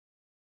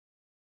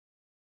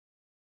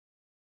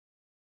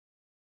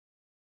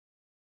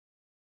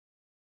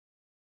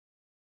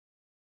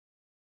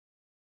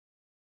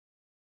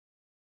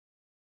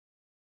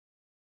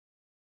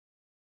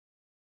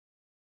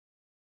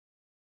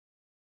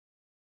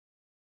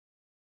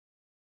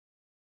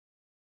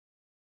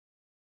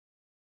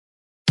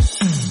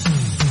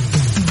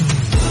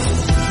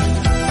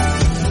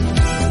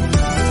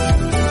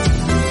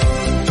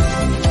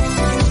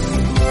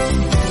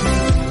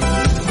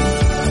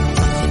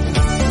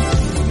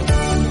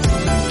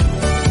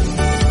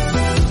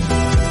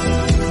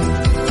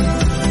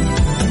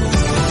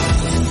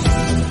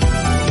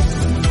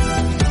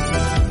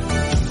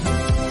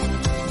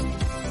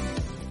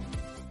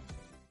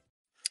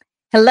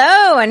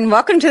Hello and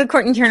welcome to the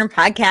Courtney Turner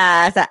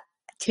podcast.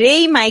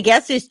 Today, my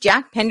guest is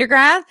Jack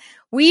Pendergrass.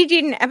 We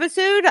did an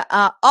episode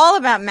all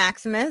about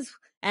Maximus.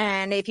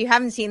 And if you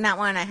haven't seen that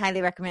one, I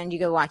highly recommend you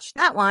go watch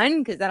that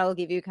one because that'll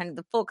give you kind of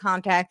the full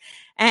context.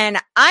 And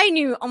I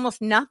knew almost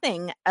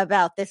nothing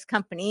about this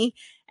company,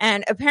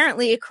 and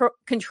apparently it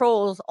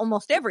controls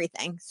almost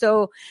everything.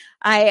 So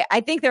I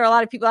think there are a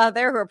lot of people out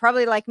there who are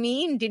probably like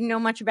me and didn't know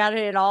much about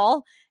it at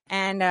all.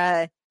 And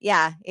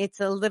it's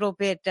a little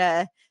bit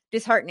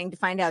disheartening to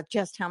find out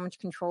just how much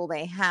control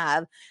they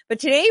have. But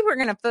today we're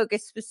going to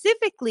focus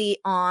specifically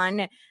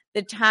on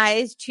the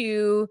ties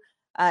to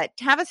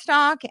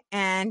Tavistock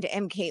and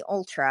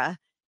MKUltra.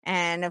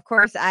 And of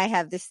course, I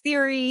have this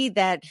theory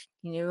that,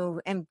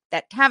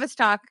 that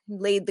Tavistock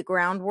laid the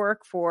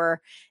groundwork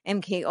for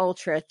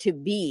MKUltra to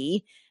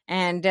be.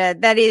 And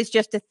that is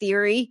just a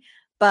theory.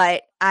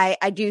 But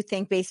I do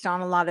think based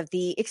on a lot of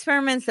the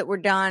experiments that were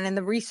done and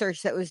the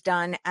research that was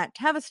done at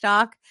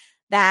Tavistock,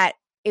 that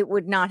it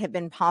would not have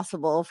been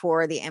possible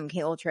for the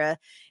MKUltra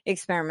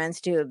experiments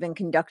to have been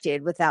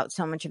conducted without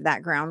so much of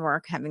that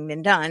groundwork having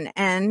been done.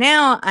 And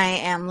now I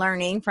am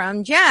learning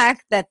from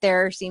Jack that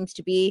there seems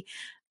to be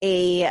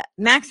a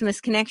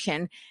Maximus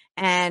connection,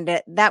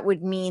 and that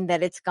would mean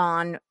that it's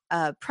gone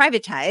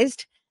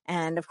privatized.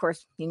 And of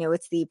course,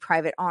 it's the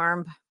private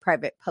arm,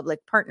 private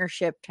public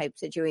partnership type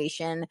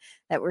situation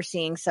that we're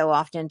seeing so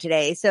often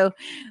today. So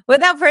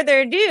without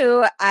further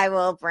ado, I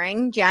will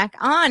bring Jack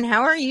on.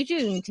 How are you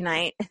doing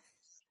tonight?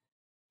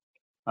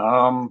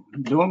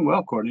 Doing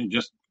well, Courtney.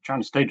 Just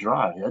trying to stay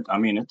dry.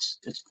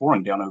 It's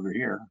pouring down over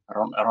here. I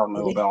don't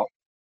know about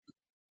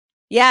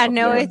Yeah, up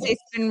no, there, it's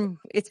but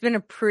it's been a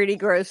pretty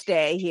gross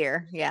day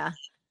here. Yeah.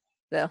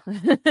 So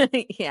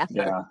yeah.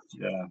 yeah.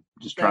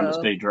 Just trying to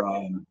So stay dry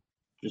and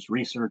just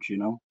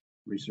researching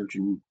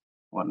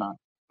whatnot.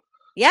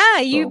 yeah,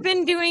 you've So,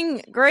 been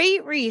doing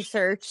great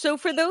research. So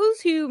for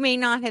those who may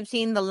not have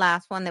seen the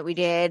last one that we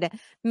did,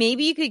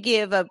 maybe you could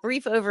give a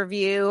brief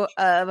overview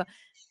of,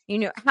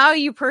 how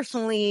you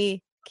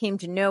personally came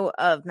to know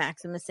of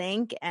Maximus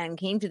Inc. and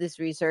came to this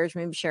research.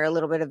 Maybe share a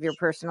little bit of your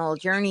personal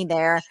journey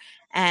there.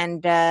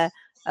 And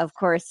of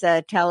course,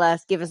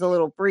 give us a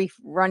little brief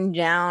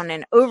rundown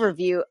and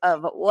overview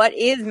of what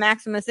is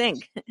Maximus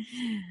Inc.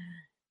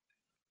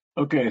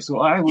 okay,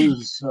 so I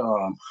was,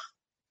 I'll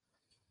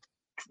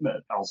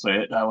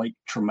say it, I like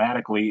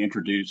traumatically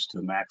introduced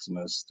to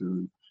Maximus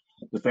through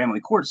the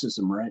family court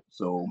system, right?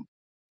 So,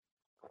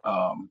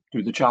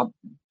 through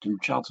through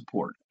child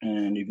support,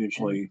 and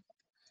eventually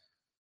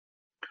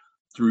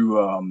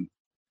through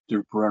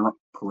through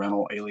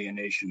parental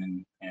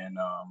alienation and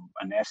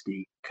a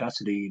nasty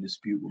custody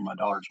dispute with my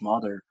daughter's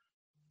mother.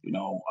 You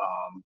know,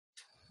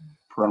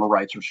 parental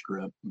rights are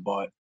stripped.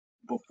 But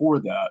before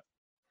that,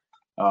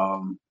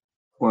 um,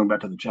 going back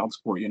to the child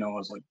support, I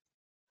was like,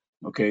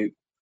 okay,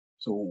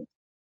 so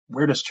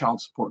where does child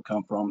support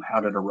come from? How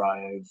did it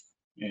arrive?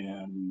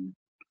 And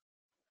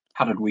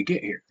how did we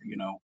get here?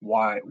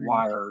 Why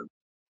are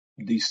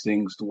these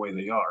things the way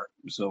they are?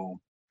 So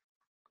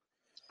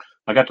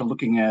I got to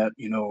looking at,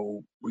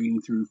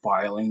 reading through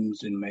filings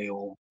in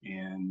mail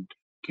and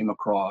came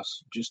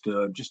across just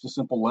a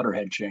simple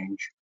letterhead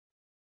change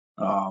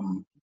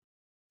um,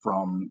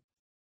 from,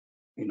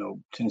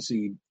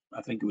 Tennessee.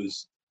 I think it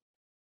was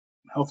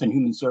Health and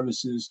Human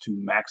Services to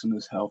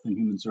Maximus Health and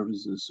Human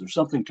Services or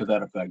something to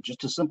that effect.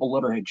 Just a simple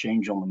letterhead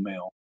change on the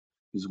mail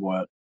is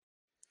what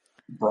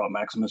brought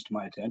Maximus to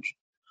my attention.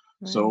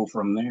 Right. So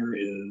from there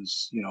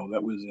is,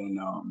 that was in,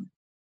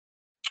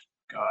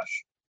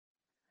 gosh,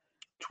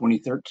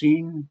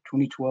 2013,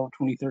 2012,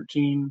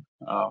 2013.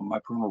 My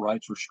parental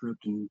rights were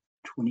stripped in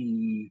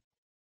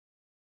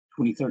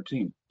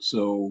 2013.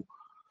 So,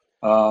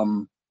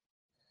 um,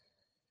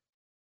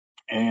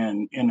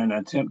 and in an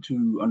attempt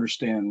to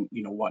understand,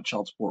 what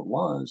child support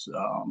was,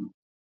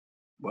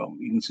 well,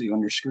 you can see on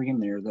your screen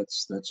there,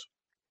 that's,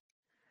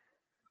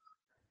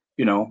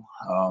 you know,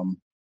 um,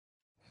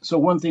 so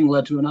one thing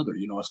led to another.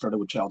 I started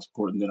with child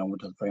support and then I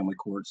went to the family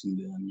courts and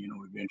then,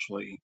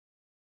 eventually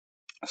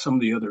some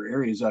of the other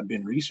areas I've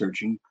been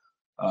researching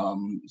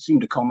seem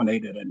to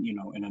culminate at,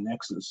 in a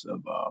nexus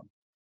of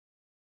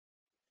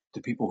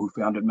the people who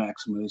founded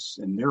Maximus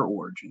and their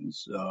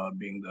origins,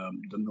 being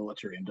the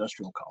military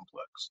industrial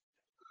complex.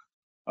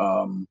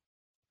 Um,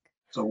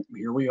 so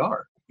here we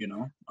are,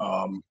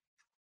 and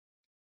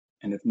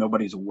if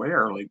nobody's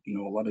aware, like, a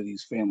lot of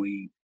these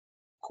family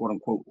quote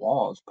unquote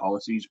laws,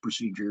 policies,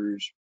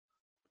 procedures,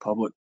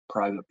 public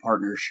private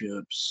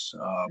partnerships,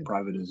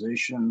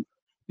 privatization,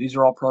 these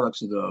are all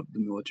products of the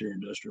military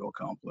industrial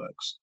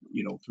complex,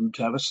 through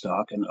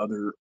Tavistock and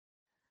other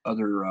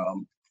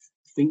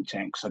think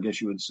tanks, I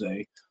guess you would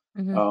say,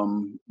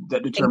 Mm-hmm.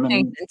 that Think tanks determine,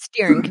 and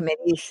steering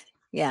committees.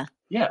 Yeah.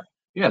 yeah,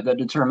 yeah, that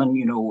determine,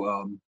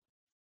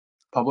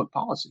 public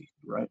policy,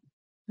 right?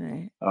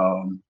 Right.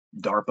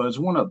 DARPA is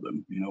one of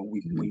them.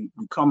 Mm-hmm. We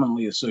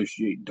commonly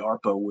associate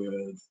DARPA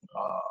with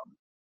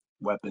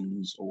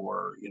weapons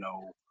or,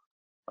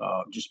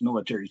 just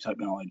military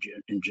technology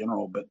in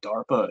general, but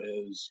DARPA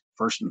is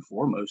first and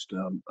foremost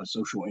a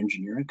social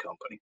engineering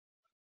company.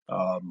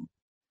 Um,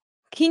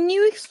 Can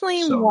you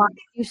explain So, why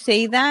you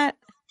say that?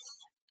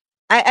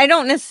 I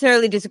don't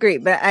necessarily disagree,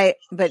 but I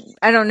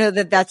don't know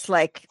that that's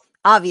like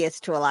obvious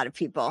to a lot of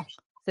people.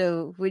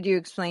 So would you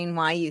explain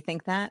why you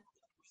think that?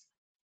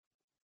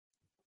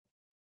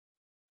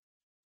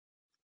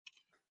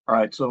 all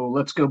right, so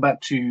let's go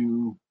back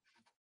to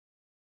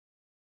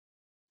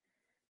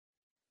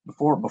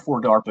before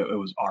DARPA. It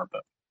was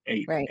ARPA,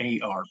 Right.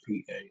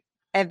 ARPA.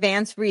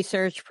 Advanced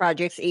Research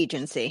Projects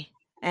Agency.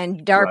 And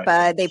Right.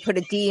 DARPA, they put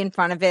a D in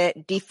front of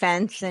it,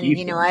 defense. And,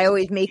 you know, I Defense.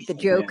 always make the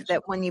joke Defense.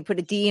 that when you put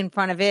a D in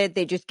front of it,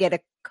 they just get a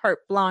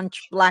carte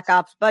blanche black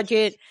ops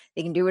budget.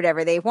 They can do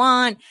whatever they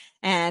want.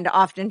 And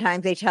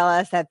oftentimes they tell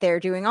us that they're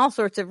doing all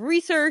sorts of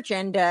research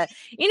and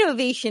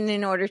innovation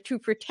in order to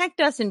protect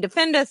us and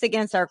defend us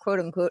against our quote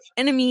unquote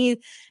enemies.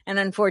 And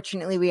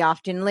unfortunately, we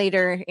often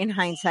later in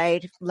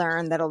hindsight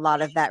learn that a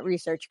lot of that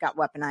research got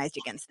weaponized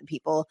against the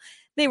people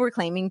they were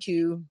claiming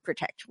to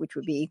protect, which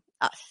would be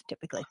us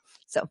typically.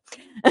 So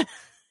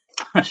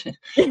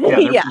Yeah,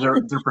 yeah.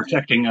 they're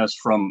protecting us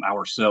from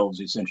ourselves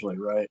essentially,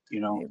 right? For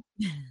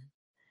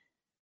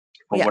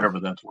Yeah. whatever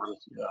that's worth.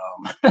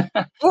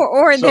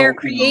 Or they're So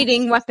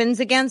creating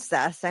weapons against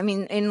us. I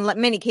mean, in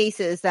many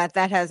cases that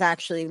has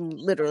actually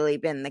literally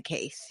been the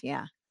case.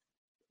 Yeah.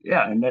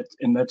 yeah, and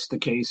that's the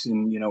case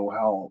in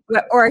how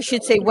Or I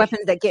should say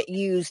weapons that get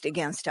used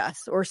against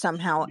us or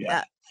somehow,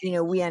 yeah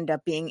we end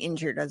up being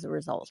injured as a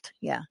result.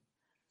 Yeah.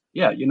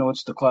 yeah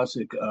it's the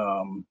classic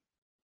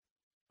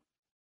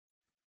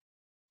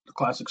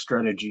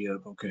strategy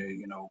of,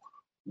 okay,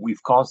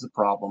 we've caused the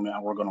problem,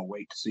 now we're going to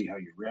wait to see how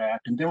you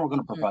react, and then we're going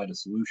to provide a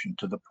solution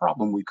to the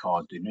problem we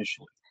caused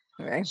initially.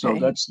 Right. So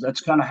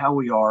that's kind of how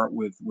we are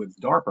with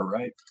DARPA,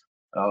 right?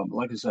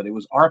 Like I said, it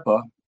was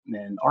ARPA,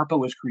 and ARPA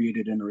was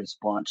created in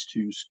response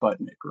to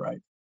Sputnik,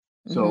 right?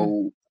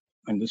 So,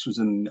 and this was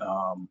in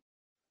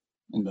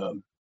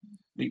the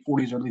late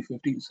 40s, early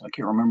 50s. I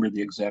can't remember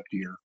the exact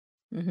year,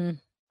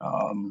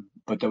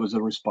 but that was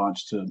a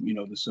response to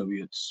the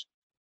Soviets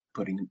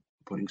putting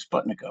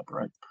Sputnik up,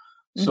 right?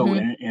 So,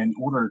 in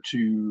order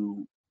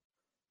to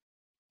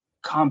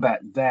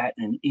combat that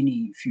and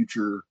any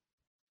future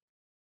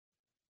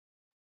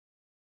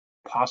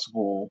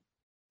possible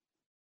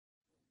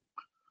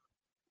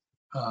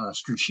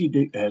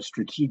strategic.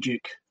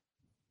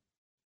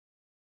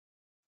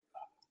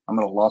 I'm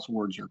at a loss of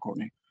words here,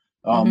 Courtney.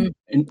 In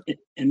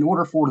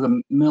order for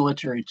the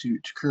military to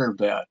curb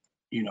that,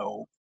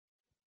 the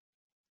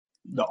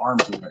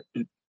arms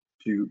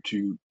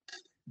to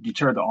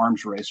deter the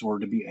arms race, or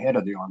to be ahead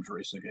of the arms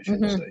race, I guess you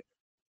would say,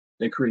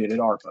 they created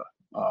ARPA.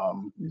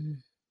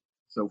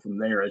 So from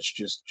there, it's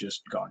just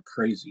gone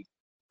crazy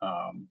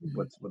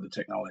with the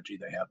technology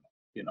they have,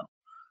 you know.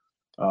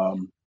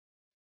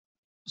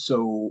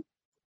 So,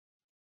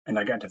 and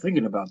I got to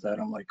thinking about that.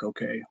 I'm like,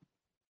 okay,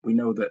 we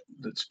know that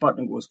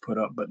Sputnik was put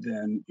up, but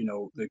then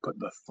they put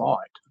the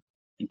thought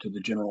into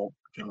the general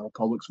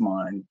public's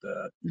mind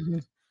that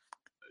the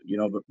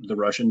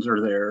Russians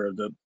are there,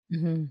 the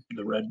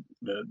red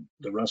the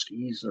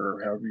Ruskies,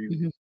 or however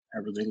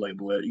they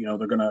label it,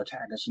 they're going to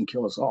attack us and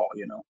kill us all.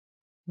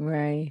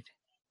 Right.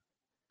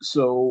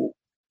 So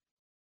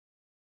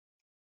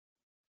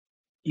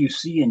you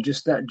see, in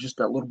just that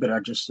little bit I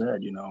just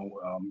said,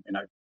 and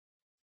I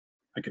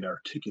could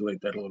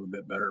articulate that a little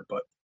bit better,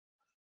 but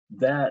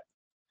that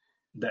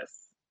that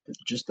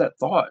just that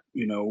thought,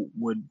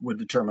 would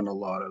determine a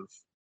lot of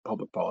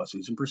public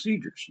policies and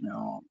procedures.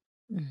 Now,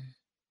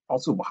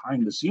 also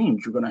behind the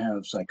scenes, you're going to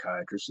have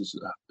psychiatrists,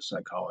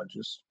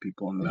 psychologists,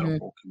 people in the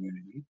medical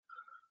community,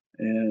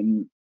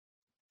 and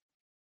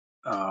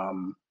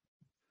to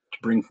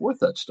bring forth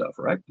that stuff,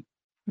 right?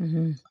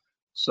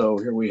 So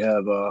here we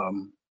have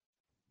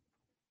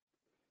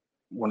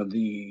one of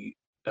the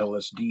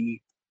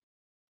LSD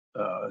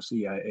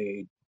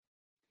CIA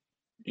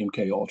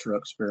MKUltra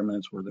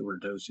experiments where they were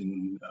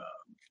dosing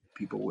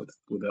people with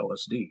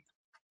LSD.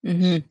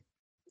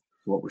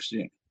 What we're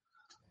seeing.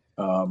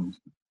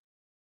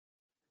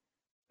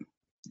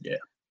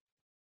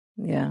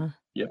 Yeah.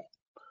 Yep.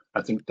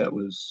 I think that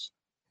was.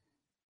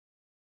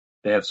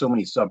 They have so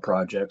many sub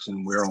projects,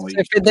 and we're only.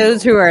 So for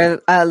those who are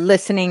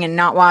listening and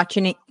not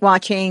watching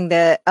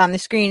the on the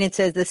screen, it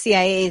says the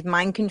CIA's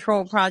mind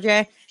control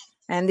project,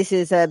 and this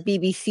is a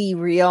BBC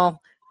reel,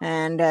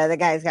 and the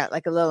guy's got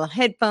like a little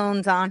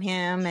headphones on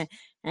him,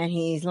 and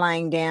he's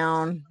lying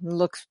down,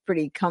 looks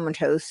pretty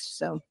comatose.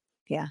 So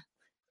yeah.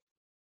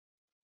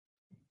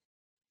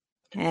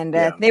 And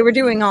they were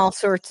doing all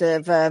sorts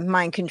of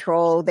mind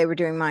control. They were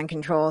doing mind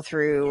control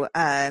through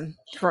sound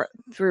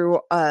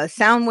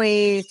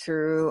waves,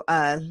 through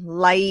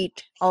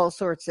light, all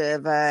sorts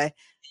of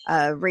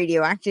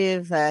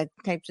radioactive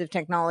types of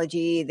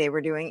technology. They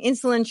were doing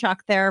insulin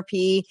shock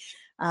therapy,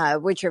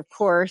 which of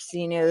course,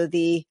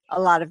 a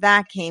lot of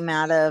that came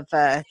out of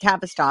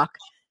Tavistock,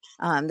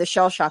 the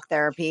shell shock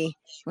therapy,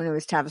 when it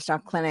was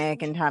Tavistock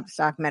Clinic and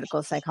Tavistock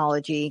Medical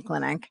Psychology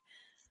Clinic.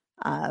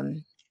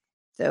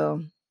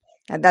 So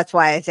that's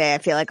why I say I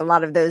feel like a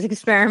lot of those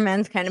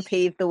experiments kind of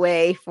paved the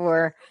way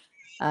for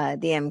the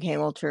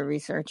MKUltra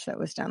research that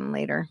was done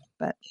later.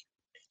 But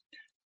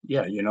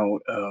Yeah,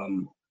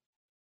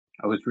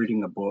 I was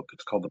reading a book.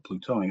 It's called The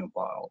Plutonium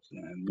Files,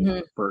 and Mm-hmm.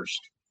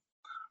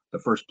 the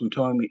first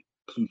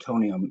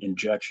plutonium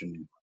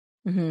injection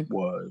Mm-hmm.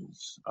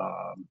 was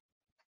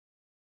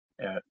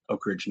at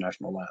Oak Ridge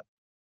National Lab.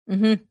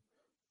 Mm-hmm.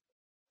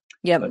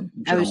 Yep. A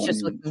I was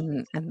just gentleman,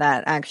 looking at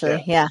that yeah,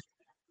 actually. Yeah.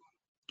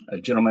 a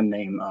gentleman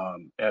named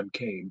Ed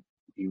Cade.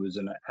 He was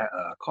in a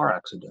car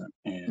accident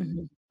and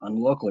Mm-hmm.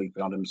 unluckily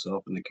found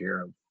himself in the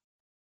care of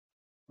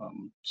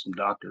some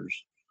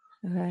doctors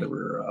that Okay.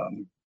 were,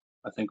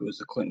 I think it was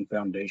the Clinton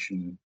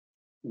Foundation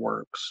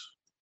Works,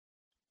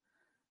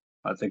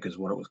 I think is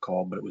what it was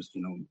called, but it was,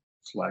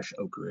 slash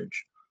Oak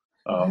Ridge.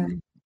 Um, Okay.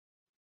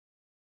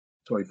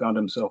 so he found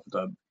himself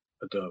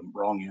at the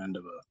wrong end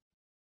of a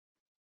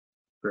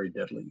very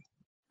deadly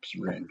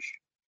syringe.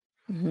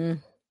 Mm-hmm.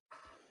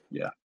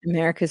 Yeah.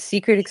 America's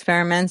secret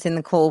experiments in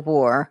the Cold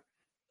War.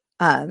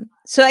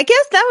 So I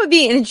guess that would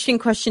be an interesting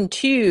question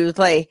too.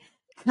 Like,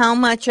 how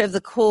much of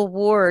the Cold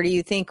War do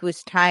you think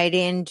was tied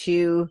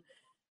into,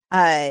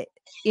 uh,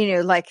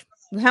 like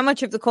how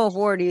much of the Cold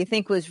War do you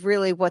think was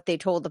really what they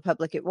told the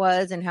public it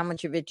was, and how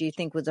much of it do you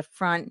think was a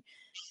front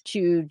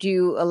to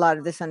do a lot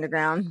of this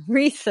underground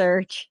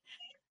research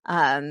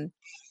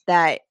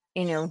that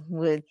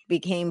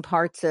became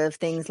parts of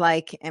things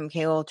like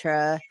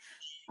MKUltra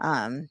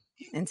and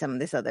some of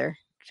this other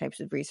types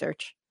of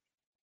research?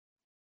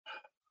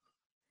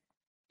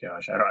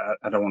 Gosh,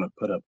 I don't want to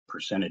put a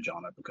percentage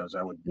on it because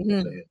I would say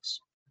Mhm. it's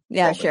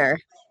Yeah, probably sure.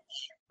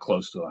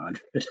 close to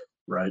 100,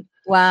 right?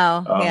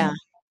 Wow. Yeah.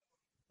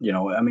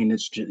 Um, I mean,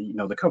 it's just,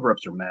 the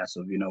cover-ups are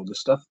massive. The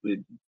stuff,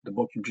 the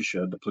book you just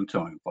showed, the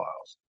Plutonium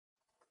Files.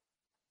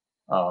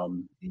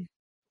 Um,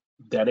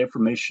 that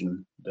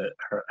information that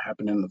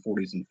happened in the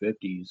 40s and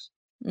 50s,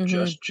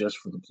 Mm-hmm. just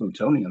for the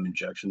plutonium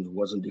injections,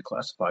 wasn't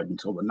declassified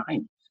until the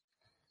 90s.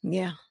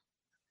 Yeah.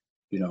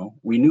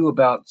 We knew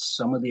about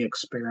some of the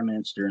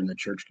experiments during the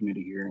church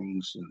committee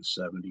hearings in the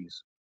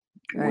 70s,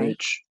 Right.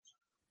 which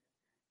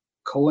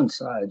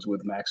coincides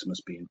with Maximus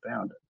being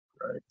founded,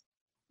 right?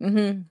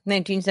 Mm-hmm. So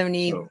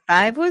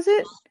 1975 was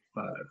it?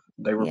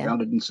 they were Yeah.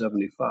 founded in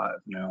 75.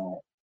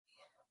 Now,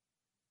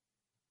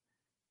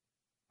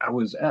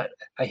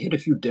 I hit a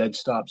few dead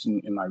stops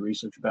in my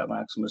research about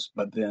Maximus,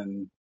 but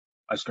then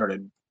I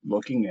started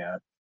looking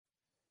at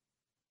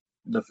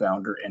the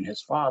founder and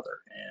his father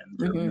and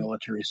their Mm-hmm.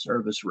 military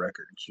service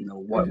records,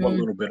 what Mm-hmm.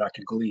 little bit I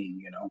could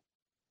glean,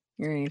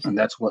 Right. and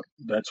that's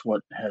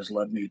what has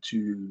led me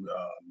to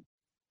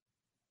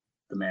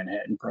the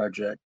Manhattan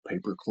Project,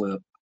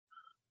 Paperclip,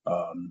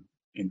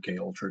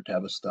 MKUltra,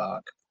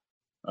 Tavistock,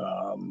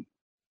 um,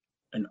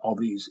 and all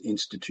these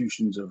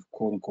institutions of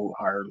quote unquote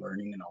higher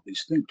learning and all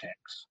these think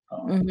tanks.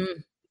 Mm-hmm.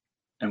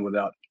 And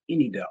without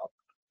any doubt,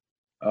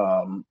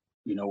 um,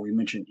 we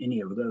mention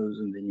any of those,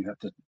 and then you have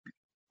to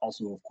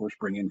also, of course,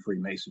 bring in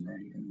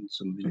Freemasonry and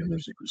some of the other Mm-hmm.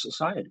 secret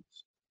societies.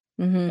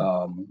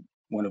 Mm-hmm.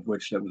 One of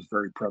which that was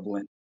very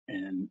prevalent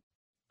in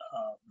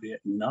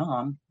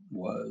Vietnam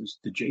was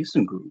the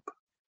Jason Group,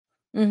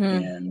 Mm-hmm.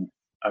 and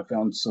I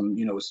found some,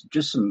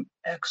 just some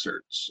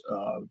excerpts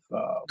of.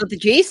 But the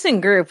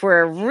Jason group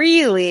were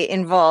really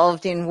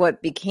involved in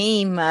what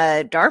became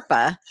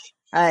DARPA.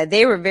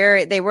 They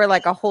were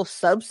like a whole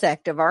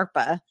subsect of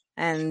ARPA,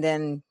 and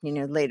then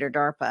later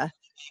DARPA.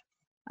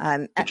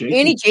 The Annie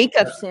Jason, yeah,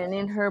 Jacobson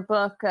in her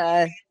book,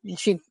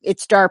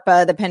 it's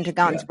DARPA, the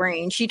Pentagon's yeah,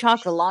 brain. She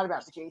talks a lot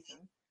about the Jason.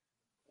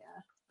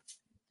 Yeah.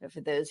 So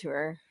for those who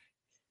are,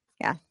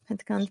 yeah,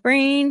 Pentagon's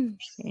brain,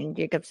 Annie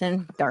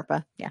Jacobson,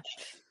 DARPA. Yeah.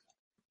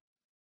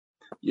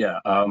 yeah.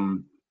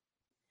 And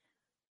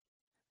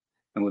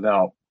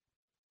without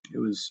it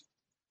was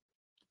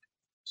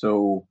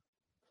so.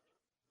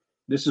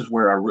 This is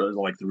where I really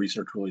like the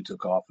research really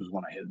took off was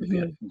when I hit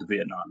Hmm. The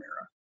Vietnam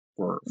era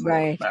for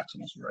Right.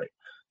 Maximus, right?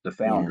 The Yeah.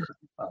 founder,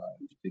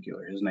 in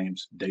particular, his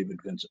name's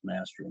David Vincent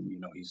Mastrom.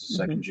 He's a Hmm.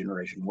 second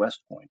generation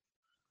West Point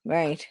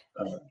Right.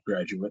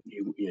 graduate.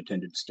 He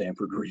attended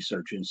Stanford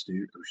Research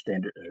Institute or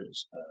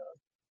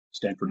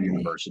Stanford Right.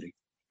 University.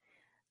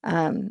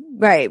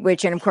 Right,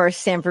 which, and of course,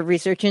 Stanford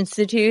Research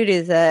Institute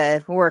is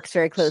works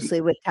very See,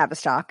 closely with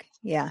Tavistock.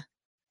 Yeah.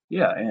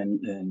 yeah, and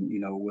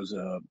was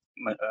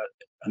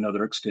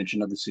another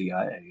extension of the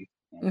CIA,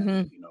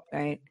 and Hmm.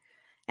 Right.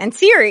 And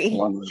Siri,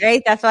 along with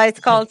right? That's why it's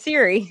called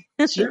Siri.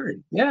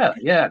 Siri. Yeah,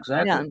 yeah,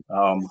 exactly.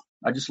 Yeah.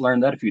 I just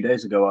learned that a few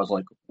days ago. I was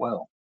like,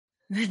 well,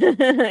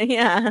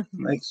 Yeah.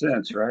 makes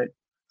sense, right?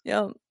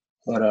 Yep.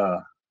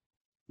 But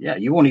yeah,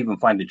 you won't even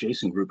find the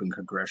Jason Group in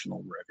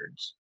congressional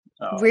records.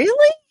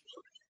 Really?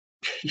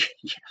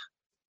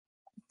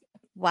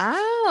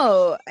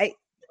 Wow. I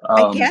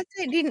Um, guess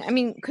I didn't. I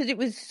mean, because it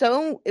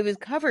was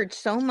covered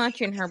so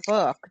much in her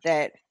book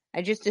that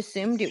I just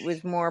assumed it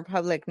was more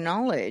public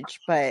knowledge.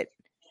 But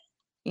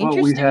well, we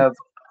interesting. have.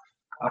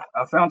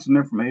 I found some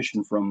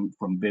information from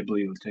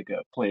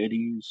Bibliotheca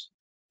Pleiades.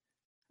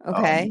 Um,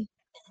 Okay.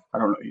 I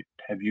don't know.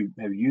 Have you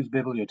used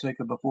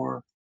Bibliotheca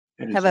before?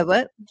 It How is about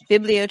what?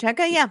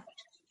 Biblioteca? Yeah.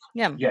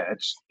 Yeah. yeah.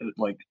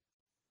 Like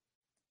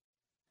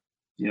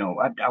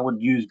I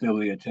would use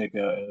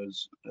Biblioteca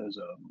as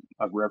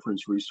a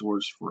reference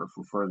resource for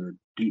further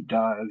deep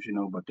dives,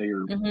 but they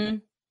are Mm-hmm.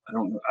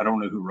 I don't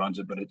know who runs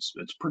it, but it's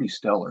pretty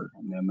stellar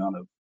in the amount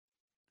of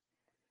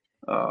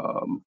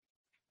um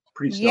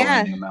pretty stellar in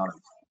Yeah, the amount of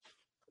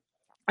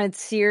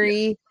it's yeah,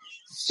 Siri.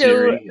 So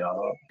Siri.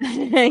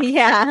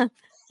 yeah,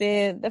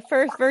 the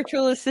first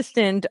virtual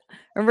assistant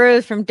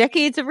arose from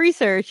decades of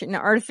research in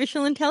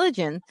artificial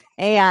intelligence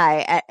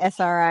 (AI) at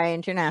SRI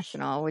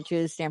International, which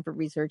is Stanford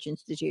Research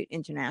Institute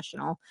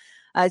International.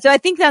 So I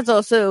think that's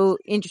also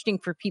interesting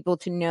for people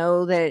to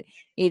know that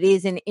it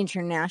is an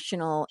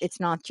international. It's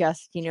not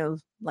just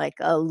like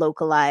a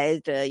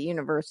localized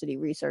university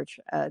research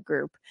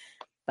group,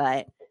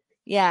 but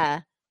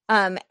yeah.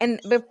 And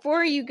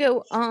before you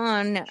go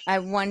on, I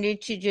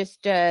wanted to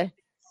just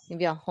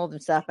maybe I'll hold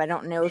this up. I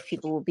don't know if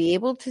people will be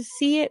able to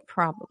see it.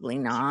 Probably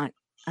not.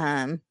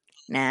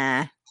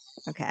 Nah.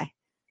 Okay.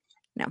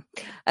 No.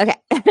 Okay.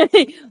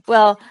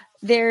 Well,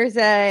 there's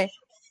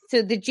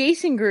so the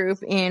Jason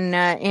group in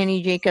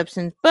Annie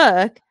Jacobson's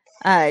book,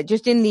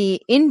 just in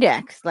the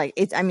index, like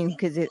it's, I mean,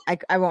 because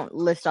I won't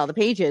list all the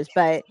pages,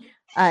 but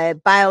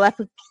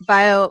biological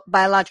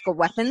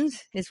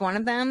weapons is one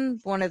of them.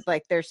 One of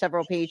like there's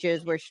several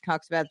pages where she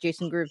talks about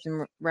Jason groups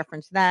in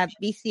reference to that,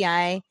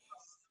 BCI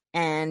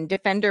and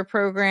Defender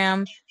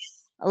program,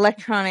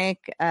 electronic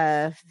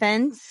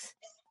fence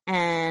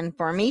and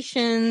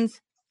formations,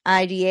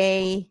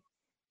 IDA,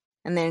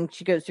 and then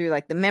she goes through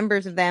like the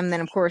members of them.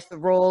 Then, of course, the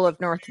role of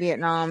North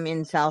Vietnam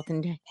in South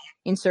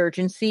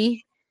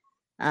insurgency,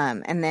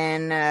 and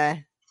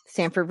then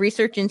Stanford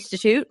Research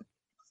Institute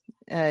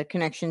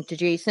connection to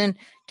Jason,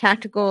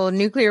 tactical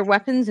nuclear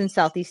weapons in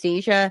Southeast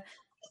Asia,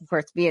 of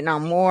course,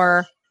 Vietnam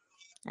War,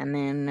 and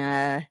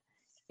then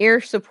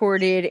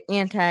air-supported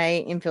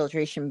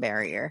anti-infiltration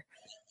barrier.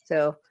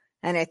 So,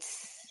 and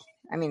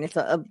I mean, it's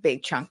a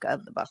big chunk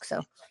of the book.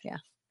 So, yeah,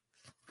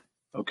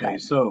 Okay,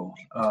 but so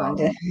just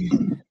wanted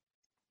to.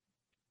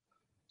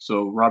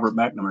 so Robert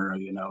McNamara,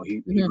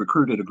 he Mhm.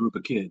 recruited a group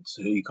of kids.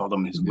 He called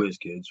them his Mhm. whiz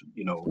kids.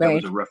 That was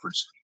Right. a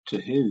reference to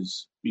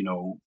his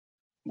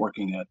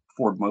working at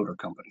Ford Motor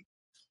Company.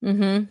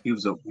 Mm-hmm. He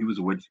was a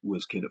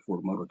whiz kid at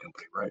Ford Motor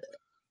Company, right?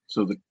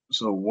 So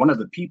one of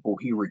the people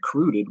he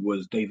recruited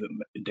was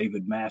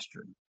David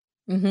Mastern,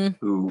 Mm-hmm.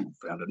 who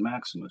founded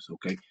Maximus.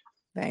 Okay,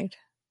 Right.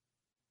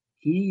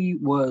 he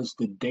was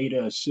the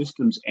data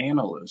systems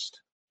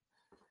analyst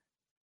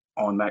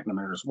on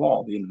McNamara's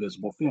wall, the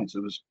invisible fence.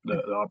 It was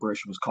the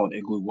operation was called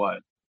Igloo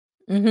What.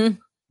 Mm-hmm.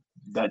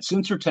 That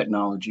sensor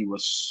technology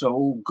was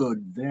so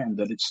good then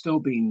that it's still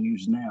being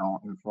used now.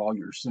 And for all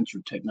your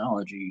sensor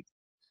technology,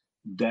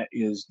 that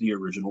is the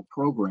original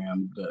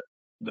program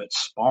that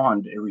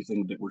spawned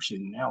everything that we're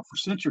seeing now for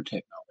sensor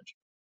technology.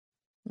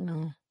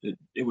 No.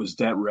 It was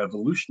that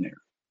revolutionary,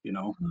 you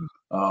know.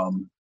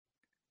 Um,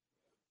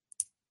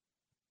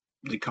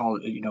 they call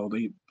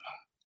it,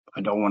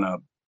 I don't want to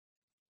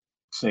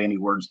say any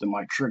words that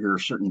might trigger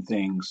certain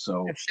things.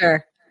 So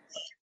Sure.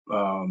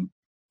 um,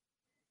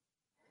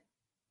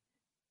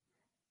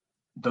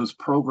 those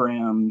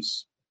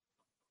programs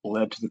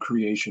led to the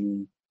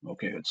creation.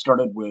 Okay, it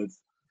started with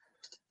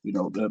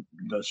the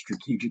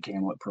strategic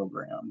Hamlet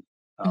program,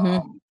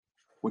 Mm-hmm.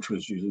 which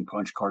was using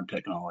punch card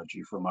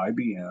technology from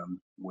IBM,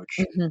 which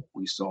Mm-hmm.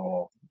 we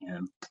saw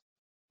in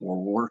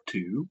World War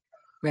II.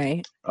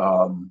 Right.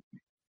 Um,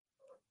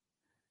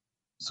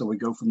 so we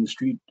go from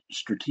the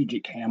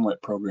strategic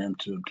Hamlet program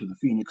to the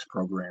Phoenix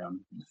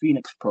program. The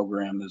Phoenix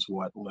program is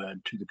what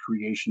led to the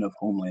creation of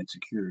Homeland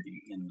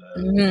Security in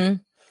the Mm-hmm.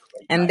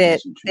 late And that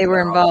 90s and they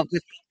were involved 2000s.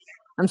 with.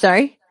 I'm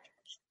sorry.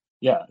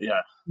 Yeah,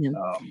 yeah. Yeah.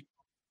 Um,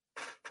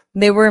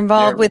 They were there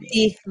involved we with go.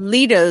 the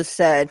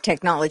Lidos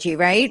technology,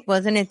 right?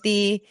 Wasn't it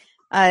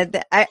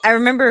I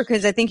remember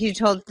because I think you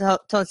told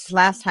us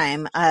last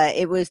time.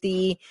 It was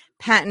the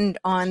patent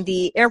on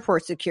the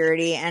airport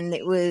security, and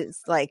it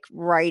was like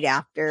right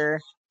after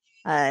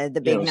the Yeah,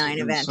 Big Nine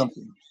it was event.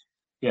 something.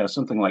 Yeah,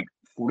 something like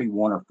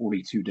 41 or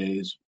 42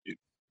 days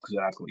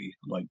exactly,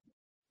 like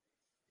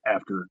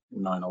after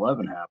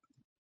 9/11 happened.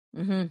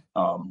 Mm-hmm.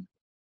 Um,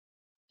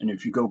 and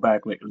if you go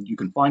back, like you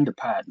can find the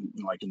patent,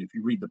 and if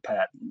you read the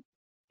patent,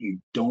 you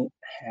don't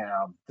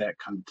have that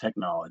kind of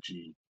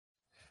technology.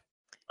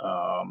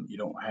 You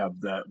don't have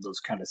those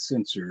kind of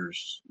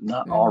sensors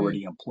not Mm-hmm.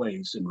 already in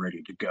place and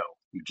ready to go.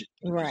 You just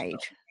Right.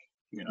 don't.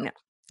 You No.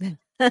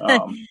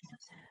 know.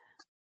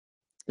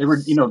 They were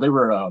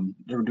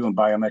doing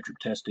biometric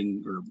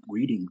testing or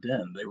reading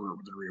then. They were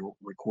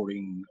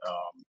recording.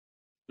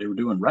 They were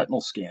doing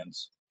retinal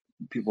scans.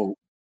 People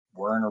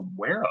weren't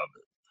aware of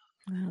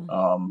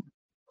Wow. it.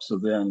 So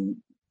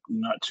then,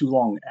 not too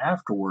long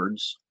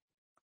afterwards,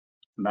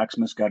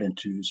 Maximus got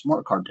into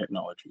smart card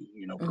technology.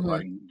 Mm-hmm.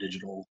 Providing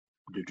digital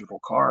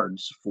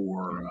cards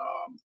for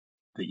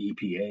the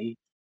EPA,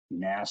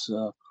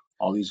 NASA,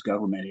 all these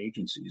government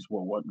agencies.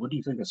 Well, what do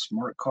you think a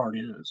smart card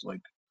is?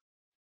 Like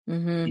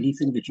Mm-hmm.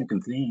 anything that you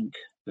can think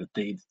that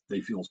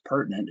they feel is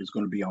pertinent is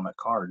going to be on that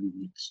card, and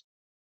it's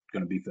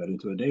going to be fed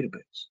into a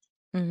database.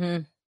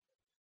 Mm-hmm.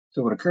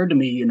 So it occurred to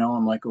me,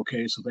 I'm like,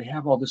 okay, so they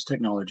have all this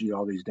technology,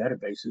 all these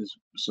databases.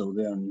 So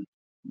then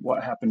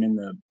what happened in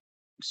the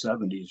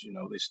 70s?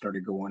 They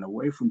started going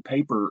away from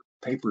paper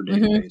Mm-hmm.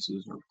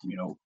 databases, or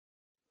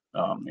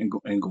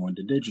and going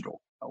to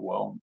digital.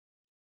 Well,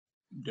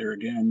 there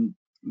again,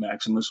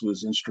 Maximus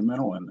was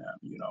instrumental in that.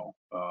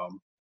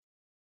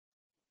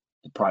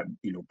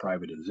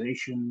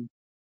 Privatization,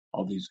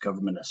 all these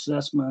government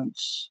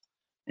assessments,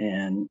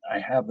 and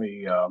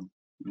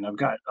and I've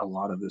got a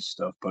lot of this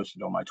stuff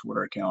posted on my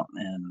Twitter account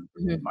and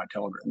Mm-hmm. my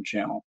Telegram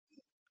channel.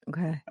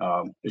 Okay.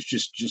 It's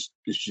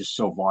just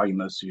so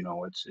voluminous.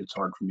 It's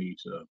hard for me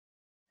to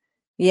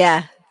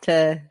Yeah,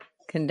 to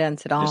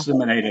condense it all.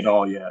 disseminate it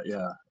all. Yeah,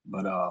 yeah,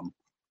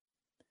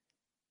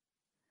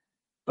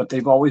 but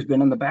they've always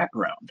been in the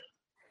background.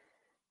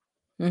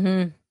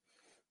 Mm-hmm.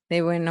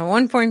 They win a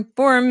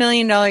 $1.4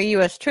 million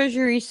U.S.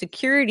 Treasury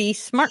security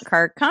smart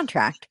card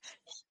contract.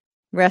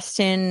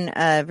 Reston,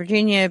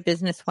 Virginia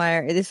Business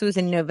Wire. This was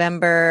in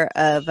November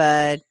of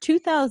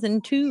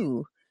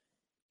 2002.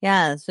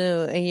 Yeah,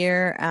 so a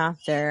year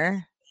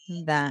after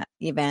that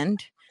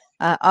event.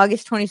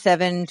 August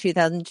 27,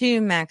 2002,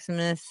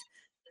 Maximus,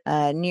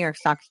 New York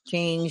Stock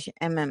Exchange,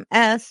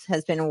 MMS,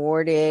 has been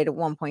awarded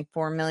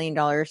 $1.4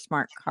 million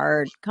smart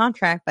card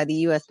contract by the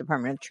U.S.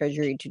 Department of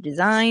Treasury to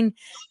design,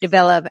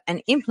 develop,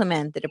 and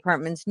implement the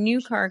department's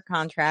new card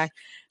contract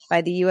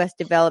by the U.S.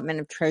 Department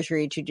of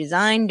Treasury to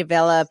design,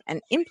 develop,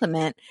 and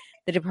implement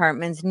the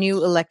department's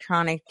new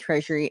electronic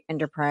Treasury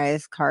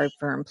enterprise card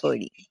for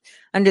employees.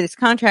 Under this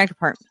contract,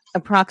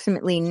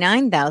 approximately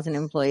 9,000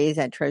 employees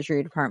at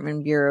Treasury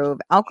Department Bureau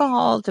of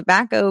Alcohol,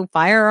 Tobacco,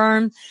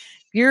 Firearms,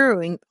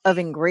 Bureau of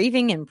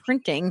Engraving and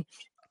Printing,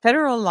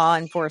 Federal Law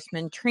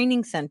Enforcement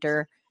Training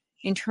Center,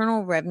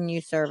 Internal Revenue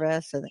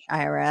Service, so the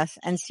IRS,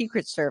 and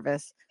Secret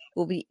Service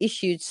will be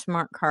issued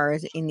smart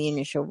cards in the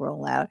initial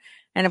rollout.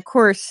 And of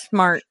course,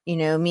 smart,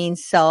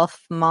 means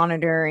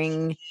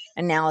self-monitoring,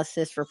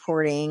 analysis,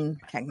 reporting,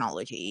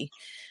 technology.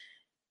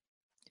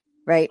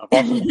 Right.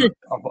 I've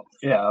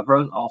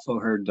also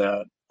heard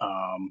that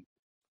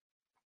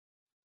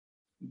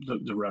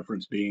the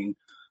reference being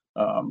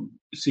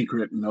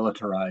secret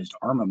militarized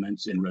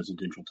armaments in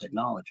residential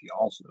technology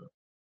also.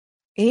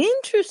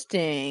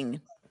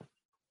 Interesting.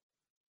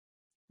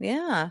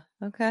 Yeah.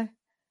 Okay.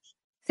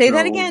 Say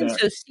that So again. that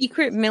So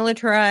secret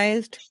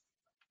militarized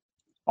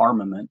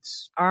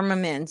armaments,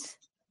 armaments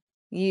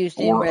used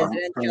in or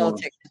residential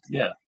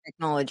yeah, or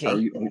technology.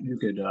 you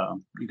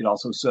could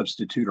also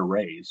substitute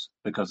arrays,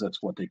 because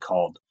that's what they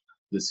called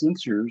the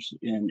sensors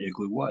in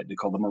Igloo White. They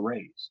call them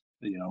arrays.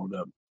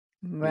 The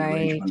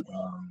Right. arrangement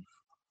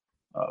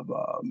of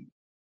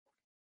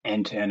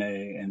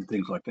antennae and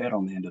things like that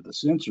on the end of the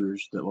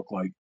sensors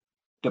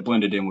that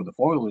blended in with the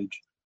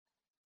foliage.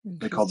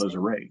 They call those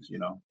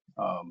Interesting.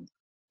 arrays.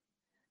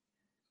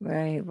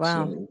 Right.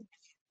 Wow. So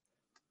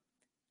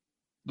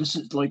this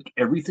is like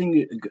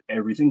everything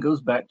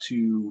goes back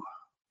to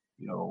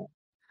the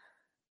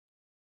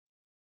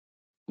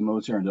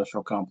military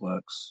industrial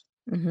complex,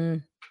 Mm-hmm.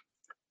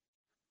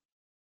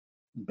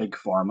 big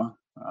pharma,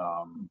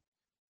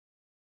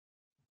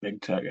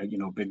 big tech,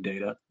 big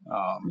data.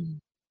 Mm-hmm.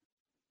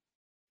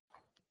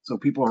 So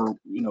people are,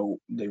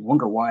 they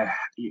wonder why,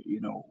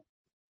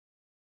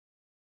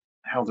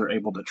 how they're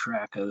able to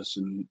track us,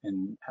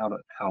 and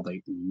how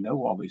they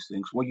know all these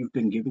things. Well, you've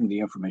been giving the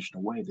information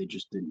away. They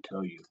just didn't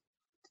tell you,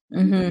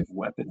 and Mm-hmm. they've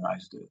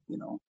weaponized it.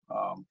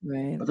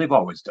 Right. But they've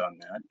always done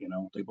that.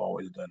 They've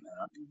always done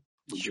that.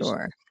 We just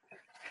Sure.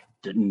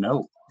 didn't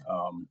know.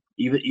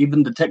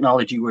 Even the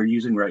technology we're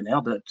using right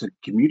now to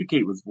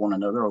communicate with one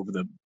another over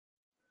the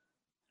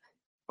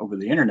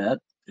internet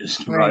is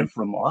Right. derived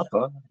from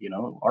ARPA.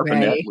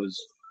 ARPANET Right. was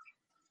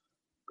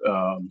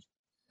um,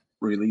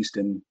 released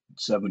in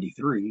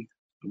 '73,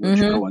 which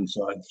Mm-hmm.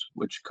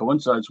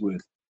 coincides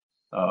with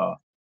uh,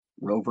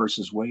 Roe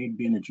versus Wade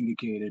being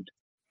adjudicated,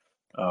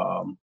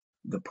 um,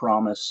 the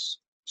Promise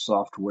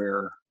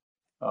software,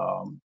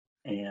 um,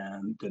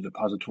 and the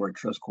Depository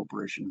Trust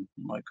Corporation.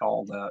 Like,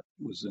 all that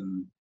was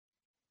in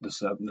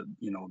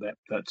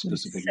that The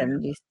specific year.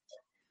 70s.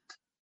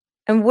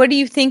 And what do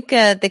you think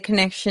the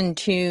connection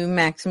to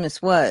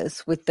Maximus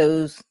was with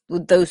those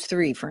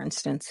three, for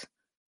instance?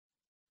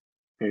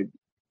 Okay,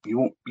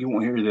 you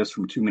won't hear this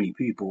from too many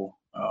people.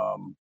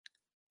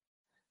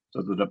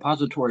 So the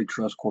Depository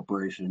Trust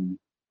Corporation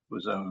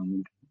was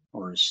owned,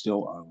 or is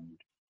still owned,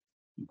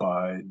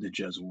 by the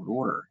Jesuit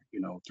order,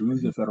 through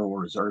the Federal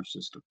Reserve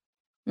System.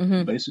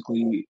 Mm-hmm.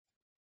 Basically,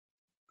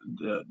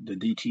 the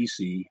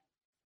DTC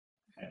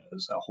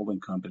as a holding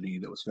company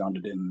that was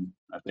founded in,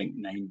 I think,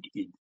 I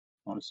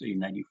want to say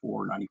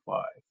 94,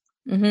 95,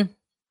 Mm-hmm.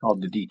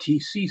 called the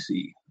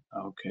DTCC.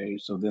 Okay,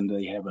 so then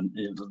they have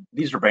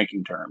these are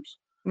banking terms,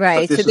 but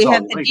Right. So this is they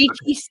have all the late.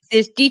 DTC,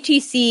 this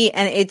DTC,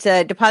 and it's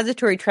a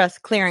depository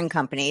trust clearing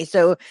company.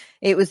 So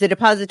it was the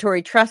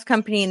depository trust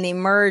company, and they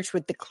merged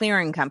with the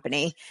clearing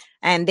company,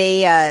 and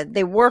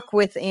they work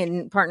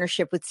in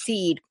partnership with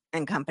Seed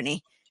and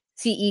Company,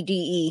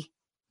 CEDE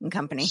and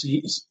Company.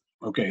 See,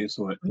 okay,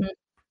 so Mhm.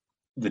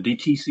 the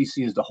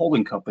DTCC is the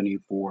holding company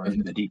for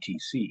Mhm. the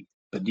DTC.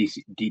 The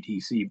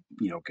DTC,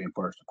 came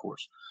first, of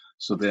course.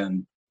 So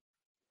then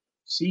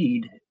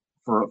Seed,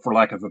 for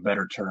lack of a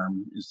better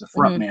term, is the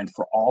front Mhm. man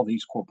for all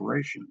these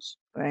corporations.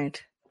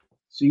 Right.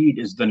 Seed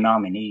is the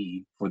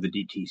nominee for the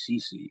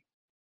DTCC.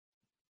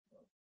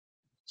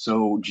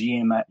 So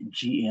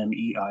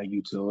GMEI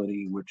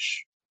Utility,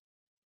 which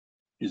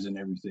is in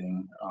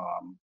everything,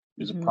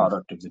 is a Mhm.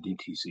 product of the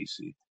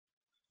DTCC.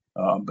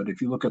 But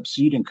if you look up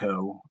Seed &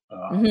 Co.,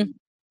 Mhm.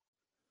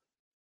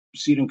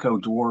 Seed & Co.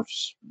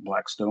 dwarfs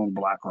Blackstone,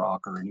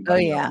 BlackRock, or Oh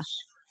anybody yeah.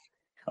 else.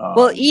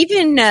 Well,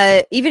 even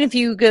if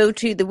you go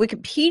to the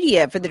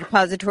Wikipedia for the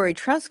Depository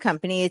Trust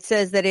Company, it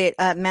says that it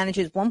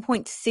manages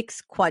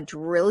 1.6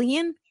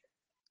 quadrillion.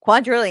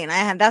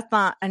 That's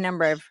not a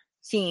number I've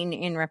seen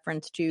in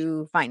reference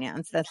to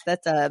finance.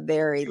 That's a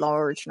very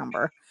large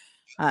number.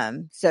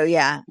 So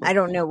yeah, I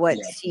don't know what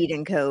Yeah. Seed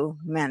and Co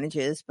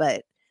manages,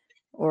 but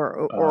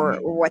or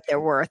Um, what they're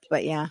worth,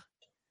 but yeah.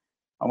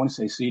 I want to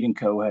say Seed &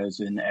 Co. has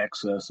in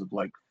excess of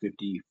like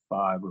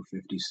 55 or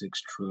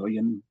 56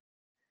 trillion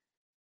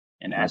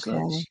in Okay.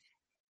 assets.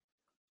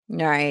 All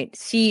right.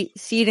 Seed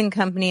and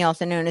Company,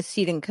 also known as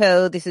Seed and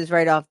Co. This is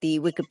right off the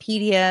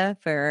Wikipedia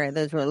for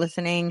those who are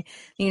listening.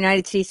 The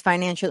United States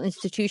financial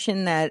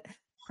institution that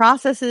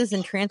processes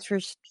and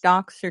transfers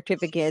stock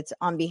certificates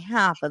on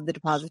behalf of the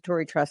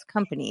Depository Trust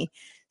Company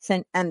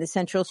and the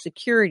Central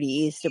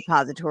Securities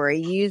Depository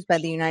used by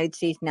the United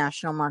States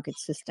National Market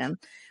System,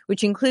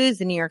 which includes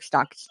the New York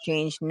Stock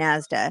Exchange,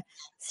 NASDAQ.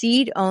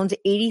 Seed owns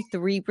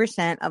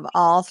 83% of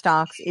all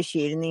stocks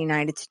issued in the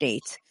United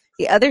States.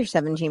 The other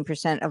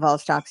 17% of all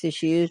stocks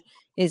issued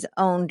is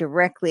owned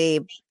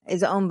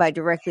by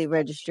directly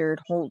registered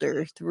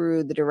holders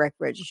through the direct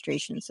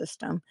registration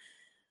system.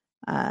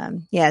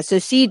 So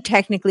Seed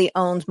technically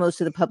owns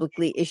most of the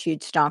publicly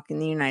issued stock in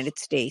the United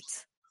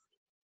States.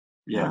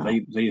 Yeah,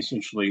 they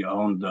essentially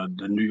own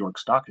the New York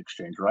Stock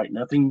Exchange, right?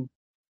 Nothing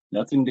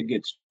that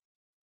gets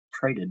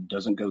traded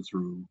doesn't go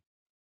through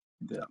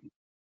them.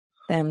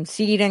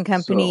 Seed and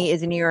Company So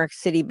is a New York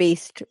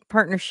City-based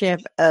partnership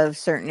of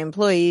certain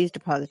employees,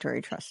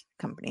 Depository Trust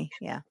Company.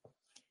 Yeah.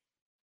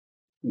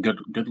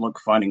 good luck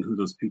finding who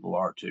those people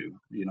are too.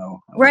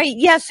 Right.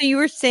 Yeah. So you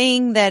were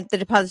saying that the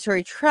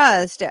depository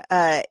trust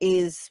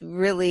is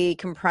really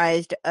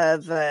comprised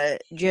of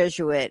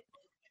Jesuit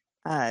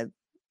uh,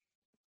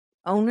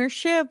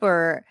 ownership,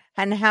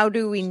 and how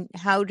do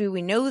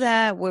we know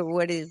that?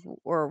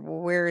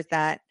 Where is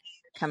that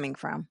coming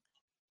from?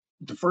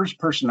 the first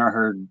person I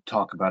heard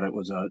talk about it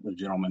was a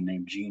gentleman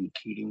named Gene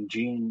Keating.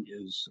 Gene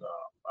is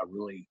a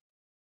really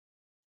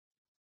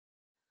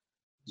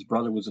his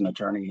brother was an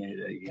attorney.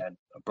 He had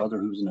a brother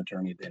who was an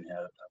attorney, then had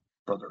a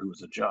brother who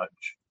was a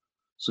judge.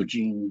 So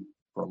Gene,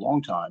 for a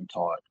long time,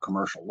 taught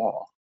commercial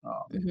law,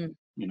 Hmm.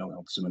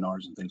 held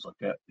seminars and things like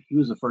that. He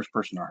was the first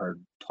person I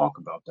heard talk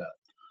about that.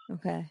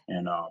 Okay.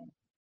 And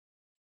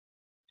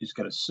he's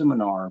got a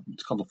seminar.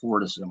 It's called the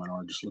Florida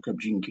Seminar. Just look up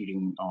Gene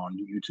Keating on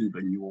YouTube,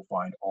 and you will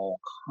find all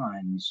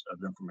kinds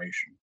of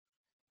information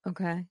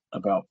Okay.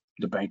 about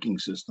the banking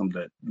system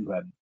that you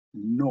had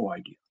no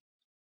idea.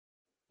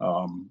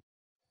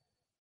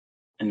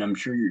 And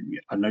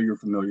I know you're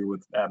familiar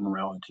with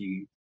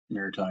Admiralty,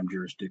 maritime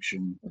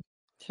jurisdiction,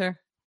 Sure.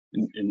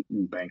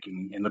 in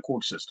banking, in the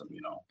court system.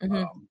 Hmm.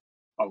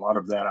 A lot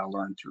of that I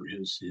learned through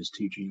his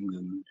teachings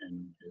and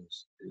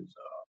his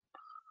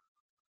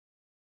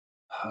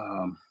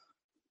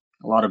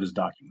a lot of his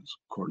documents,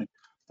 Courtney.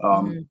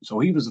 Hmm. So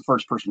he was the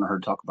first person I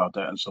heard talk about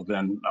that, and so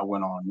then I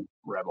went on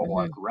rabbit hole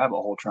Hmm. after rabbit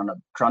hole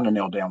trying to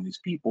nail down these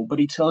people. But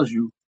he tells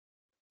you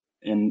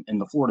in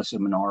the Florida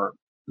seminar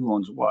who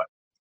owns what,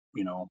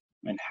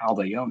 and how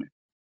they own it.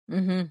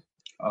 Hmm.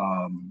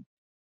 Um,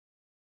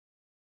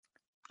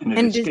 and it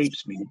And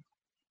escapes me.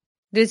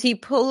 does he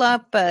pull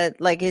up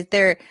like, is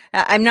there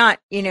I'm not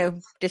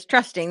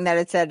distrusting that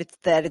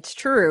it's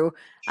true.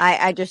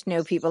 I just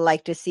know people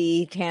like to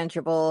see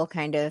tangible,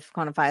 kind of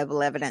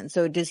quantifiable evidence.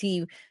 So does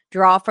he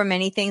draw from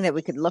anything that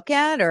we could look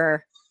at,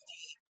 or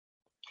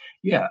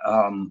Yeah,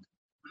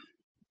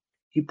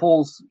 he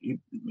pulls.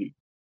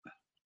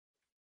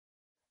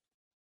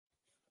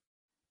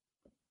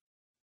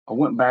 I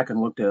went back and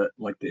looked at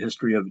like the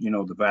history of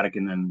the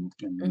Vatican and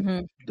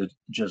hmm the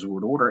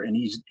Jesuit order, and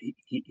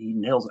he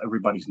nails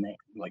everybody's name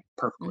like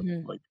perfectly,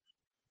 hmm like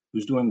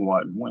who's doing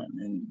what and when.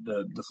 And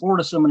the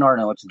Florida seminar,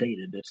 now it's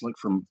dated. It's like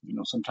from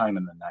sometime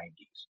in the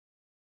 90s.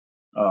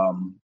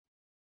 Um,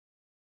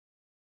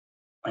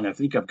 and I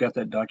think I've got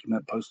that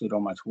document posted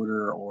on my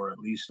Twitter or at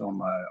least on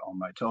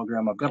my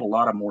Telegram. I've got a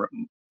lot of more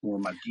of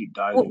my deep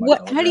dives on my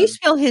how do you Telegram.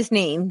 spell his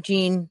name,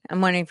 Gene?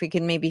 I'm wondering if we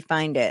can maybe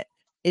find it.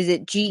 Is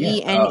it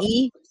Yeah,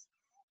 Gene?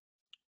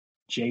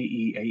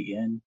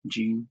 Jean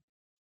Gene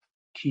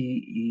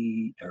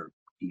K or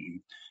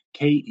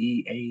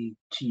Keating.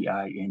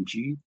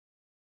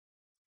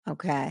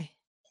 Okay,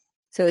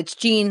 so it's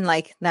Gene,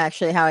 like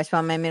actually how I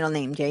spell my middle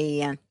name,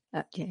 Jen.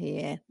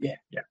 Jen. Yeah,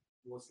 yeah.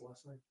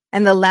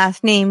 And the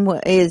last name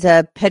is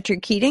Petra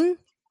Keating.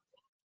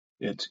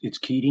 It's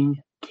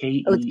Keating,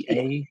 Oh, it's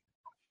Keating.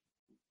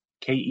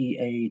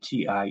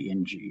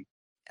 Keating.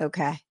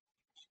 Okay.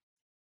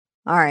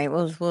 All right.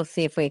 We'll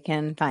see if we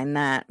can find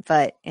that.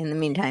 But in the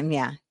meantime,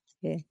 yeah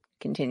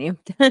continue.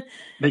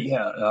 But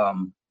yeah,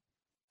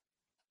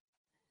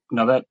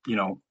 now that,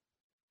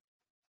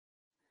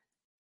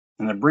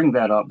 and I bring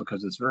that up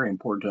because it's very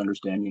important to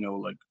understand,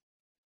 like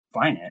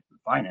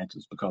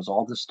finances, because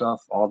all this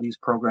stuff, all these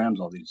programs,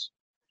 all these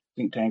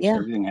think tanks, Yeah.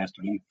 everything has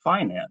to be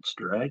financed,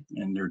 right?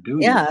 And they're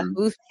doing it Yeah.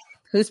 through,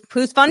 Who's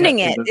yeah, funding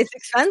through it? the, It's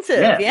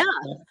expensive. yeah. Yeah.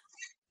 Yeah.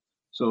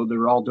 So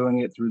they're all doing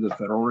it through the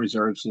Federal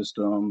Reserve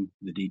System,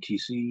 the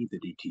DTC, the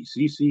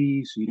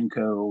DTCC, Seed and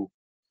Co,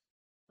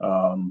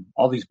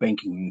 all these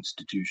banking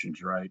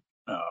institutions, right?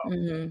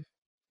 Mm-hmm.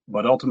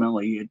 But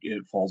ultimately,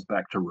 it falls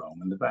back to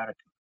Rome and the Vatican.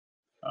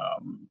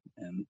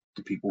 And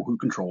the people who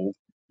control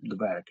the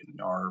Vatican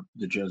are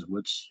the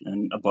Jesuits,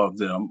 and above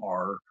them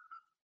are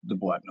the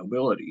black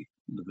nobility,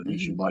 the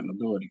Venetian Mm-hmm. black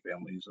nobility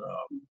families,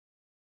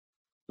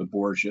 the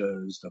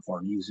Borgias, the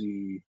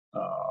Farnese,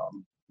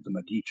 the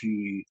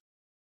Medici,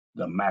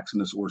 the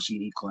Maximus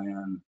Orsini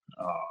clan.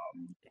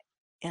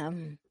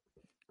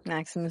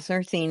 Maximus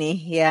Orsini.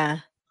 Yeah.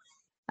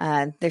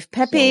 There's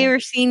Pepe So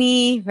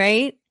Orsini,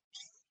 right?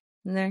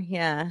 There.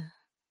 Yeah.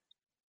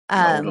 the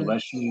Um.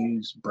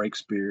 Odalesques,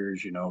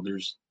 Breakspears,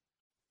 there's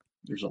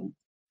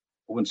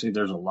I wouldn't say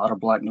there's a lot of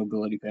black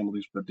nobility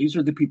families, but these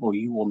are the people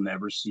you will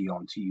never see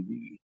on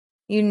TV.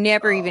 You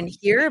never even Um,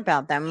 hear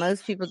about them.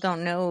 Most people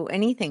don't know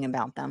anything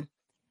about them.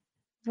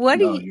 What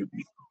do no, you?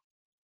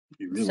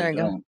 you really Sorry,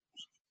 go. don't.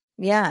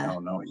 Yeah. No,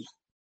 no.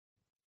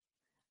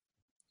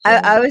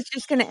 I So was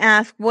just going to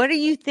ask, what do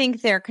you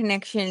think their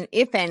connection,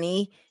 if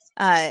any,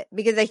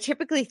 because I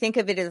typically think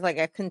of it as like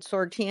a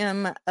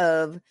consortium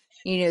of,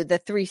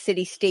 the three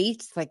city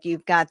states. Like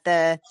you've got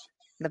the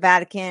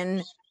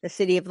Vatican, the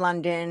City of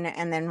London,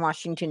 and then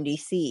Washington,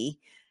 D.C.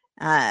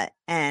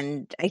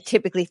 And I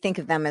typically think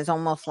of them as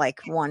almost like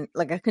one,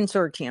 like a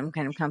consortium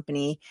kind of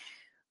company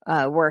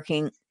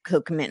working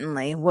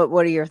concomitantly.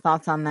 What are your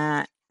thoughts on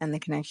that and the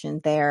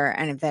connection there,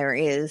 and if there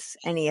is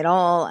any at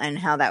all, and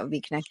how that would be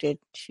connected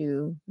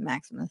to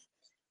Maximus?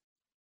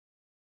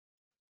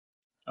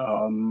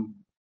 um,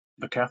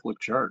 the Catholic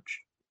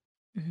Church,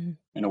 Mm-hmm.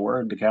 in a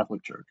word, the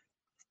Catholic Church,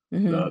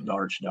 Mm-hmm. the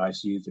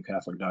archdiocese, the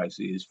Catholic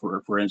diocese.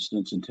 For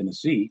instance, in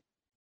Tennessee,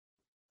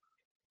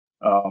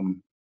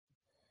 um,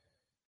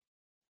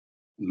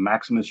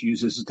 Maximus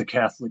uses the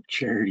Catholic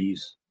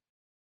charities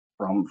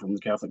from the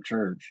Catholic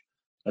Church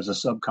as a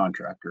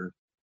subcontractor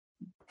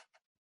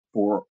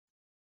for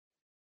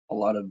a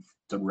lot of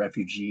the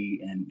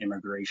refugee and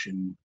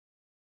immigration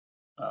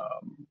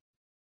um,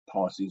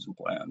 policies and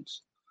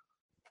plans.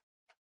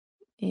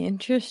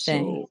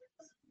 Interesting. So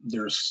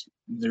there's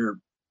they're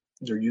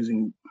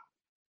using.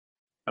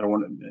 I don't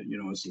want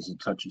to, this is a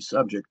touchy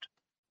subject,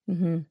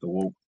 Mm-hmm. so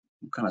we'll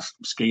kind of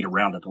skate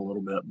around it a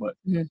little bit. But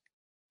Mm-hmm.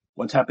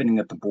 what's happening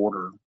at the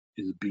border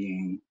is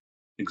being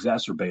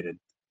exacerbated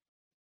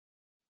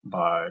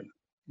by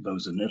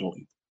those in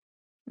Italy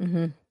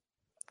Mm-hmm.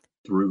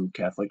 through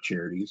Catholic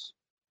charities,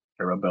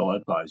 Arabella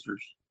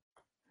Advisors,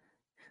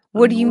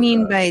 What do you Nor,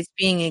 mean by it's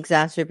being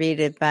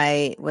exacerbated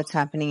by what's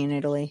happening in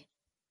Italy?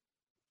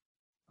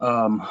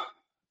 um,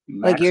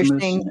 Like you're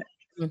Maximus, saying,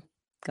 and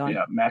go on.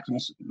 yeah,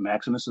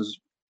 Maximus is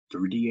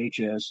through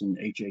DHS and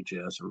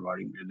HHS are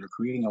writing. They're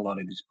creating a lot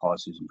of these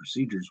policies and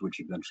procedures, which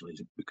eventually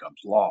becomes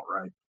law,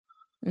 right?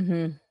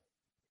 Mm-hmm.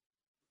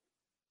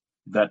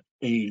 That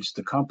aids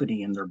the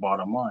company in their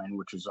bottom line,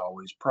 which is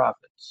always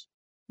profits.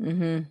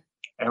 Mm-hmm.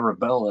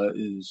 Arabella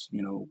is,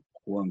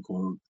 quote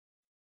unquote,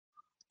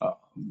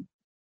 um,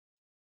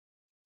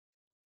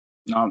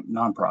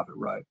 non-profit,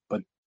 right?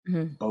 But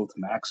Mm-hmm. both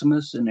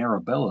Maximus and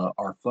Arabella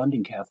are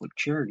funding Catholic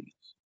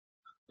charities.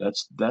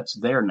 That's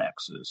their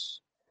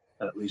nexus,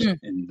 at least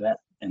Hmm.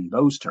 in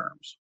those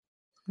terms.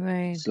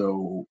 Right.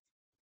 So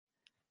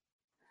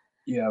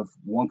you have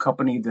one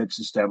company that's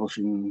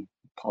establishing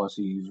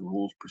policies,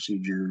 rules,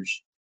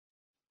 procedures,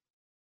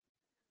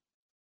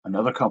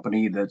 another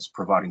company that's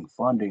providing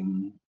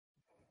funding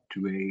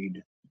to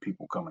aid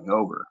people coming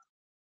over.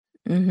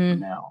 Mm-hmm.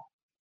 Now,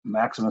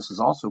 Maximus has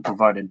also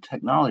provided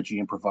technology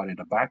and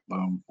provided a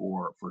backbone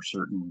for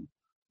certain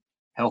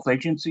health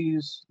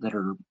agencies that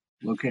are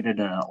located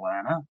in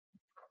Atlanta.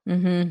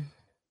 Mm-hmm.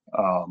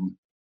 Um,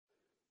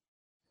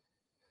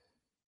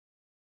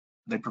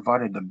 they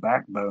provided the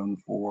backbone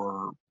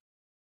for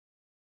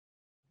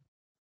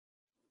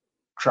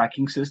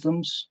tracking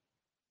systems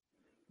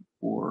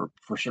for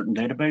certain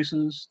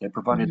databases. They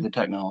provided Mm-hmm. the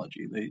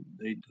technology. They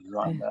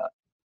designed Okay.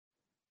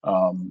 that.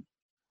 Um,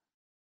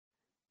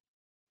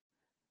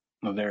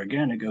 now there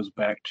again, it goes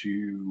back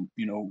to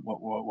what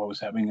was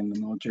happening in the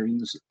military in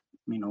the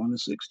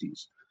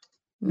 60s.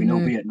 We know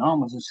Mm-hmm.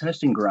 Vietnam was a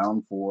testing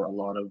ground for a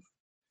lot of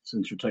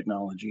sensor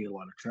technology, a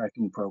lot of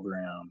tracking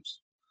programs.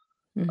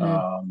 Mm-hmm.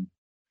 Um,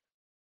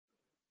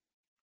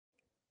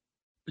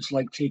 it's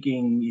like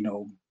taking,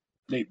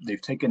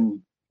 they've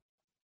taken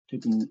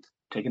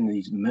taken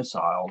these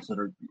missiles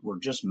that were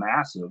just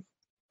massive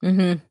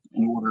Mm-hmm.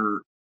 in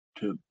order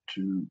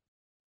to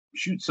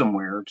shoot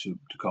somewhere to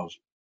cause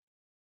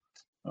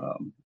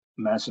um,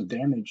 massive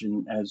damage.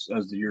 And as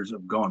the years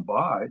have gone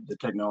by, the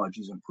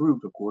technology's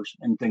improved, of course,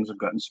 and things have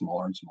gotten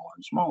smaller and smaller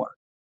and smaller.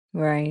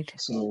 Right.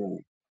 So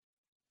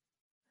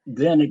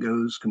then it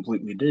goes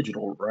completely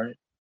digital, right?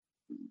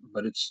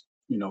 But it's,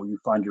 you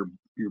find your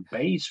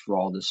base for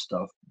all this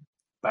stuff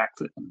back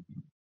then.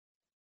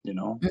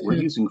 We're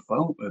using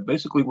phone.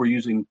 Basically, we're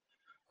using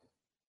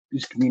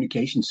these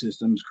communication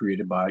systems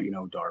created by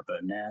DARPA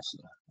and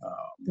NASA.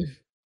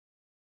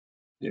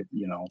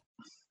 You know,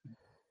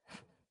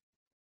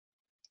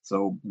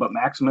 so but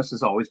Maximus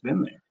has always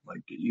been there.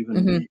 Like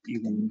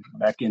even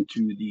back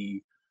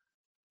into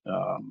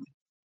um,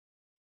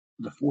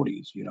 the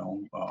 40s.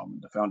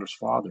 The founder's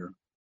father.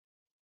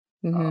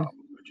 He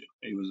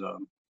was a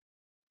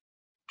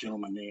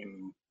gentleman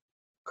named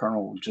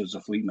Colonel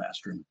Joseph Lee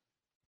Master.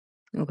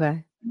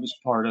 Okay. He was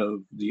part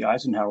of the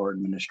Eisenhower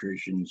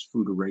administration's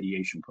food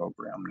irradiation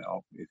program.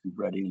 Now, if you've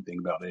read anything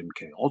about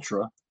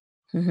MKUltra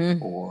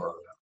or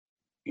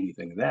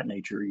anything of that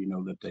nature, you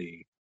know that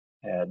they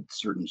had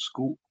certain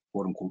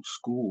quote unquote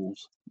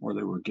schools, where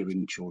they were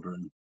giving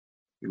children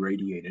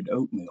irradiated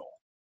oatmeal.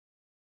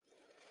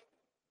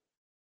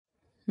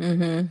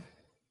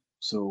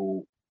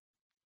 So,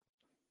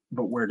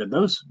 but where did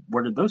those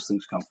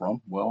things come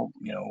from? Well,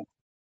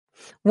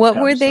 what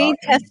were they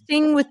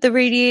testing with the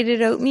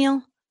radiated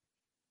oatmeal?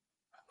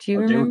 Do you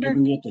remember? They were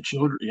giving it to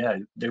children. Yeah,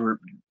 they were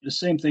the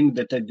same thing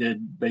that they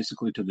did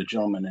basically to the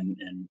gentleman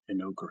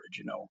in Oak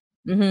Ridge.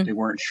 They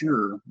weren't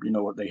sure.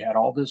 They had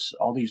all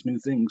these new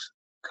things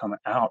come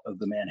out of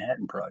the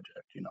Manhattan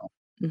Project.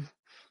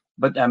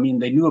 But I mean,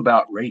 they knew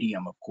about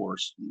radium, of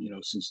course.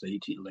 Since the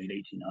late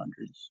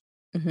 1800s.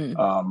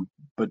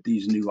 But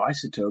these new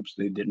isotopes,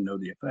 they didn't know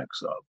the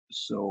effects of.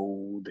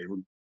 So they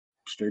were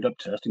straight up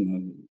testing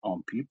them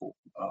on people.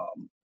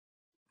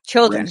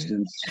 Children. For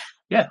instance,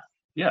 yeah.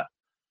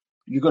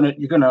 You're gonna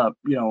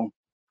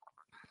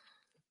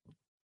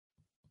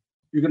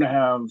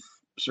have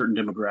certain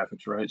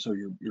demographics, right? So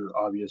your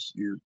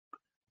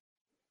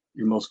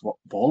most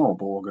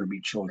vulnerable are going to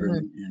be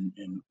children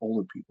and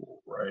older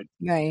people, right?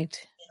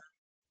 Right.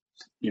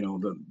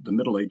 The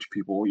middle-aged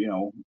people,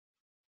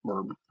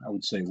 or I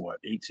would say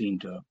 18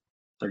 to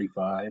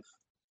 35,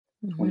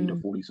 20 to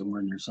 40,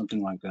 somewhere in there,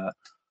 something like that.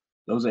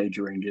 Those age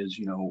ranges,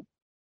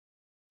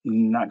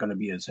 not going to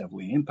be as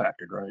heavily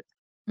impacted, right?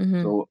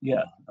 So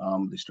yeah,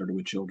 they started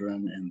with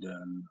children, and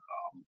then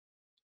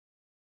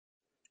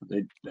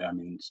I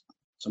mean,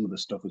 some of the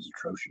stuff was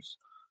atrocious.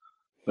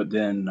 But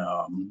then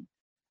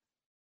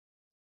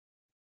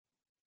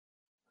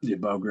the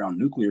above ground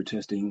nuclear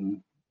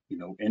testing,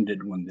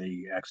 ended when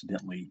they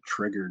accidentally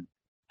triggered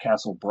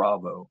Castle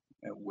Bravo,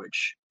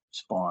 which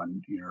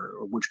spawned,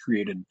 which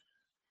created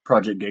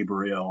Project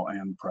Gabriel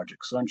and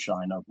Project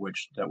Sunshine, of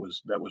which that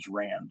was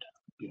RAND,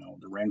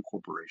 the RAND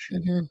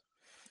Corporation,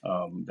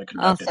 that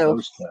conducted also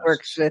those tests.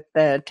 Works with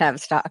the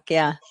Tavistock,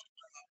 yeah.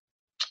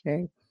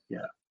 Okay.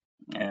 Yeah,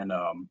 and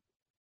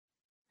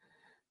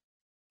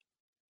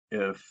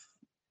if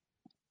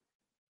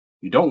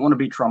you don't want to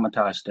be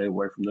traumatized, stay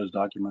away from those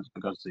documents,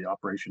 because the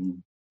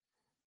Operation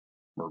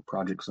or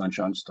Project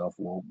Sunshine stuff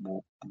will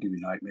give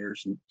you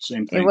nightmares. And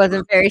same thing. It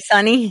wasn't very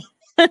sunny.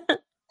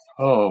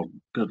 Oh,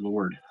 good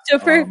Lord. So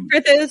for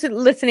those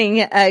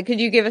listening, could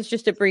you give us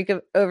just a brief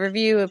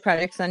overview of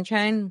Project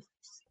Sunshine?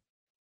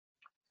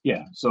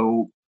 Yeah.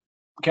 So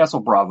Castle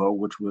Bravo,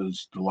 which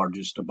was the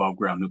largest above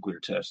ground nuclear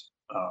test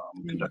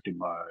conducted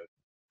by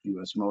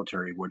U.S.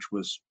 military, which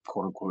was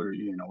quote unquote,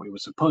 it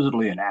was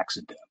supposedly an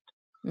accident.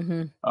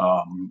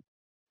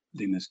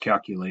 They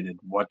miscalculated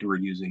what they were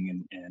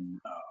using, and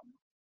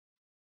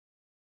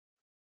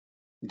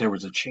there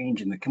was a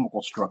change in the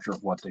chemical structure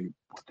of what they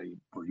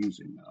were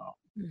using.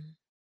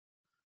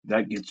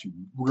 That gets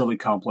really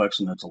complex,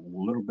 and that's a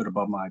little bit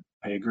above my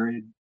pay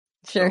grade.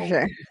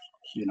 Sure.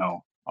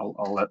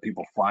 I'll let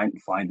people find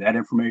that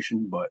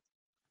information. But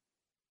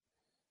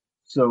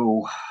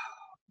so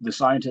the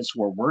scientists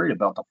were worried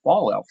about the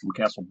fallout from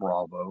Castle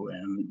Bravo,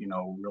 and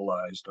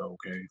realized,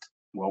 okay,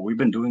 well, we've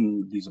been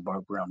doing these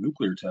above ground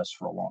nuclear tests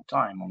for a long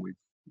time, and we've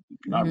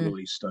not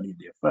really studied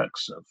the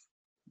effects of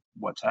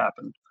what's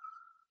happened.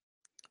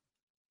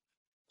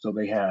 So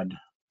they had,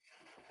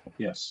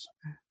 yes.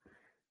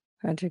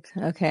 Project,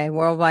 okay,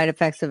 worldwide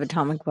effects of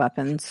atomic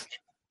weapons.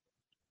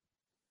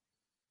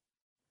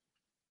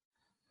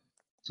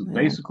 So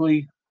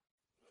basically,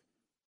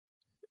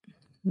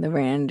 the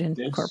RAND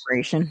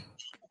Corporation.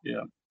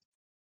 Yeah.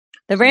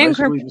 The RAND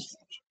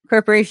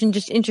Corporation,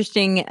 just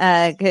interesting,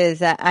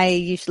 because I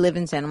used to live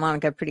in Santa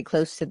Monica, pretty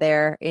close to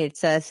there.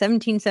 It's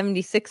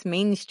 1776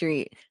 Main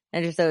Street.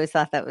 I just always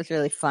thought that was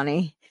really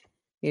funny,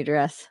 the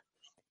address.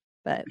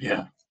 But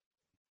yeah,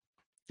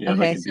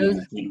 okay, that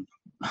could be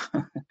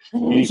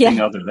anything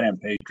other than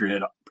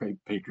patriotic,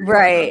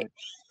 right?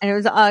 And it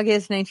was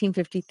August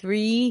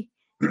 1953.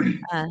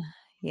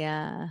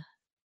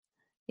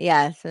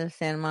 So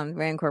Santa Monica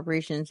RAND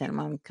Corporation, Santa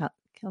Monica,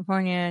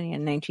 California,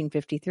 in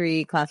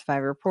 1953,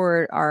 classified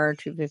report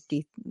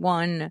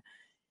R251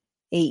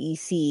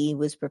 AEC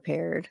was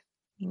prepared.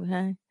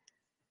 Okay.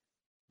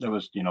 That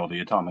was, the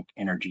Atomic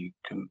Energy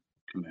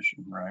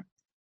Commission, right?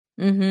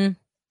 Mm-hmm.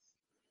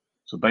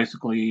 So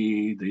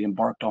basically, they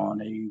embarked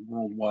on a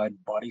worldwide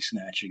body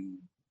snatching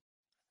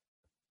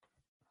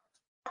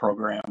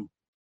program.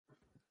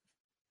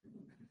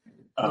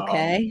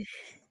 Okay.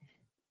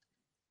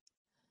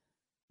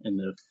 In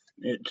the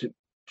it,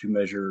 to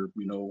measure,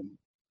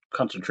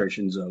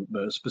 concentrations of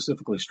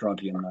specifically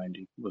strontium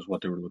 90 was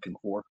what they were looking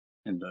for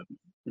in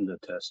the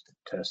test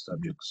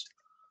subjects.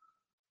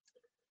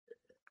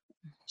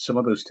 Some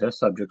of those test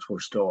subjects were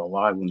still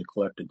alive when they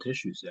collected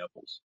tissue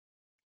samples.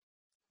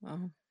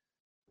 Wow.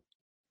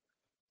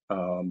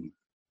 Um,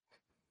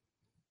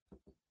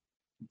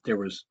 there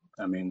was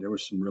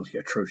some really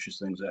atrocious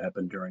things that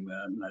happened during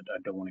that, and I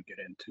don't want to get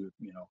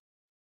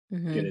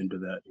Mm-hmm. into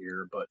that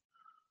here, but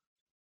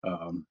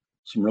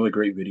some really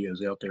great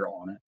videos out there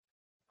on it.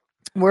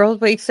 World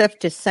wakes up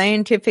to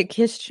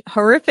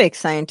horrific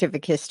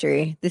scientific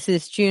history. This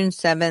is June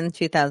 7th,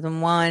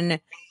 2001.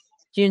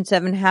 June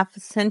 7, half a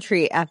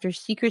century after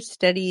secret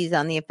studies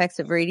on the effects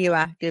of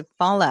radioactive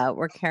fallout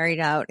were carried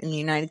out in the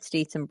United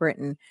States and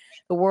Britain,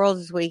 the world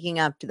is waking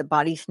up to the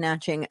body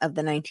snatching of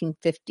the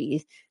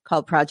 1950s,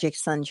 called Project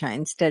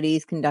Sunshine.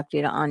 Studies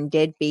conducted on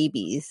dead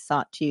babies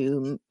sought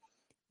to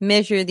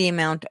measure the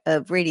amount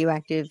of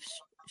radioactive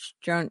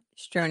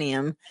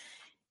strontium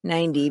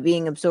 90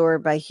 being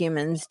absorbed by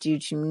humans due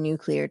to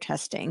nuclear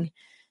testing.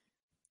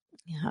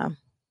 Yeah.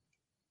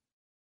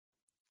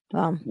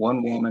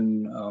 One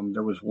woman,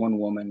 there was one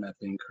woman, I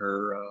think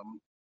her,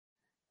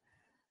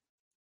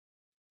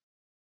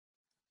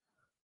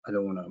 I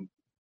don't want to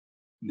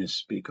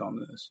misspeak on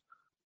this.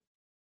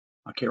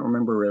 I can't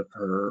remember if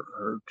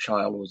her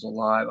child was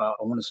alive. I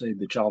want to say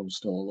the child was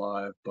still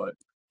alive, but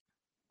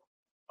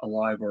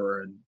alive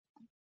or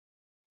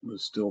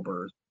was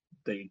stillbirth.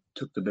 They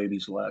took the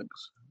baby's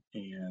legs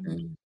and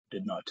Mm.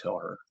 did not tell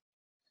her.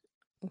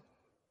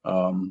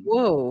 Um,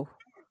 Whoa.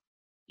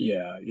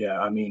 yeah.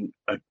 I mean,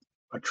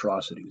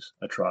 atrocities.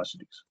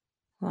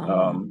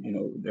 Wow.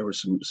 There were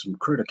some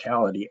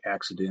criticality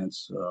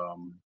accidents.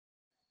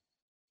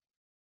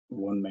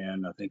 One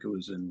man, I think it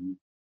was in,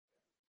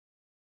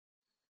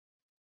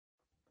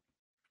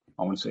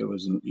 I want to say it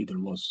was in either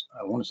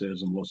I want to say it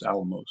was in Los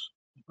Alamos.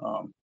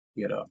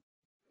 He had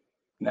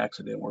an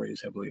accident where he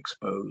was heavily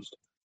exposed,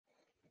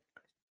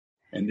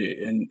 and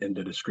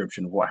the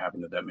description of what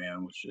happened to that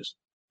man was just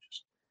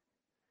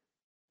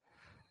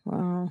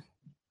Wow.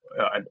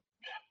 I,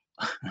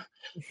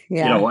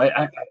 Yeah.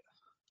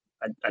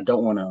 I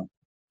don't want to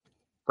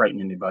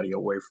frighten anybody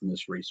away from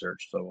this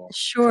research, so I'll try to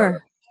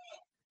Sure.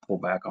 pull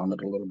back on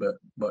it a little bit.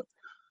 But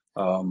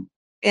um,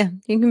 Yeah,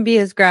 you can be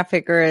as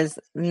graphic or as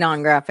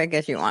non-graphic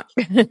as you want.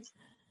 yeah,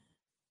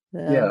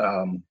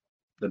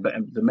 So,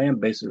 the man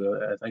basically,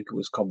 I think it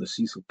was called the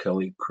Cecil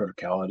Kelly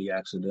criticality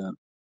accident.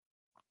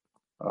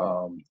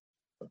 Um,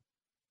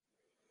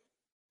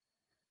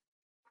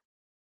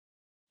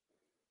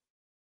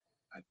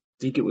 I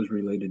think it was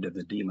related to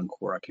the Demon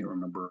Core. I can't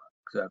remember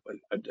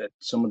exactly.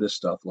 Some of this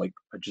stuff, like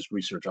I just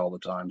research all the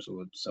time,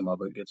 so some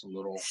of it gets a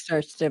little,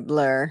 starts to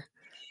blur.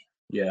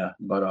 yeah.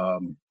 But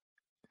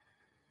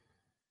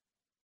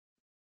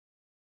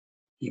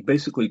he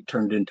basically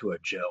turned into a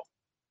gel,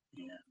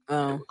 and they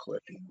Oh. were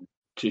collecting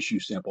tissue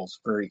samples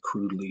very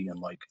crudely and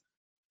like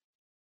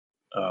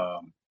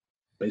um,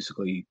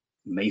 basically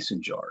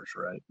mason jars,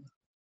 right?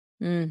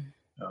 Mm.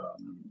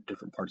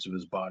 Different parts of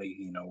his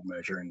body,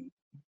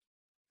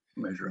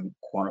 measuring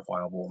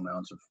quantifiable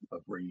amounts of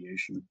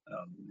radiation,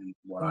 and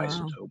what Wow.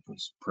 isotope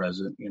was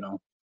present.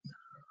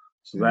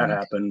 So that Right.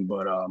 happened,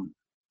 but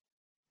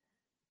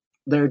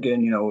there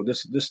again,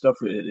 this stuff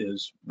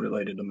is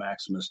related to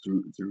Maximus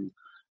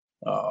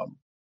um,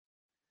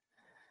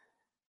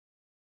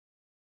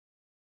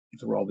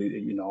 through all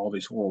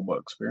these horrible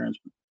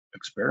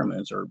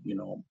experiments, or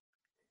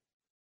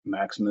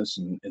Maximus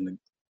and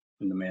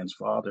the man's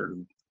father.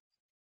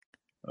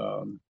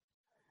 Um,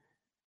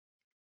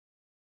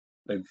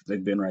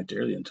 they've been right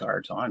there the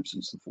entire time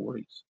since the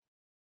 40s.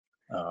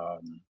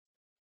 Um,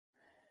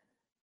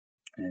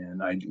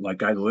 and I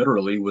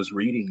literally was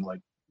reading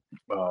like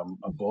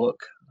a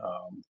book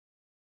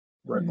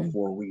right Mm-hmm.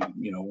 before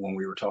when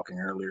we were talking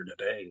earlier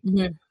today,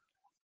 Mm-hmm.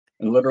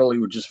 and literally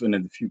we just been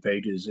in a few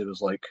pages. It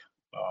was like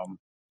um,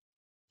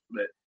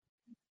 that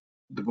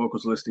the book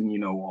was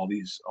listing all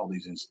these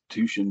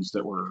institutions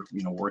that were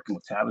working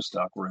with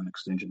Tavistock, were an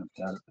extension of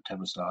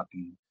Tavistock,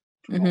 and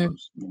through all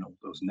Mm-hmm.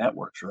 those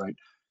networks, right?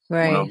 One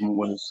of Right. them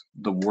was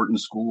the Wharton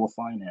School of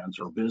Finance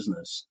or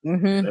Business.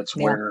 Mm-hmm. Yeah.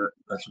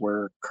 That's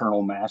where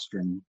Colonel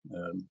Mastron,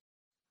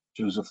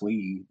 Joseph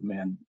Lee, the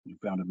man who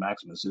founded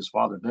Maximus, his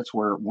father, that's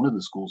where one of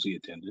the schools he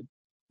attended.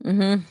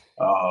 Mm-hmm.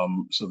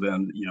 So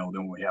then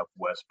we have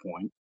West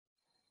Point,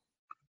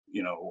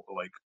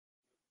 like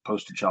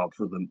poster child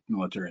for the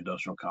military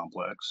industrial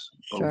complex.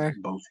 Sure.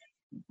 Both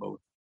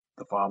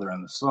the father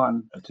and the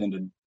son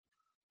attended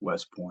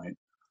West Point.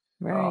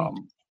 Right.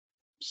 Um,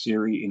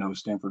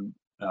 Stanford,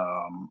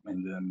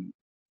 and then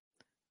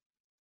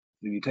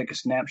you take a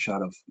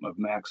snapshot of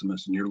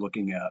Maximus, and you're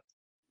looking at,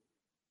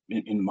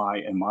 in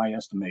my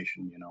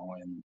estimation, and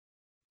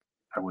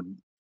I would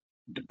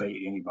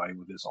debate anybody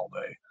with this all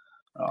day.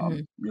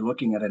 You're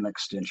looking at an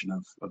extension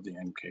of the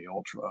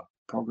MKUltra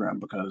program,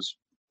 because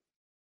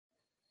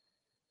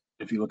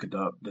if you look at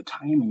the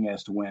timing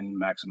as to when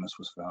Maximus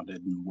was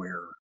founded and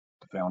where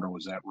the founder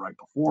was at right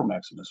before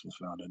Maximus was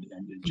founded,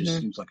 and it just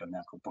seems like a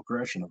natural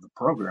progression of the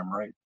program,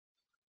 right?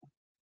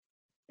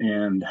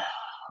 And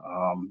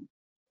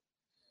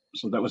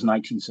so that was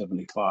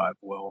 1975.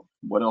 Well,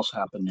 what else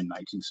happened in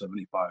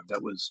 1975?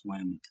 That was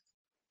when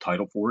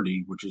Title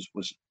 40, which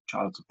was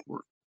child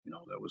support,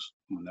 that was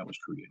when that was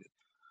created.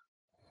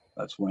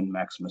 That's when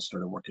Maximus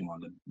started working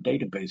on the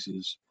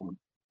databases for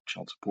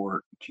child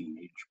support,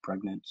 teenage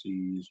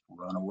pregnancies,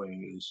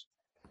 runaways.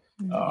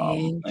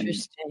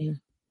 Interesting. And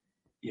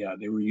yeah,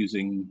 they were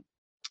using,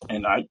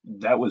 and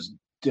that was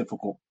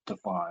difficult to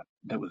find.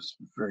 That was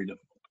very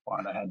difficult to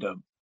find. I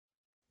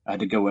had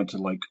to go into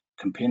like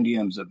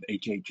compendiums of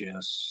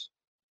HHS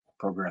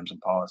programs and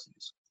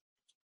policies.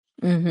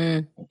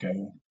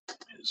 Okay,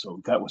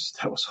 so that was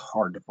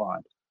hard to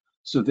find.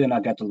 So then I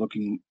got to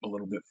looking a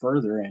little bit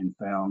further and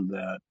found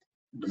that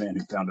the man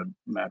who founded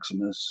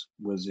Maximus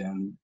was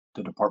in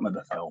the Department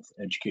of Health,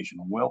 Education,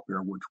 and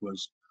Welfare, which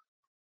was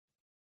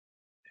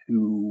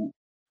who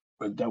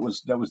that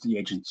was the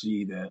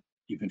agency that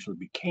eventually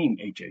became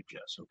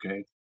HHS.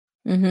 Okay,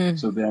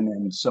 so then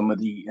in some of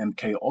the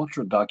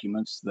MKUltra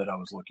documents that I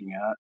was looking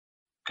at,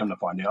 come to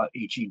find out,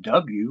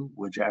 HEW,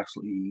 which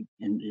actually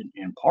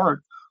in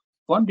part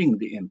funding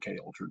the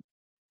MKUltra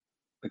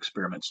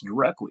experiments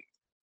directly.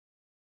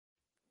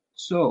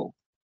 So,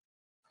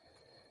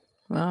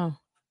 wow.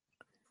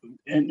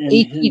 and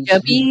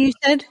HEW, you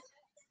said?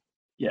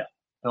 Yeah,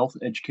 Health,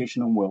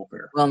 Education, and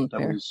Welfare.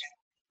 Welfare.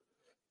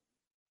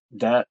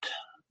 That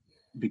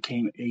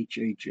became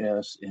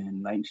HHS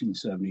in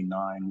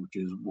 1979, which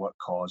is what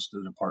caused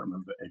the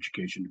Department of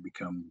Education to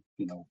become,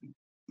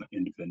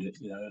 independent.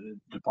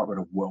 Department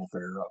of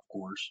Welfare, of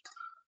course.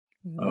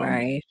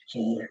 Right.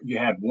 So you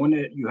had one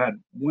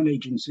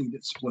agency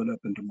that split up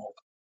into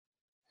multiple.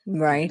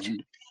 Right.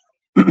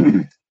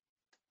 And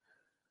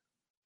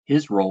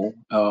his role,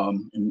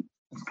 and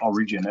I'll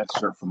read you an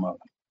excerpt from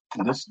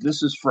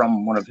this is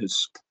from one of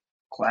his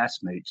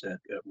classmates at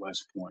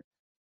West Point.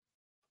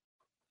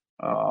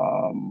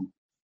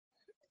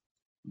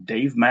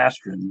 Dave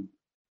Mastron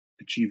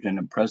achieved an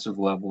impressive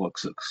level of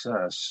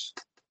success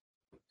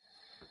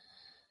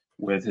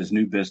with his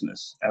new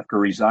business after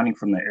resigning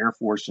from the Air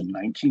Force in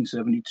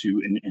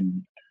 1972.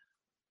 And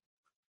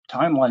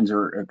timelines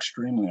are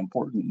extremely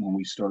important when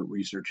we start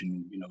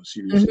researching,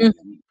 seriously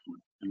and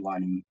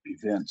lining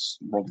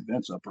world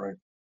events up, right?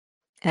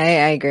 I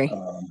agree.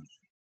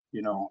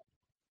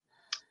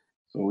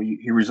 So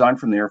he resigned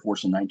from the Air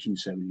Force in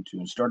 1972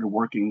 and started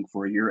working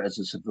for a year as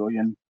a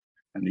civilian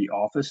in the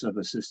Office of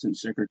Assistant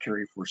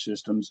Secretary for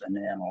Systems and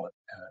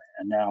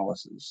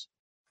Analysis,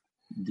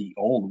 the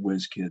old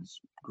WizKids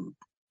group.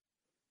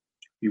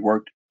 He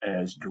worked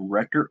as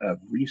Director of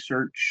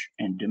Research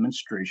and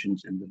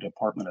Demonstrations in the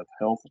Department of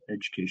Health,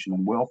 Education,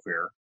 and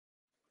Welfare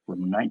from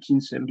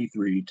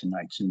 1973 to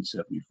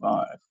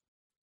 1975.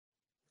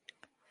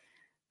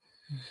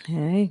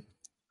 Okay.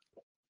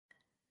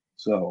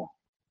 So,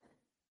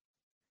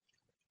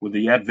 with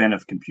the advent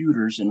of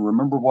computers, and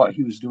remember what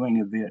he was doing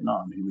in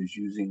Vietnam. He was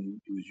using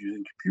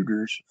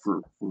computers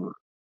for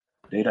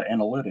data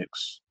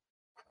analytics.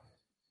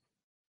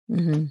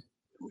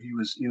 He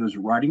was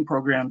writing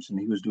programs, and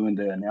he was doing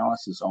the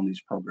analysis on these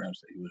programs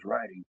that he was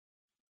writing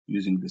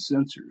using the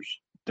sensors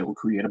that were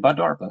created by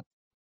DARPA.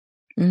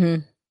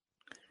 And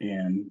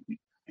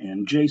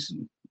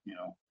Jason,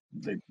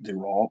 they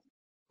were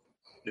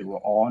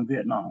all in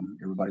Vietnam.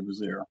 Everybody was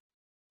there.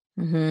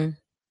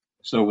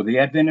 So with the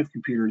advent of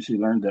computers, he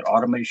learned that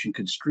automation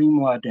could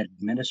streamline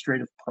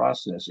administrative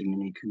processing,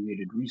 and he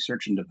created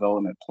research and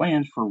development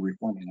plans for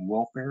reforming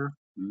welfare,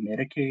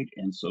 Medicaid,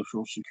 and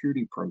Social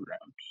Security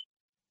programs.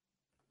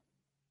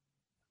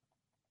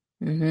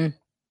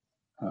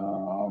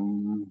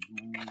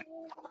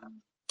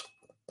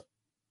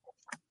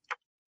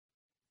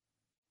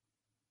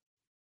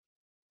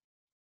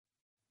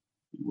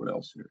 What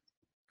else here?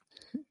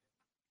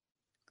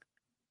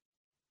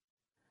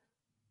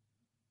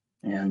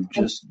 And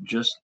just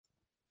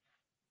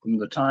from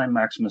the time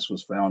Maximus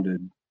was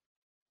founded,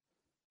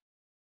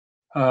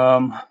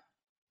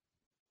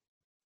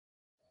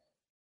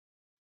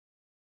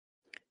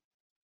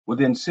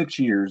 within 6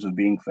 years of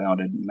being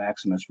founded,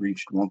 Maximus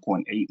reached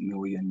 1.8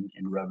 million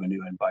in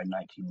revenue, and by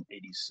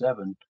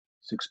 1987,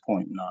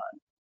 6.9.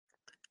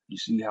 You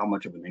see how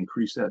much of an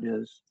increase that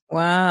is?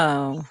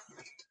 Wow.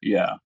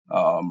 Yeah.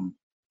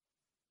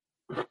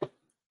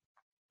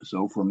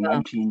 So from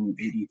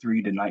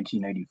 1983 to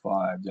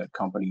 1985, that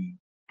company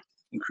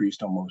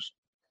increased almost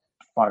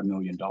 $5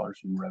 million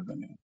in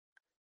revenue.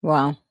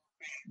 Wow.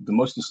 The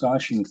most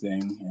astonishing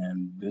thing,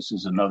 and this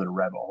is another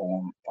rabbit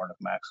hole part of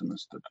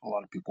Maximus that a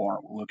lot of people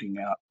aren't looking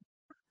at,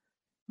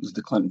 is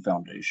the Clinton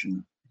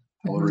Foundation.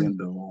 Hillary and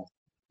Bill,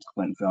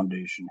 Clinton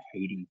Foundation,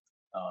 Haiti.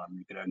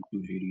 You could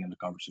include Haiti in the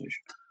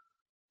conversation.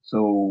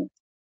 So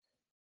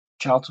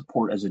child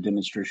support as a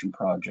demonstration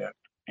project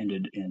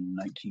ended in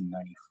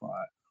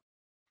 1995.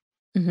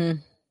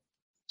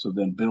 So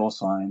then Bill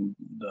signed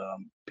the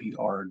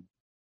PRWORA,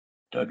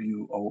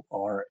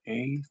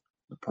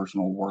 the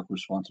Personal Work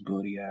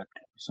Responsibility Act,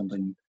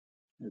 something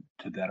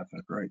to that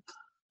effect, right?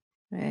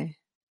 Right.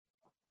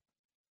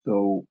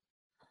 So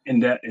in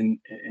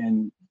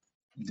the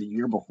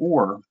year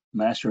before,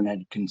 Mastern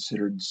had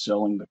considered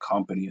selling the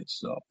company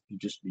itself. He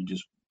was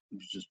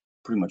just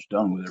pretty much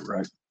done with it,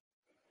 right?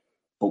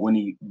 But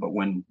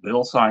when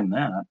Bill signed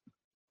that,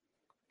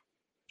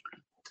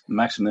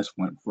 Maximus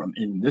went from,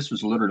 and this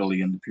was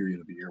literally in the period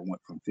of a year,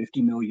 went from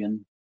 $50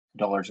 million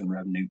in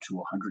revenue to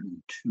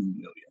 102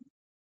 million.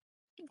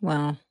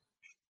 Wow.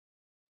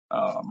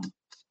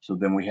 So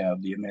then we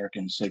have the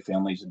American Safe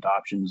Families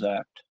Adoptions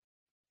Act.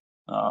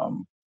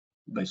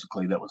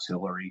 Basically, that was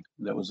Hillary.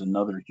 That was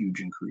another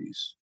huge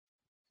increase.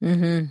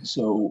 Mm-hmm.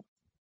 So,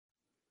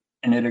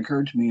 and it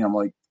occurred to me, I'm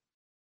like,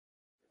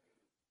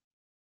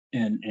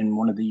 in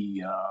one of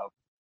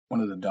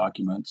the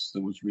documents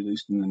that was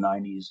released in the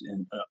 90s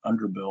in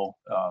under Bill,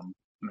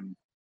 it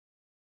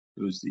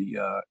was the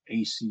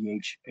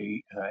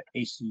ACHRE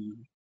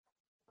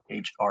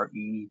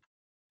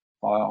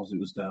files. It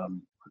was the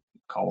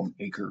column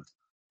Acre,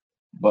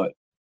 but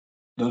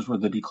those were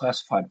the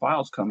declassified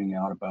files coming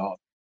out about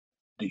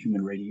the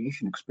human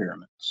radiation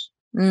experiments.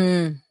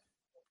 Mm.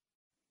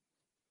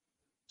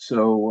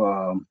 So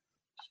I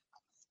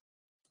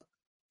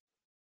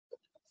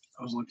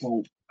was like,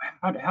 well,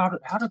 how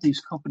do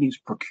these companies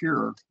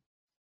procure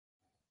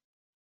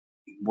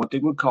what they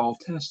would call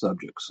test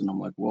subjects? And I'm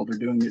like, well, they're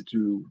doing it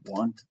through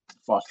one,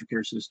 foster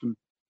care system,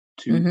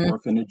 two, Mm-hmm.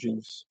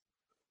 orphanages.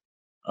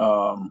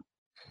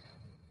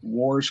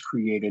 Wars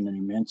created an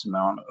immense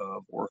amount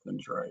of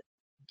orphans, right?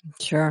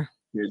 Sure.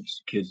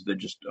 Kids that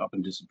just up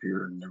and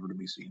disappear and never to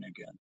be seen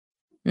again.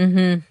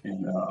 Mm-hmm.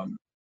 And in the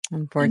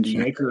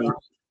Unfortunately. Acre,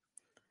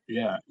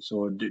 yeah.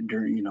 So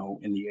during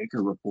in the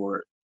Acre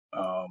report,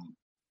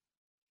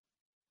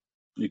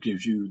 it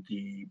gives you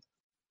the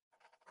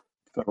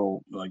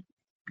federal, like,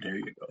 there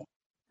you go.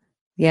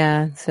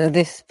 Yeah. So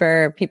this,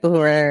 for people who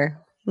are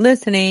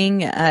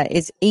listening,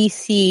 is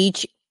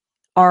ACHRE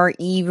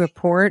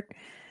report,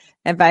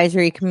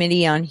 Advisory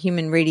Committee on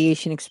Human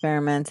Radiation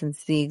Experiments, and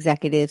it's the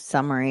executive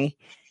summary.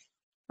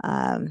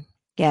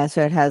 Yeah,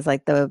 so it has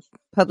like the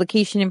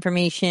publication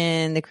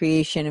information, the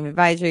creation of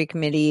advisory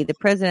committee, the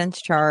president's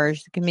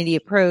charge, the committee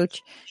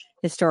approach,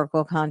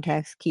 historical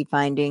context, key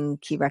finding,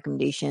 key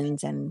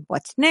recommendations, and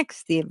what's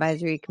next, the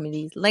advisory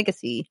committee's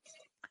legacy.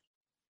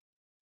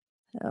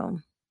 So,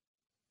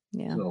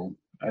 yeah. So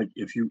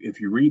if you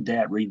read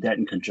that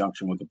in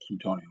conjunction with the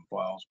plutonium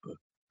files, but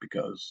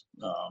because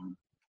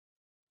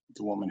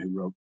the woman who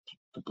wrote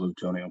the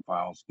plutonium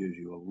files gives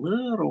you a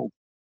little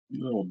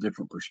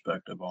different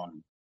perspective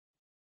on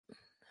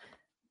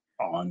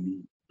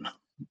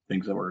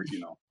things that were,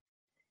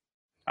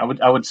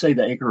 I would say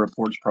the Acre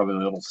report's probably a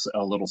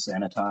little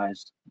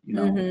sanitized,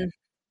 Okay.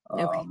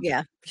 um,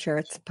 Yeah, sure.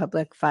 It's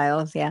public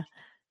files. Yeah.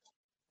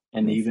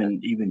 and It's,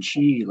 even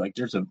she, like,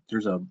 there's a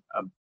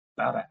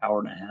about an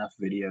hour and a half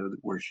video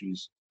where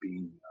she's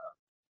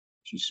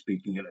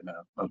speaking at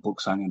a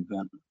book signing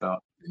event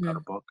about her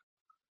book.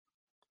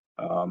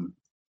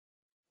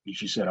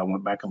 She said, I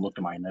went back and looked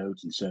at my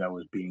notes and said I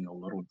was being a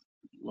little,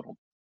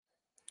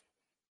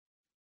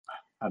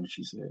 how did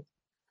she say it?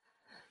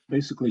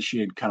 Basically, she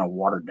had kind of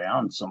watered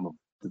down some of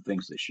the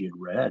things that she had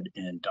read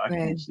in right.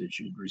 documents that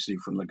she had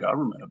received from the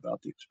government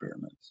about the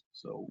experiments.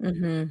 So,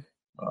 Mm-hmm.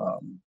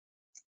 um,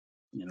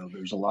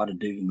 there's a lot of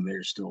digging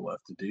there still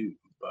left to do.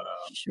 But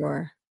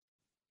Sure.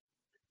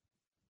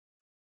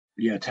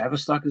 yeah,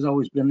 Tavistock has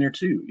always been there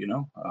too.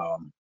 So,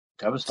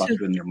 Tavistock's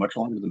been there much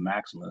longer than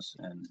Maximus,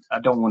 and I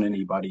don't want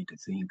anybody to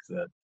think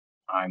that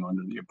I'm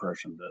under the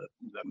impression that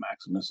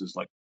Maximus is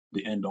like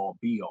the end all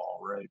be all,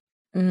 right?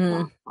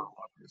 mm-hmm. For a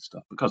lot of this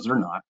stuff, because they're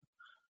not.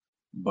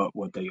 But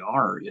what they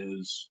are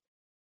is,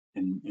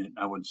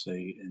 I would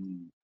say,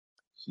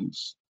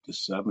 since the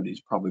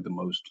 70s, probably the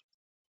most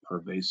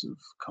pervasive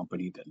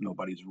company that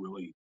nobody's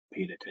really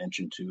paid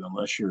attention to,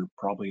 unless you're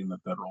probably in the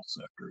federal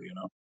sector.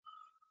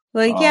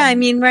 Well, yeah, I Um,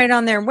 mean, right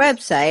on their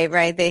website,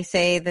 right? They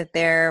say that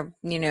they're,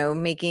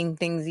 making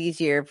things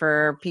easier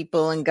for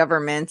people in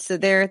government. So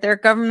they're a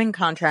government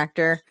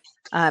contractor,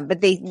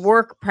 but they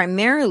work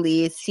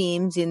primarily, it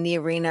seems, in the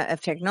arena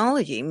of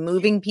technology,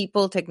 moving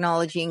people,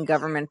 technology, and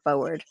government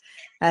forward.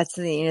 That's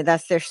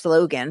their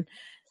slogan.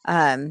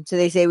 So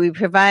they say we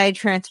provide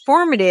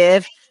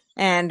transformative,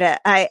 and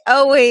I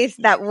always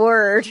that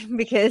word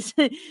because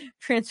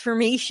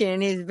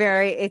transformation is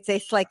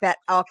it's like that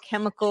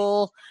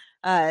alchemical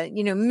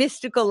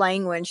mystical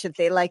language that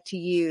they like to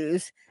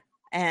use.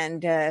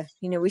 And,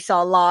 we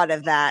saw a lot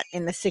of that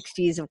in the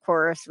 60s, of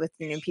course, with,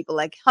 people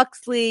like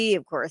Huxley,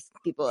 of course,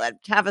 people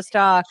at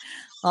Tavistock,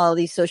 all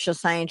these social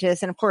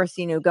scientists. And of course,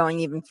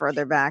 going even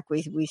further back,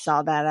 we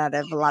saw that out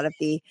of a lot of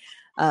the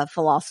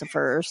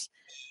philosophers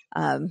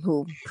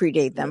who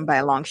predate them by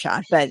a long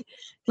shot. But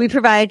we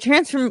provide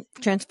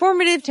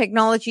transformative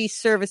technology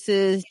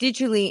services,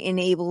 digitally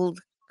enabled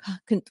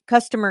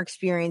customer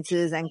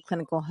experiences, and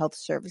clinical health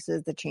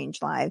services that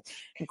change lives.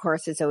 And of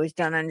course, it's always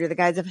done under the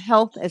guise of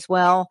health as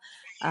well.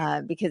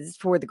 because it's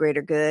for the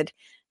greater good.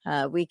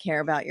 We care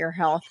about your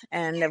health.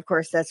 And of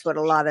course, that's what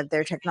a lot of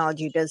their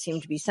technology does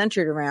seem to be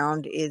centered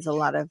around, is a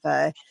lot of,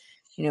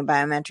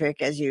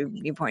 biometric, as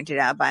you pointed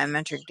out,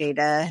 biometric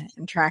data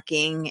and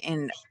tracking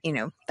and,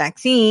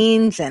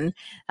 vaccines. And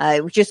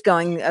just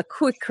going a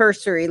quick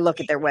cursory look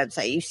at their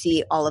website, you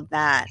see all of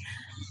that.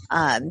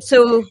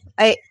 So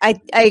I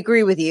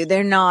agree with you.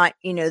 They're not,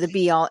 the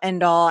be all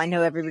end all. I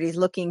know everybody's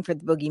looking for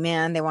the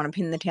boogeyman. They want to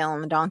pin the tail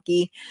on the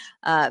donkey.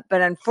 But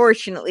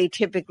unfortunately,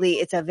 typically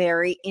it's a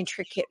very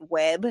intricate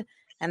web.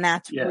 And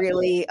that's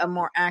really a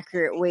more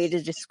accurate way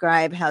to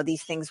describe how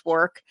these things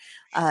work.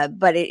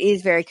 But it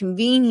is very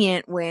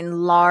convenient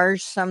when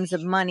large sums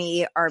of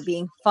money are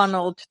being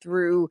funneled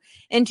through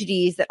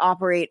entities that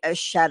operate as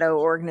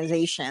shadow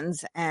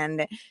organizations.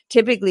 And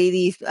typically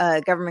these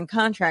government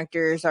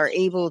contractors are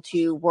able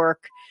to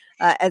work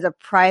as a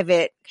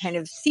private kind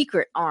of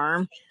secret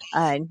arm.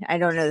 I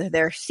don't know that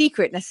they're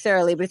secret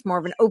necessarily, but it's more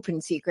of an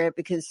open secret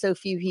because so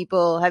few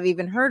people have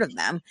even heard of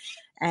them.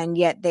 And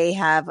yet they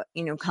have,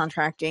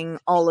 contracting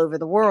all over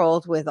the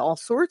world with all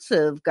sorts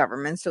of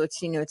governments. So it's,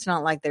 it's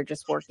not like they're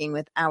just working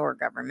with our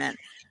government,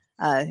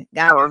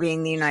 our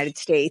being the United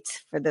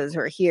States for those who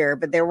are here,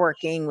 but they're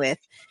working with,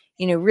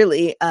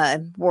 really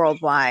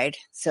worldwide.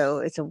 So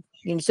it's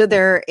so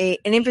they're an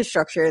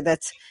infrastructure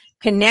that's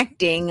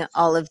connecting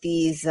all of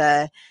these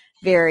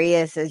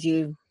various, as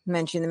you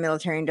mentioned, the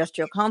military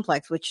industrial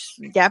complex, which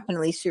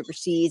definitely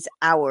supersedes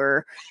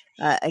our,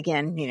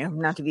 again,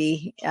 not to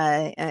be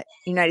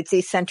United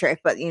States centric,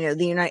 but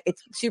it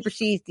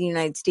supersedes the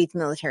United States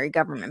military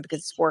government because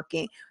it's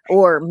working,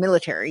 or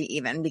military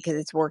even, because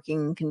it's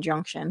working in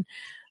conjunction.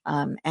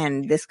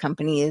 And this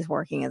company is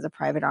working as a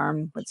private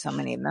arm with so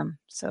many of them.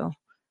 So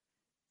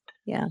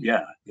yeah.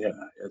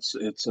 It's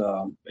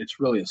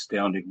really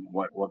astounding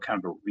what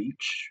kind of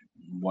reach,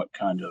 what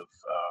kind of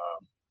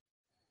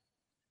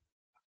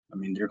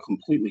they're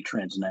completely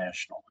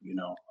transnational,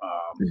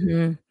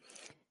 Mm-hmm.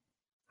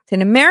 It's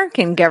an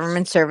American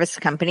government service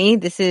company.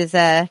 This is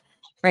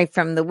right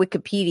from the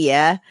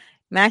Wikipedia.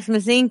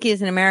 Maximus Inc.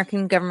 is an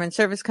American government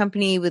service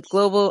company with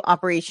global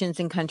operations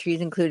in countries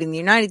including the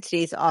United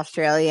States,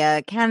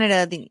 Australia,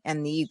 Canada,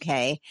 and the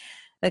UK.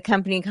 The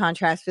company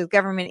contracts with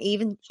government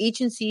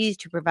agencies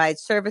to provide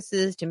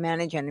services to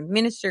manage and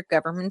administer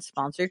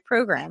government-sponsored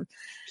programs.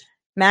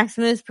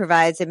 Maximus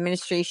provides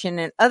administration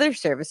and other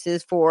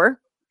services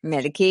for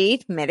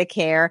Medicaid,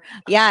 Medicare.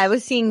 Yeah, I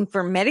was seeing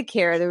for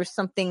Medicare, there was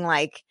something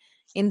like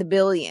in the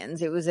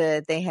billions. It was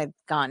they had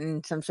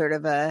gotten some sort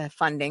of a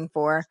funding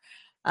for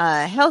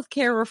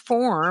healthcare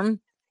reform,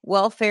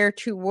 welfare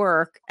to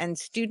work, and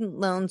student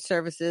loan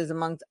services,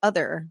 amongst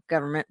other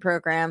government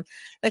programs.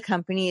 The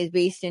company is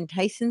based in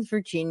Tysons,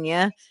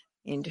 Virginia.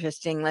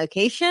 Interesting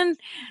location,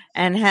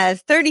 and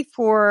has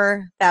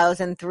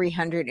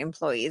 34,300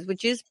 employees,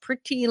 which is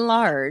pretty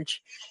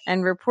large,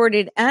 and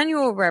reported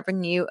annual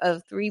revenue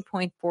of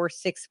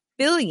 $3.46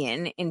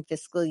 billion in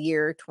fiscal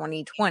year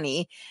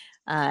 2020.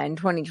 And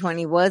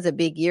 2020 was a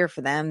big year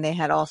for them. They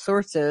had all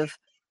sorts of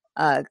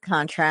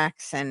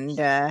contracts, and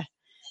it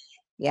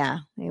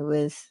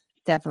was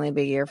definitely a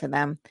big year for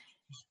them.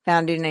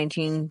 Founded in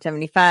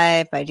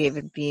 1975 by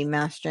David B.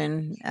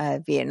 Mastron,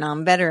 a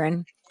Vietnam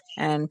veteran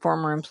and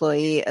former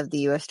employee of the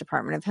U.S.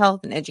 Department of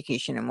Health and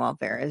Education and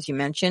Welfare, as you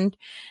mentioned.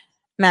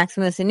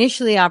 Maximus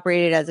initially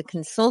operated as a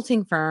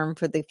consulting firm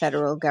for the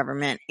federal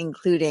government,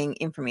 including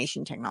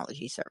information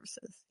technology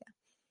services.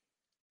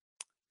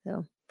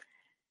 So,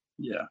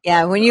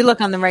 when you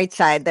look on the right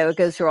side, though, it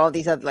goes through all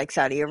these other, like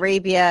Saudi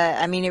Arabia.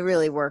 I mean, it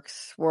really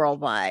works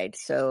worldwide.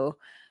 So,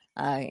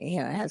 it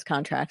has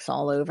contracts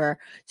all over.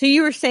 So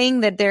you were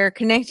saying that they're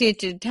connected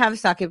to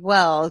Tavistock as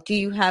well. Do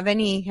you have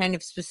any kind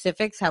of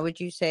specifics? How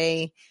would you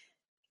say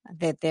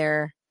that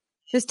they're,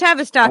 because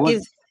Tavistock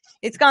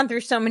it's gone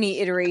through so many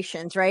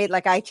iterations, right?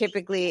 Like I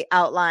typically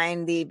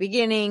outline the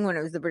beginning when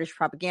it was the British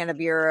Propaganda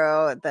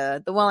Bureau,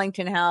 the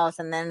Wellington House,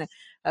 and then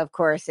of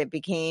course it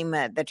became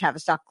the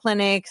Tavistock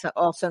Clinics,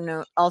 also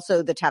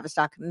the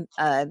Tavistock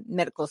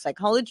Medical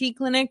Psychology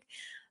Clinic.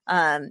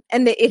 And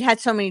it had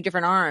so many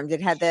different arms.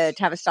 It had the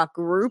Tavistock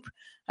Group,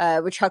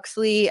 which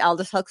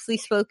Aldous Huxley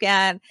spoke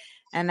at.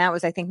 And that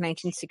was, I think,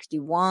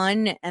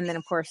 1961. And then,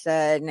 of course,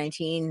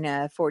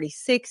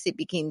 1946, it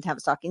became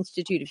Tavistock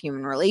Institute of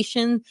Human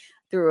Relations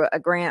through a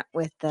grant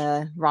with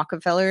the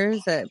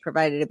Rockefellers.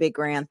 Provided a big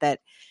grant that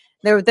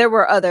there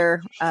were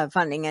other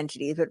funding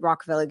entities, but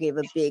Rockefeller gave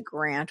a big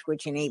grant,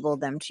 which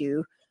enabled them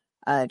to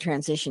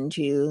transition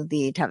to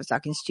the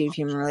Tavistock Institute of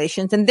Human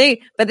Relations. And they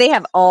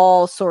have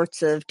all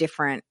sorts of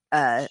different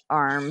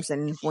arms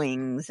and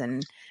wings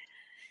and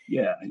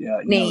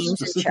names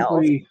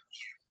specifically. And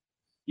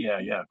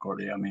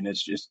Cordy. I mean,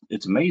 it's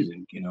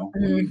amazing,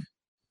 Mm-hmm.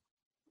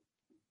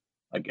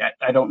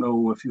 I don't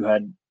know if you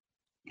had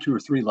 2 or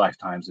 3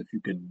 lifetimes if you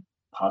could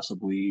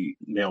possibly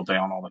nail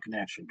down all the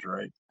connections,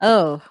 right?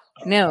 Oh,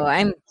 no,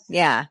 I'm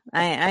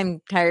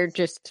tired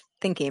just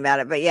thinking about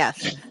it, but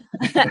yes.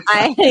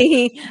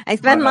 I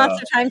spend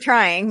lots of time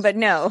trying, but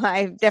no,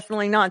 I've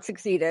definitely not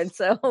succeeded.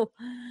 So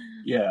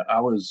Yeah, I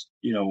was,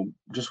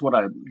 just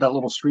that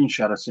little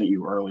screenshot I sent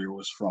you earlier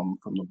was from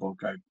the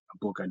book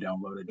I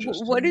downloaded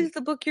just What today. is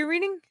the book you're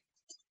reading?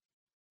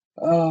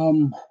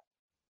 Um,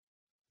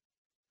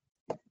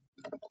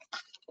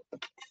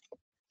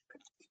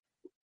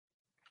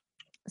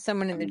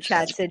 Someone in Give the me a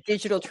chat second. said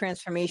digital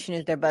transformation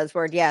is their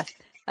buzzword. Yes.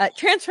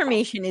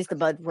 Transformation is the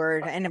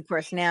buzzword. And of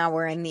course, now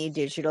we're in the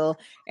digital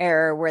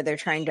era where they're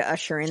trying to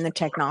usher in the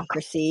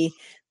technocracy,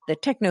 the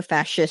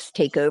techno-fascist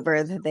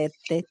takeover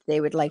that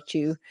they would like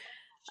to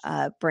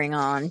bring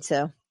on.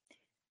 So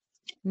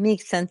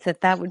makes sense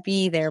that would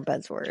be their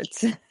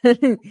buzzwords.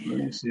 Let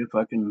me see if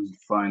I can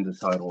find the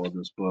title of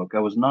this book. I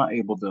was not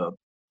able to.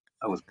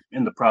 I was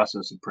in the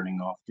process of printing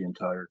off the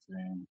entire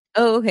thing.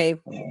 Oh, okay.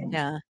 Um,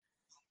 Yeah.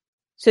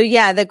 So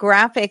yeah, the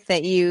graphic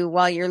that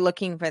while you're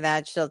looking for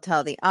that, she'll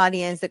tell the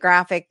audience the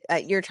graphic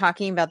you're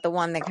talking about, the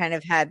one that kind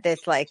of had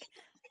this like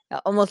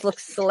almost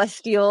looks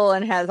celestial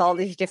and has all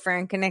these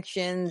different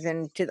connections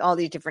and to all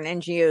these different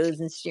NGOs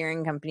and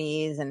steering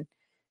companies and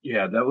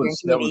yeah, steering that was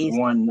committees.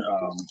 one.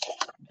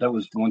 That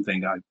was one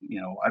thing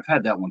I've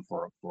had that one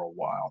for a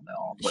while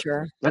now, but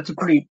Sure. that's a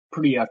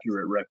pretty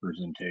accurate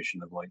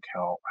representation of like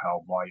how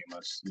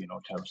voluminous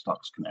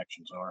Tavistock's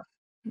connections are.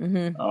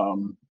 Mm-hmm.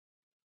 Um,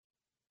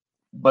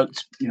 but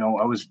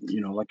I was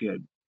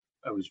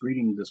I was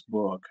reading this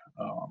book,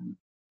 and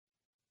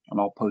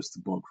I'll post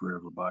the book for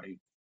everybody,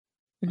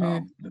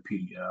 Mm-hmm. the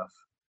PDF.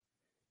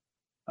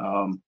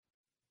 Um,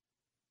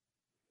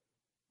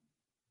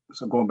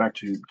 so going back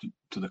to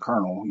the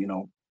colonel,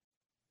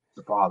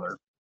 the father,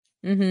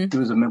 Mm-hmm. he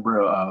was a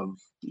member of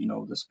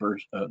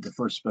the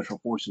first Special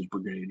Forces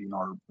Brigade in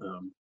our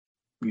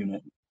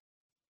unit,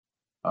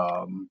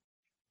 um,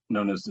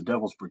 known as the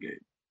Devil's Brigade.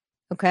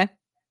 Okay.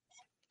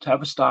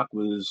 Tavistock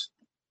was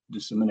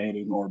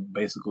disseminating or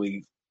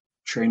basically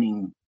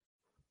training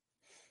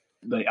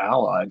the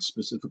Allies,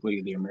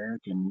 specifically the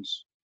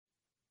Americans,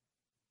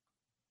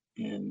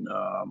 in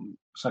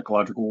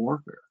psychological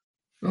warfare.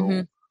 Mm-hmm.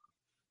 So,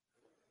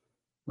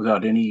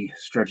 without any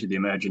stretch of the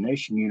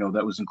imagination,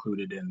 that was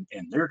included in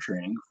their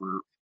training for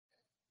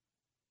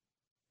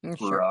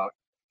Sure.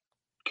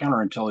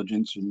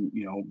 counterintelligence and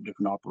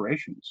different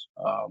operations.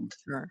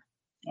 Sure.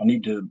 I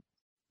need to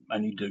I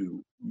need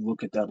to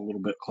look at that a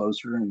little bit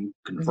closer and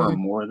Mm-hmm. confirm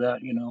more of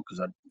that,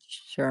 because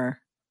Sure.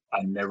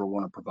 I never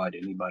want to provide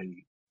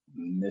anybody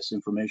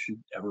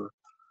misinformation ever.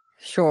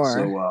 Sure.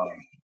 So,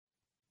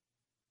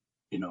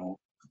 you know,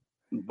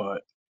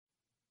 but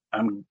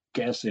I'm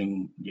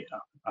guessing, yeah,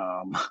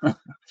 um,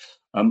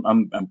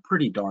 I'm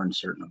pretty darn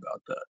certain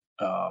about that.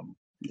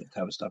 That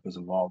Tavistock is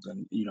involved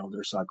in,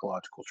 their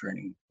psychological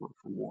training for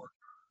war.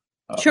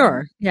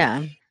 Sure.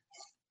 Yeah.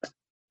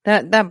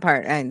 That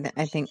part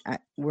I think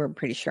we're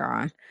pretty sure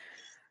on.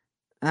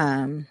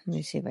 Let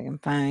me see if I can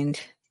find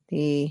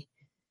the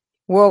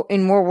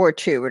in World War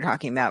II we're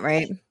talking about,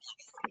 right?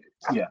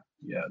 Yeah,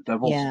 yeah,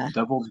 Yeah.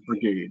 Devil's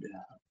Brigade.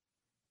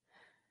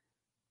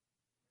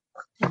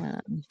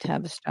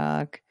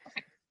 Tavistock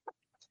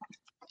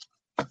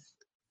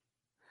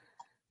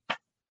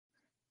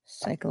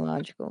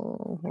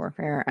psychological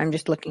warfare. I'm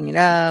just looking it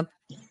up.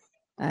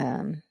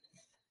 Um,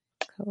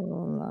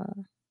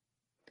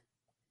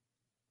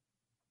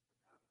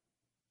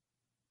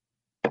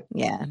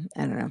 yeah,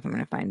 I don't know if I'm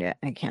going to find it.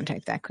 I can't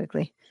type that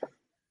quickly.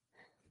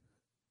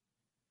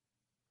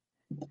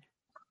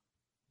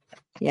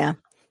 Yeah,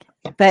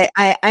 but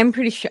I'm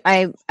pretty sure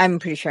I'm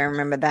pretty sure I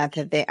remember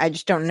that I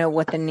just don't know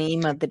what the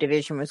name of the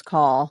division was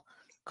called,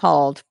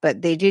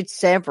 but they did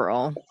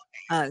several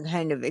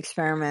kind of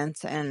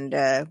experiments and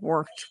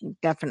worked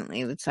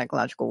definitely with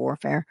psychological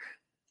warfare.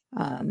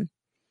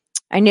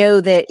 I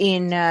know that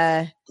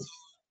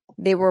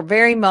they were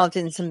very involved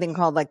in something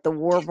called like the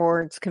War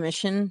Boards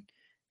Commission,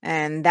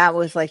 and that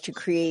was like to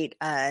create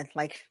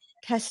like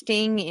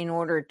testing in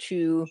order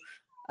to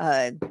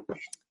uh,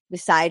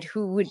 decide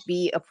who would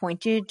be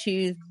appointed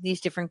to these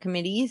different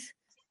committees.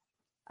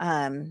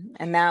 And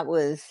that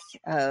was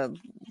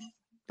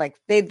like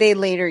they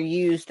later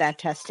used that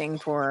testing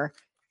for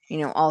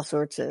all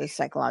sorts of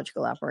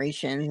psychological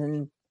operations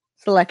and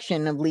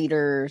selection of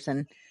leaders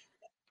and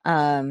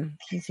let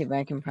me see if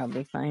I can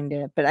probably find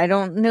it, but I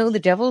don't know the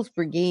Devil's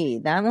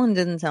Brigade. That one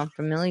doesn't sound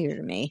familiar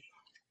to me.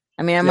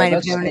 I mean, I Yeah, might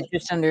have known it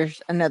just under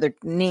another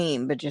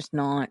name, but just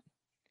not.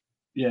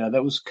 yeah,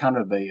 that was kind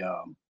of a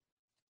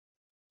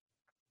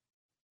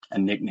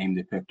nickname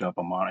they picked up,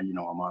 a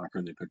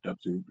moniker they picked up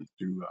through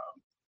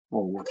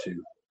World War II.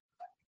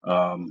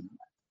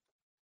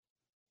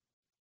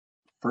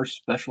 First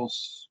Special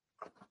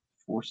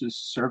Forces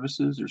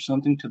Services or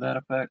something to that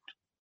effect.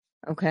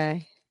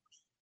 Okay.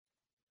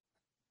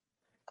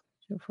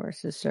 So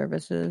Forces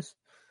Services.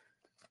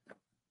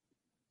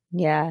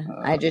 Yeah,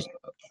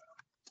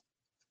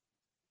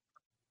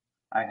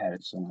 I had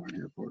it somewhere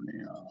here for me.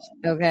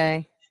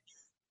 okay.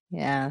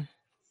 Yeah.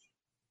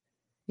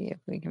 See if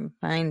we can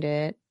find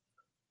it.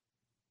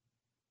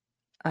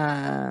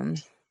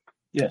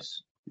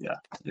 Yes, yeah,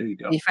 there you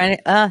go. You find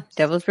it? Ah,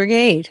 Devil's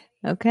Brigade.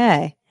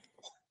 Okay.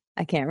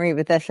 I can't read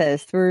what that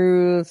says.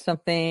 Through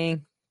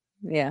something.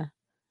 Yeah.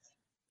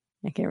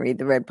 I can't read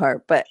the red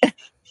part, but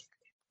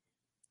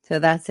so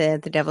that's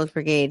it. The Devil's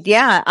Brigade.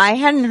 Yeah, I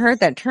hadn't heard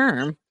that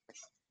term.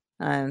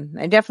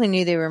 I definitely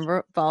knew they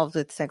were involved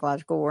with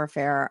psychological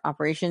warfare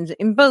operations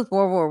in both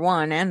World War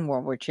I and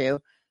World War II.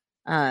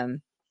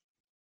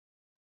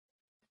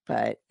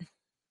 But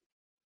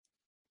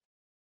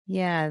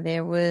yeah,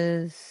 there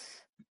was.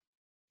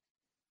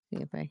 See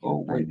if I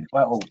can Wait. find.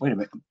 Well, wait a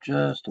minute.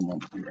 Just a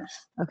moment here.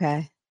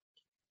 Okay.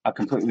 I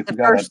completely The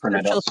forgot I First printed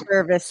out Special some.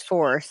 Service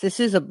Force.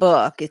 This is a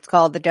book. It's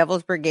called The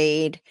Devil's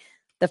Brigade,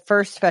 the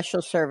First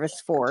Special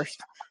Service Force.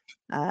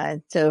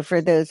 So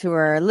for those who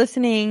are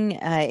listening,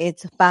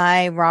 it's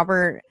by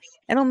Robert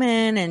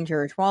Edelman and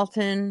George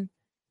Walton.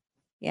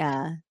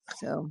 Yeah.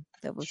 So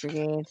Devil's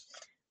Brigade.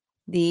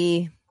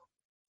 The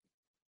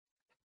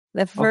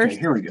Okay, first.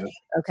 here we go.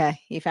 Okay,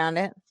 you found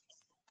it.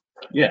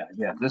 Yeah.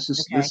 This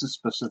Okay. is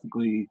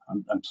specifically.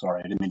 I'm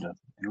sorry. I didn't mean to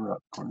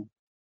interrupt, Courtney.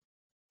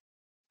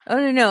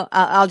 Oh, no.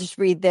 I'll just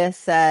read this.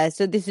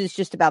 So this is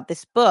just about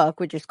this book,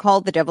 which is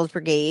called The Devil's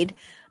Brigade.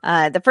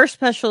 The first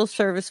special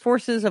service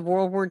forces of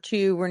World War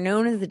II were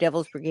known as the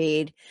Devil's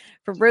Brigade.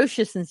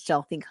 Ferocious and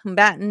stealthy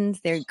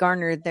combatants, they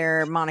garnered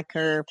their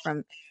moniker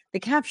from the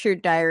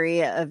captured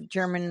diary of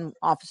German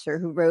officer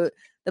who wrote,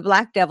 "The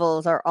Black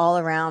Devils are all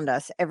around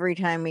us every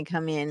time we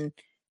come in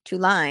to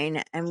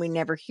line, and we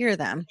never hear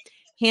them."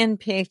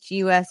 Hand-picked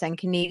U.S. and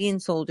Canadian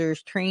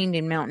soldiers trained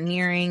in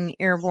mountaineering,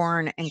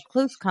 airborne, and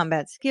close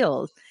combat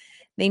skills.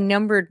 They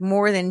numbered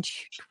more than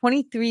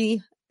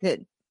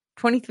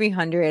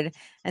 2,300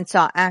 and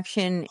saw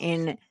action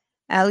in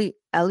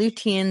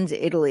Aleutians,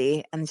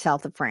 Italy, and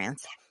south of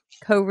France.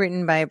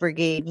 Co-written by a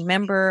brigade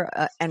member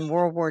and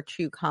World War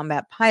II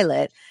combat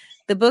pilot,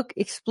 the book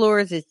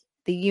explores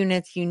the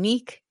unit's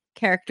unique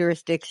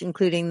characteristics,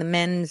 including the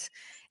men's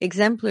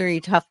exemplary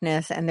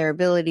toughness and their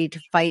ability to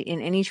fight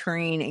in any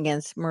terrain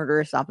against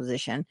murderous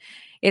opposition.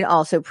 It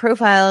also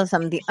profiles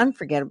some of the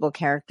unforgettable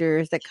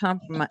characters that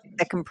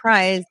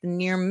comprise the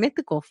near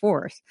mythical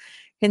force.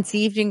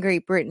 Conceived in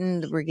Great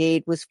Britain, the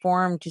brigade was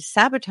formed to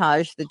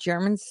sabotage the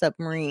German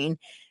submarine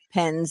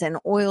pens and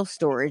oil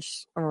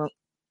storage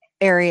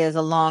areas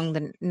along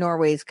the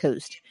Norway's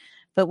coast.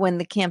 But when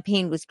the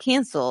campaign was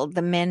canceled,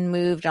 the men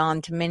moved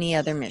on to many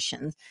other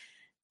missions.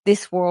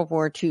 This World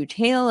War II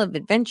tale of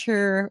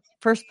adventure,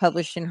 first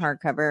published in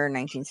hardcover in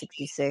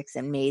 1966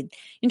 and made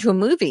into a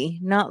movie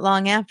not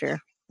long after,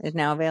 is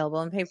now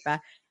available in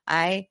paperback.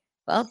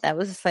 That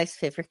was a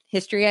slice of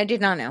history I did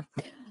not know.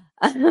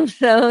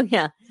 So,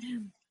 yeah,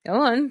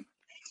 go on.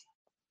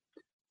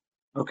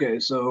 Okay,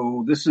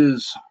 so this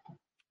is.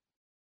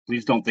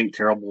 Please don't think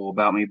terrible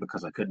about me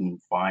because I couldn't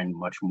find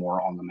much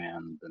more on the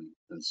man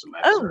than some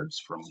Oh, excerpts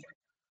from.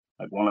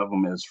 Like one of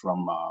them is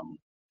from. A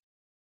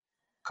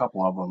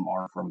couple of them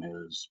are from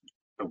his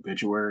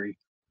obituary.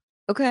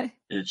 okay.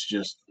 It's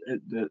just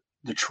the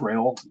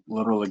trail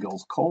literally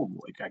goes cold.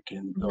 Like I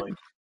can Mhm. like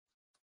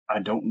I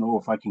don't know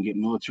if I can get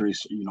military,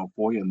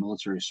 FOIA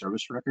military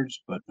service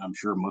records, but I'm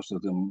sure most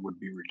of them would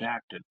be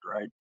redacted,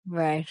 right?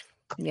 Right.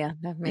 Yeah,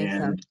 that makes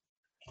sense.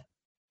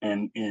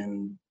 And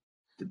in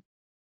the,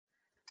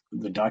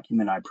 the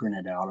document I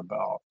printed out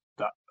about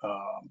the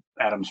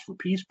Atoms for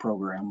Peace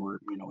program, where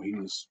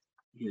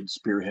he had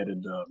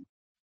spearheaded the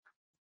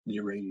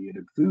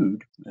irradiated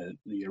food, the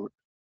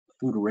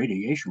food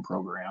irradiation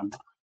program.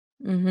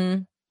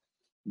 Mm-hmm.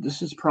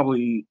 This is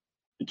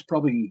it's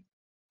probably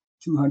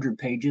 200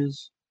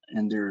 pages,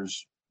 and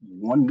there's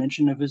one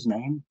mention of his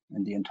name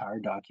in the entire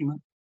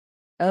document.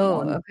 Oh,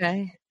 One.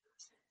 okay.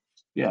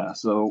 Yeah,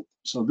 so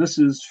this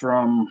is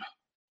from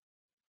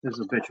his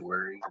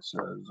obituary. It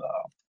says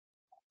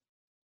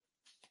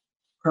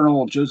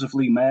Colonel Joseph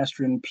Lee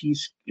Mastron,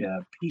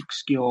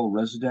 Peekskill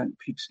resident,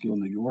 Peekskill,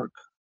 New York.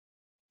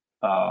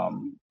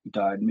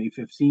 Died May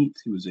 15th.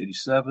 He was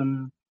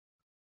 87.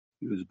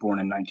 He was born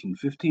in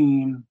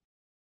 1915.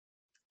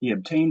 He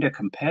obtained a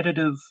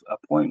competitive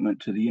appointment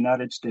to the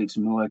United States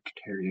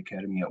Military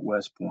Academy at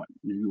West Point,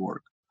 New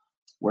York,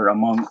 where,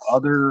 among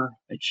other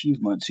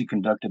achievements, he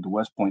conducted the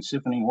West Point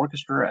Symphony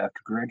Orchestra.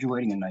 After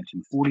graduating in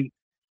 1940,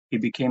 he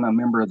became a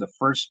member of the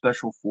 1st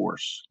Special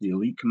Force, the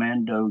elite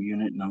commando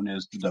unit known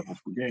as the Devil's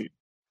Brigade.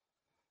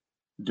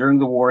 During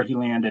the war, he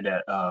landed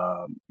at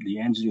the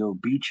Anzio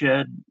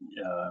beachhead,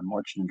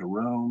 marched into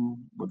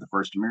Rome with the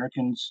first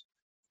Americans.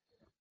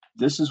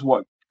 This is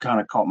what kind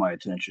of caught my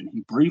attention.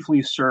 He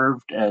briefly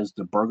served as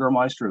the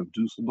Burgermeister of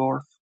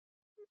Dusseldorf,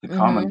 the Mm-hmm.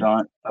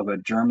 commandant of a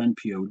German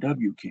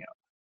POW camp,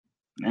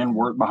 and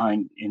worked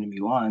behind enemy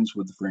lines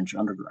with the French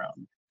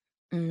underground.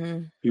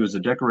 Mm-hmm. He was a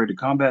decorated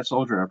combat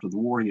soldier. After the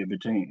war, he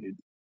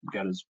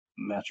got his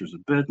Masters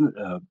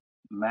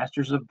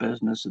of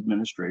Business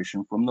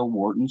Administration from the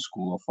Wharton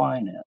School of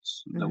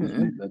Finance.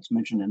 Mm-hmm. That's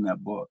mentioned in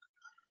that book.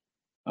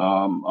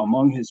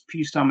 Among his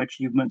peacetime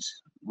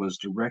achievements was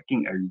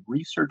directing a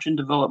research and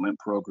development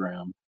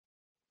program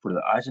for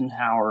the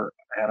Eisenhower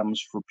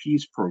Atoms for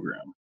Peace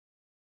program,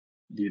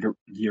 the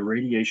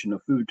irradiation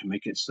of food to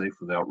make it safe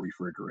without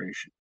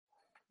refrigeration.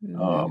 Mm-hmm.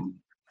 Um,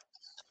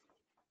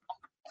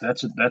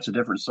 that's a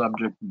different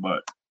subject,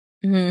 but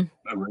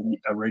Mm-hmm.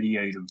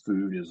 Irradiated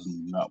food is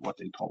not what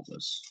they told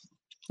us.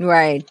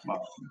 Right.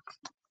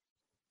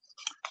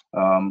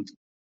 Um,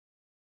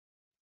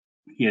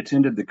 he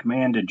attended the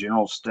Command and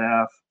General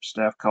Staff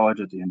College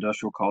at the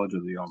Industrial College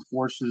of the Armed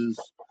Forces.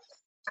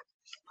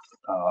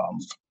 Um,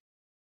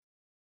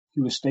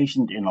 he was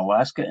stationed in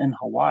Alaska and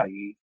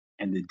Hawaii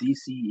and the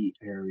D.C.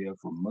 area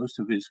for most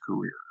of his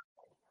career.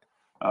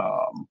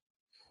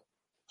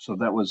 So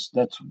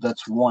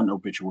that's one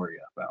obituary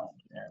I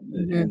found,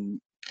 and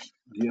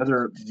the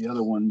other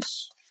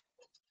ones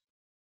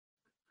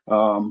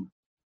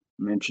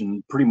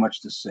mention pretty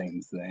much the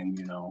same thing.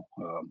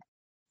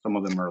 Some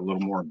of them are a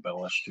little more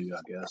embellished,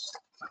 I guess.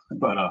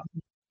 But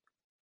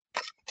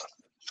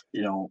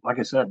like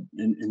I said,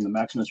 in the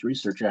Maximus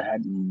research, I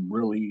hadn't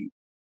really,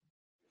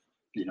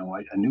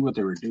 I knew what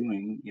they were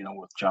doing,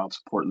 with child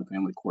support in the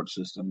family court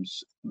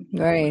systems, with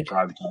Right.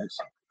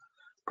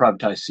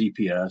 Privatize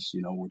CPS,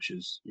 which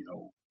is,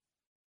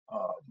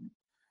 um,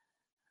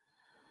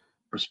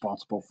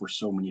 responsible for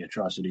so many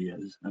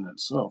atrocities in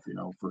itself,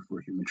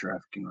 for human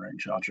trafficking, right, and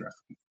child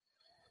trafficking.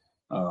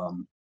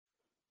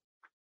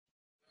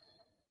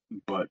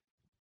 But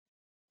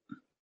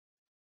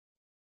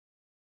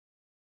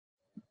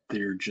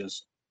they're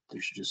just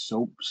there's just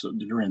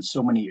they're in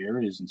so many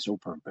areas and so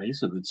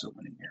pervasive in so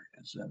many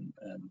areas, and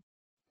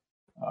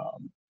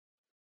um,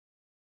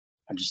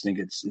 I just think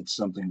it's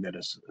something that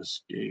has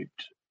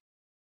escaped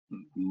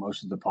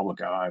most of the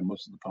public eye,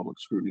 most of the public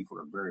scrutiny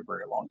for a very,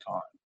 very long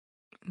time.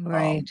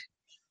 Right.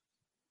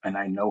 And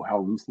I know how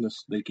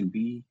ruthless they can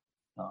be,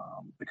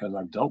 because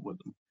I've dealt with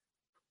them.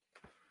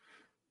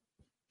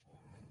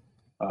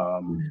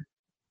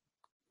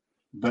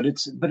 But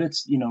it's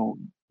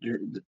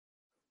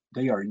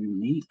they are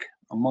unique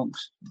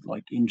amongst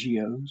like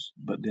NGOs,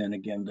 but then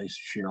again they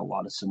share a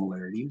lot of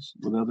similarities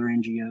with other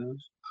NGOs.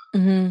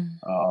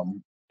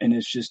 And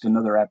it's just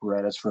another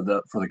apparatus for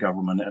the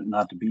government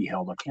not to be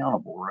held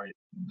accountable, right?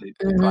 They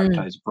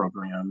privatize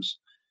programs,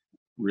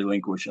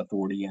 relinquish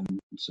authority, and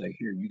say,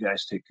 "Here, you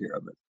guys take care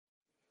of it."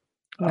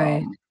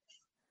 Right.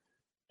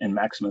 And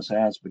Maximus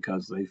has,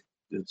 because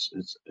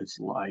it's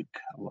like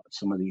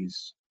some of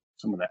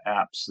the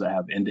apps that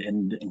have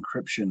end-to-end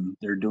encryption.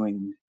 They're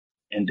doing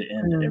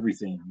end-to-end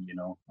everything,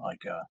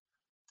 like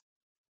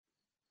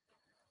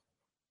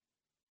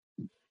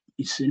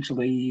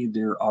essentially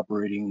they're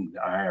operating the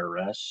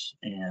IRS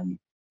and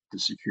the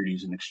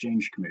Securities and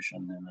Exchange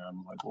Commission. And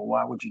I'm like, well,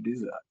 why would you do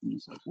that? And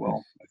he's like,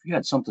 well, if you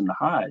had something to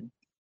hide,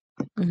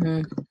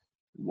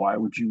 why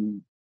would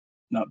you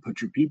not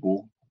put your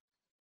people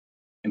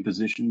in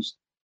positions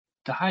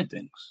to hide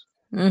things?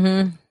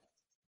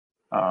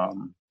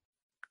 Um,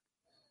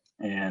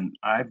 and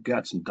I've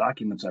got some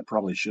documents I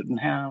probably shouldn't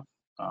have,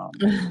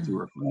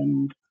 through a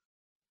friend,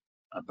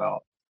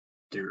 about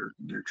their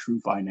true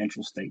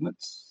financial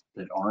statements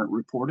that aren't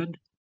reported.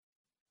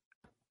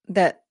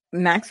 That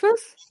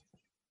Maximus?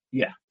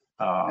 Yeah.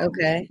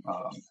 Okay.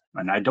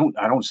 And I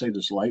don't say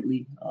this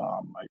lightly.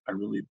 I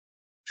really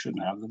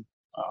shouldn't have them.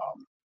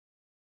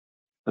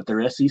 But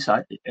their SEC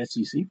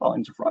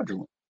filings are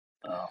fraudulent,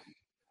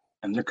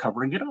 and they're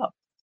covering it up.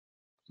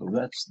 So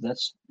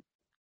that's.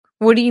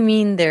 What do you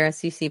mean their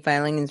SEC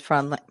filing is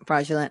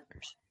fraudulent?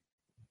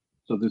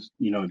 So this,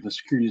 the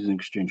Securities and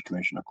Exchange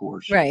Commission, of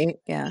course. Right.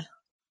 Yeah.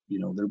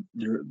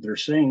 They're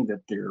saying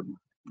that they're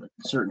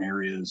certain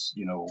areas,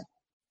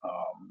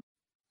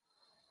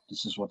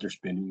 this is what they're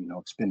spending,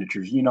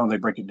 expenditures, they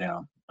break it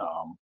down.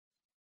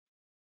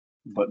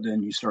 But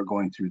then you start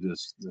going through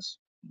this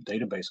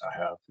database I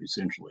have,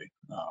 essentially.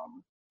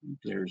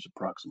 There's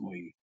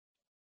approximately,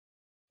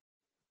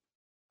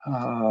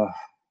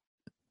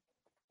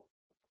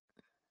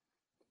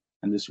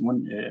 and this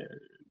one,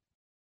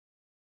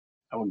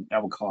 I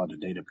would call it a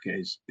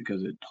database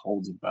because it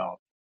holds about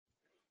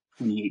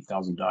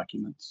 28,000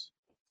 documents.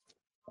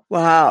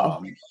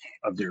 Wow.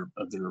 Of their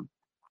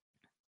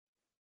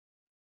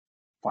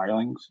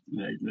filings.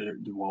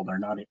 They're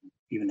not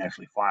even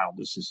actually filed.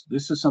 This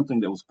is something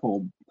that was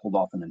pulled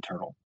off an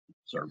internal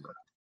server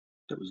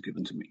that was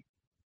given to me.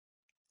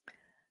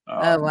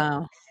 Oh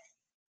wow.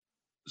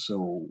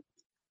 So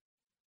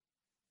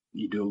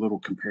you do a little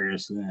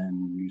comparison,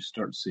 and you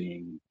start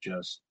seeing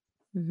just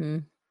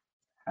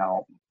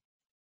how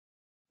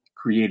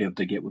creative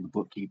they get with the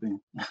bookkeeping.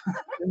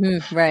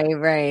 Right.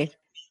 Right.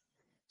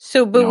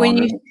 So, but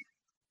when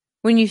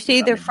you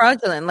say they're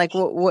fraudulent, like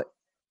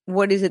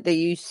what is it that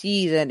you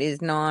see that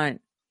is not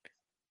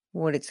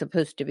what it's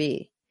supposed to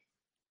be?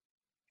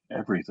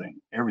 Everything,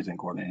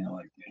 Courtney.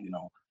 Like,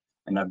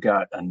 and I've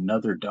got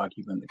another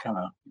document that kind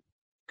of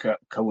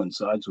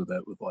coincides with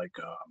that, with like,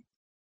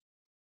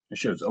 it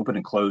shows open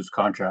and closed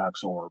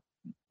contracts or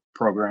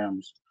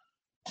programs,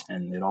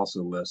 and it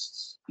also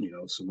lists,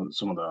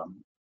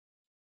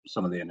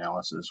 some of the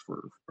analysis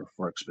for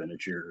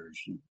expenditures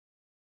and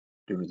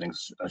different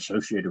things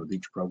associated with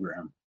each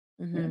program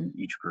and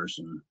each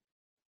person.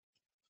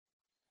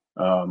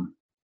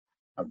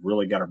 I've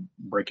really got to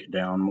break it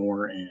down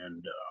more,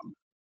 and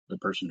the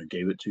person who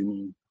gave it to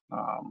me,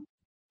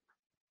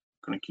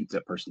 going to keep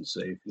that person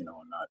safe, and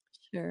not.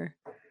 Sure.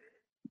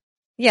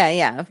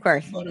 Yeah, of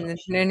course. But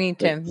No need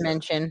they, to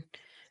mention.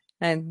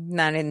 I'm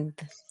not in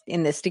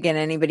this to get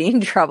anybody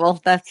in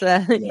trouble. That's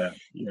yeah.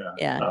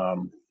 yeah.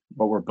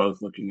 But we're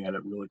both looking at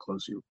it really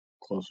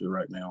closely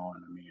right now,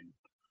 and I mean,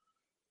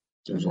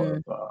 there's Hmm.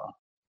 a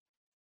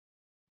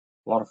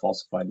lot of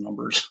falsified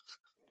numbers.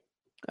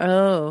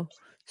 Oh,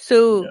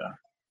 so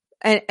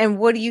Yeah, and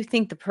what do you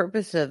think the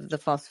purpose of the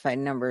falsified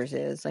numbers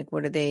is? Like,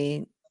 what are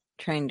they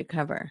trying to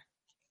cover?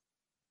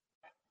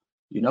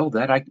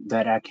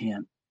 that I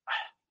can't.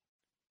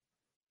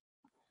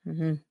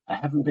 Hmm. I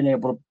haven't been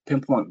able to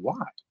pinpoint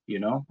why.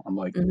 I'm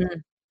like, Hmm.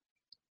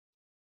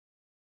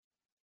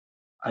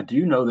 I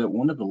do know that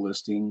one of the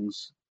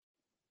listings,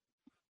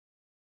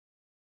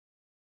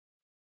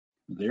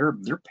 they're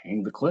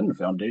paying the Clinton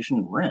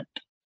Foundation rent,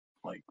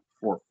 like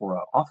for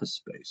a office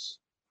space.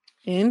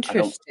 I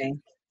don't,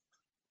 Interesting.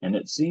 and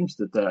it seems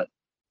that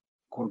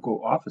quote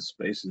unquote office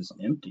space is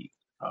empty.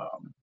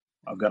 Um,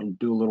 I've got to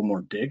do a little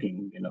more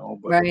digging,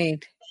 but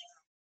Right.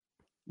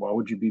 why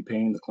would you be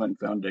paying the Clinton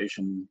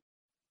Foundation?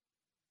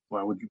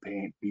 Why would you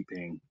be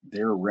paying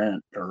their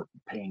rent or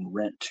paying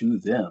rent to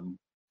them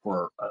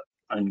for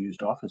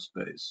unused office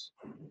space?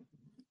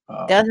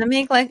 Um, Doesn't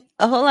make like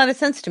a whole lot of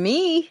sense to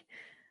me.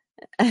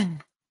 I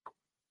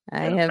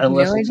yeah, have no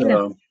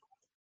idea.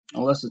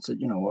 unless it's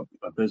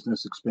a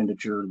business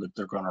expenditure that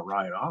they're going to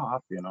write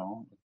off,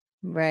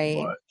 Right.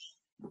 but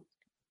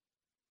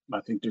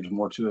I think there's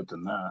more to it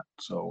than that.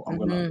 So I'm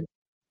gonna, Hmm.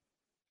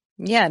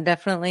 Yeah,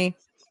 definitely.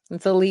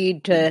 It's a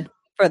lead you know, to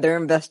further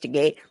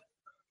investigate.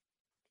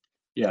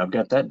 yeah, I've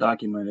got that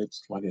document.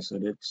 It's like I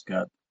said, it's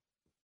got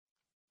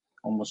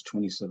almost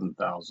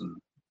 27,000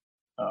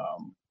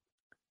 um,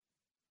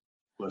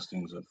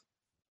 listings of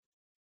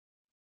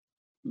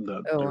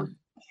Oh, their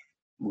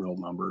real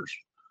numbers.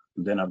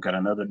 And then I've got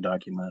another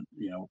document,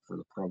 for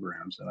the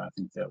programs, and I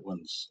think that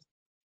one's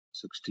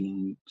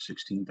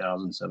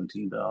 16,000,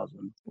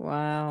 17,000.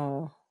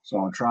 wow. So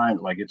I'm trying,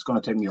 like, it's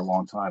going to take me a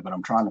long time, but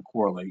I'm trying to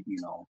correlate,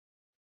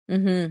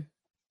 Mm-hmm.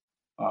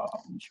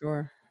 um,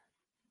 Sure.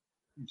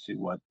 see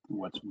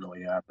what's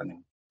really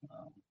happening.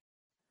 Um,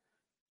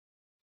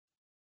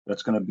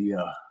 that's going to be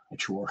a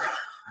chore.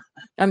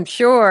 I'm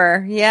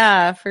sure.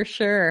 Yeah, for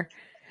sure.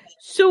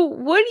 So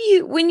what do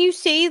you when you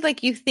say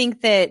like you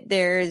think that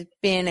there's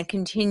been a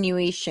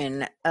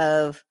continuation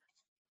of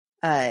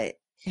uh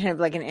kind of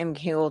like an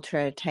MK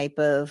Ultra type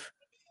of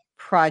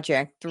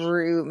project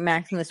through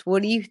Maximus,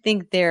 what do you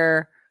think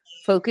their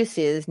focus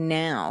is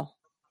now?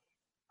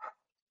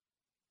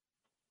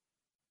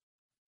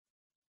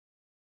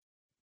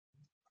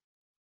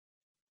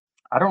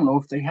 I don't know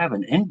if they have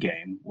an end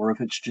game or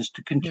if it's just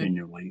to Mm-hmm.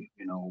 continually,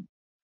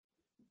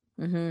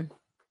 Mm-hmm.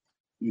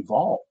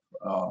 evolve,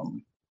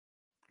 um,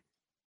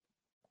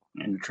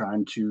 and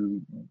trying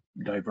to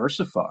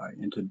diversify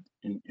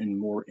in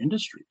more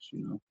industries.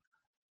 So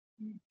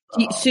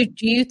Um,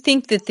 do you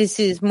think that this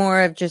is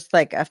more of just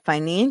like a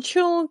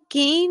financial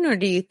gain, or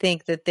do you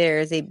think that there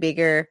is a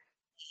bigger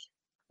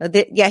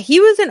yeah, he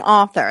was an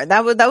author.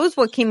 That was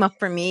what came up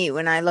for me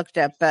when I looked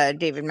up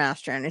David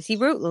Mastron, is he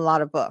wrote a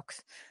lot of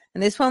books,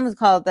 and this one was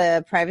called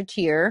 "The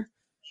Privateer,"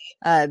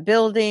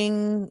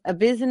 building a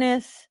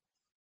business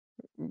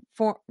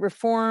for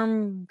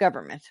reform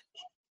government,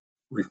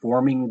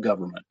 reforming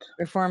government.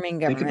 reforming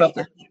Think government.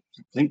 about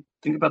that.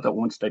 Think about that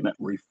one statement.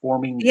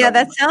 Reforming Yeah,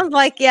 that government. sounds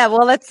like, yeah,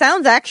 well, that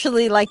sounds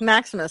actually like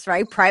Maximus,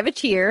 right?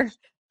 Privateer,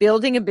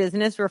 building a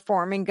business,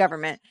 reforming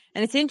government.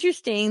 And it's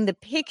interesting, the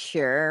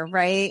picture,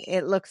 right?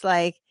 It looks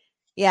like,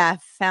 yeah,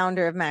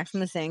 founder of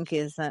Maximus Inc.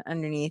 is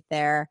underneath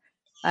there.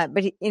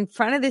 But in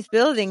front of this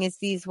building is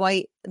these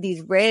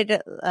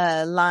red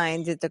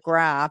lines. It's a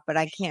graph, but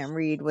I can't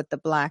read what the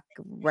black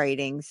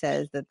writing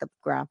says that the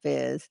graph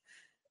is,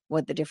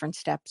 what the different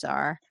steps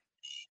are.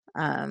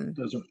 Um,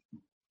 Those are,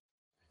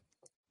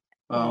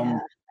 yeah,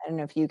 I don't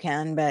know if you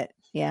can, but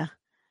yeah.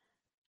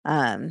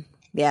 Um,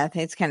 yeah, I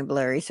think it's kind of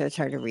blurry, so it's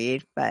hard to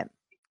read, but well,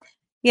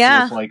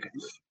 yeah, it's like,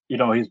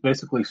 he's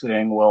basically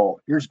saying, well,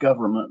 here's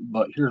government,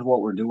 but here's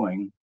what we're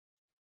doing.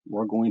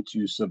 We're going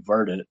to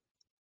subvert it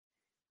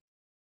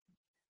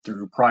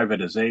through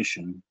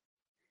privatization,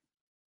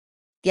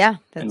 yeah,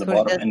 and that's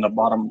what it does.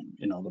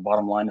 the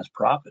bottom line is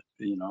profit.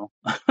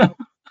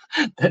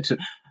 That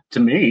to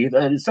me,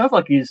 that it sounds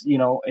like he's,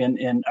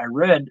 and I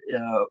read,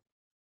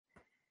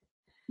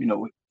 you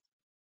know,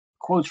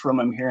 quotes from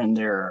him here and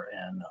there,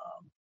 and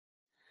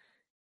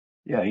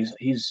yeah,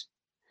 he's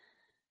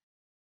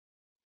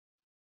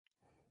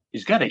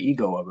got an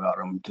ego about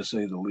him, to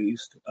say the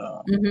least.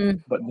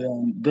 Mhm. But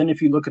then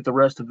if you look at the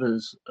rest of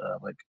his,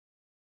 like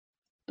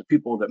the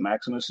people that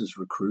Maximus has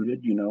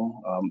recruited,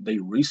 they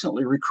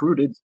recently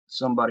recruited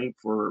somebody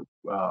for,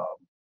 I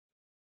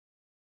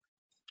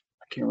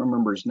can't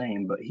remember his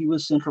name, but he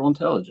was Central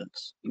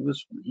Intelligence.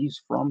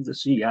 He's from the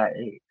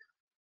CIA.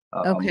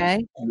 Um,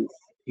 Okay. he,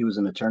 he was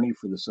an attorney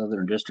for the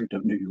Southern District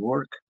of New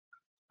York.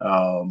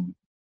 Um,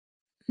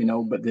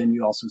 But then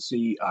you also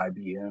see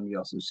IBM, you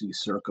also see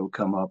Serco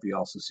come up, you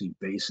also see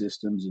Bay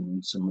Systems and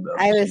I some of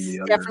was the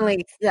other.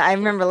 definitely, I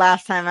remember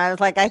last time I was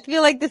like, I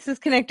feel like this is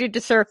connected to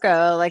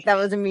Circo. Like that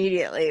was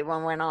immediately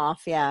one went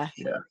off. Yeah.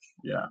 Yeah,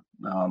 yeah.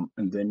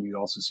 And then you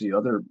also see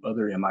other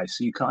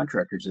MIC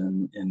contractors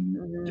in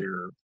Hmm.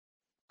 their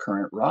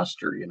current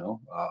roster.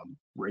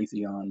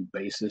 Raytheon,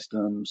 Bay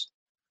Systems,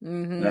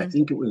 and I Hmm.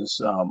 think it was.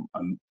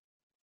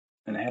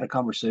 And I had a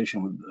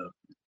conversation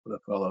with a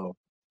fellow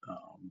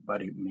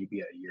about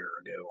maybe a year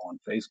ago on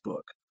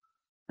Facebook,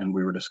 and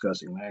we were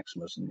discussing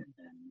Maximus and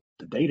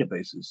the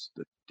databases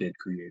that did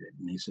create it.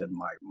 And he said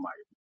my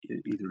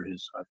either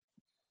his I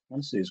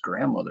want to say his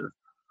grandmother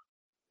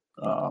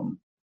um,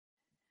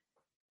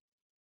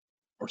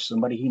 or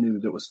somebody he knew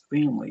that was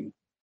family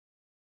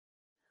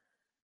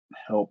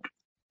helped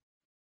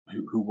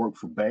who worked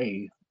for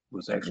Bay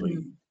was Hmm. actually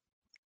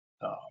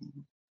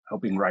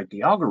helping write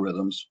the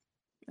algorithms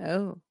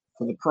Oh,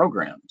 for the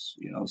programs.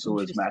 So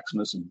as interesting.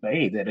 Maximus and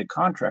Bay that had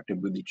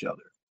contracted with each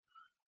other.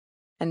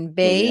 And So the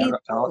Bay,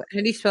 how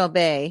do you spell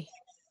Bay?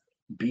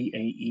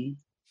 BAE.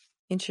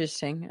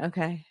 Interesting.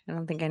 Okay. I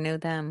don't think I know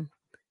them.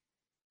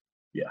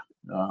 Yeah,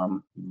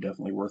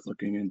 definitely worth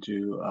looking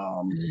into.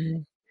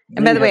 Mhm. And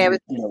Then by you the have way, I was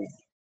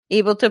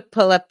able to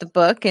pull up the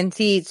book and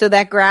see. So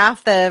that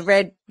graph, the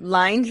red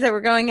lines that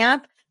were going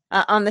up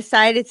on the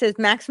side, it says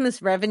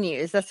Maximus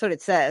revenues. That's what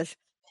it says.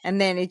 And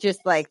then it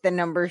just like the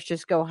numbers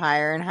just go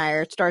higher and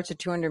higher. It starts at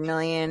 200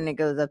 million, it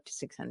goes up to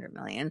 600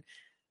 million.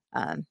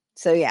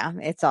 So yeah,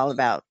 it's all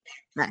about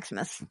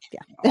Maximus. Yeah.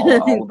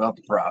 all about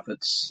the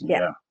profits. Yeah.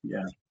 Yeah,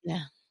 yeah,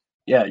 Yeah.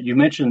 yeah. You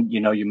mentioned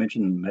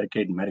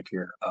Medicaid and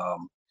Medicare.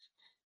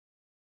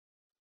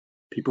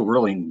 People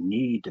really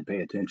need to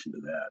pay attention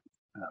to that.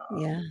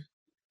 Yeah.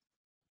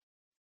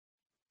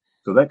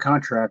 So that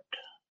contract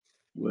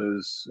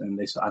was, and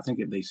I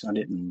think they signed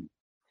it in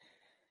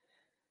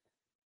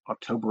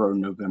October or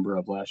November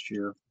of last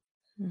year.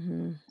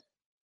 Hmm.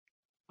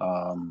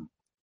 Um,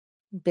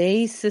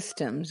 Bay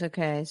Systems.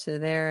 Okay. So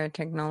they're a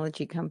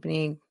technology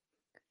company,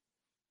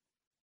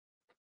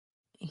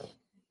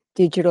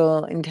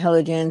 digital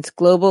intelligence,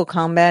 global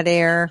combat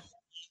air.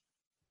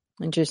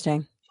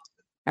 Interesting.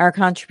 Our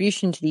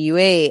contribution to the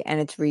UA and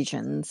its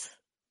regions.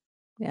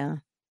 Yeah.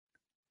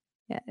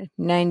 Yeah.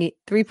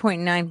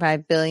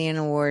 93.95 billion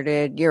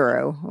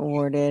euro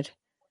awarded.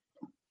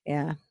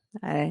 Yeah.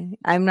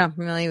 I'm not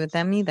familiar with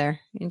them either.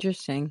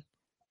 Interesting.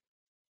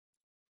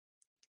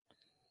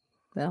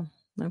 So,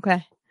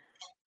 okay.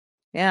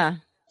 Yeah.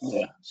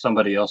 yeah,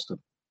 somebody else to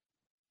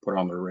put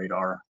on their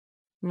radar.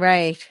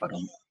 Right. But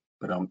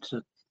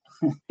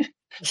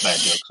bad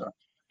jokes.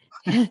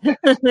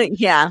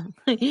 Yeah.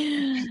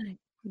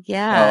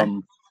 Yeah.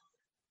 Um,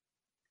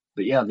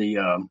 but yeah,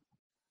 the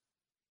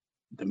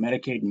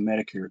Medicaid and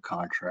Medicare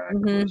contract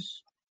Hmm.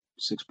 was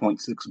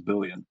 6.6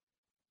 billion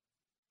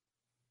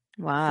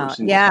for a Wow.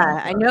 single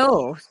Yeah, I contract.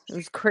 know. It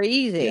was Yeah.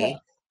 crazy.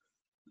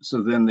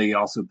 So then they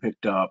also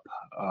picked up,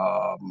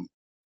 um,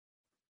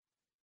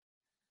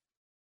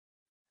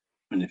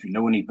 and if you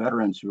know any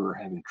veterans who are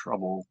having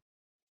trouble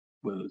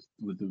with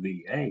the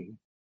VA,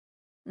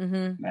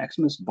 Hmm.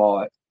 Maximus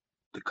bought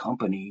the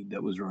company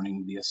that was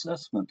running the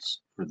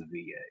assessments for the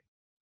VA,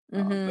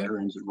 Hmm.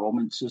 Veterans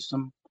Enrollment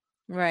System.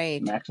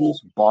 Right.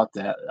 Maximus bought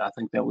that. I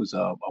think that was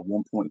a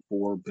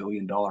 $1.4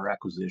 billion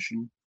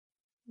acquisition.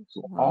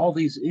 So Wow. all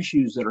these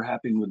issues that are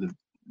happening with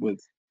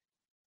with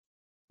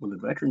the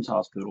veterans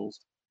hospitals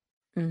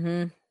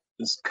Hmm.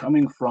 is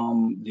coming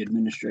from the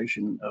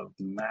administration of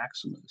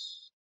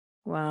Maximus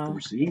Wow.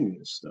 overseeing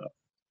this stuff.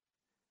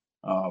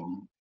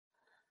 Um,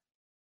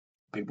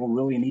 People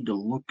really need to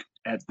look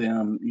at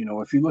them.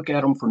 If you look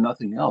at them for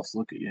nothing else,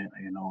 look at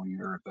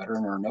you're a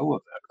veteran or know a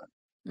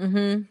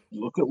veteran. Hmm.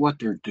 Look at what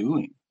they're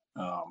doing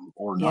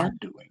or Yeah. not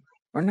doing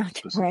Or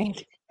not. Right.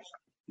 specifically.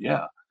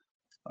 Yeah.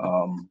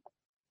 Um,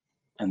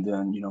 and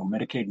then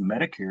Medicaid and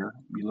Medicare.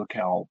 You look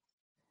how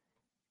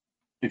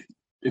if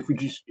if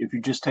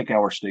you just take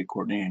our state,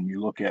 Courtney, and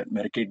you look at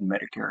Medicaid and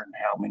Medicare and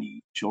how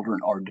many children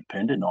are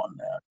dependent on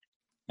that,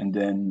 and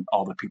then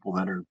all the people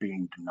that are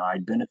being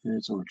denied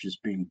benefits or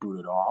just being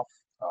booted off,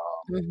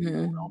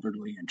 Hmm.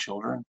 elderly and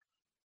children,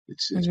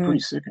 it's Hmm. pretty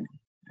sickening.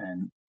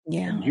 And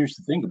Yeah. here's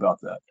the thing about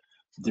that: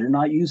 they're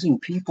not using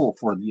people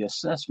for the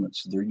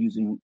assessments; they're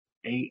using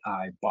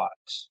AI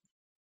bots.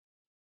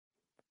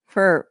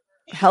 For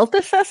health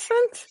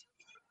assessments?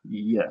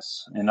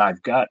 Yes, and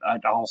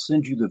I'll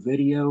send you the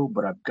video,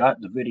 but I've got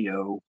the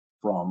video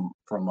from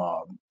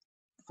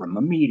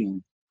a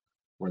meeting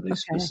where they Okay.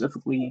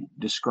 specifically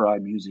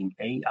describe using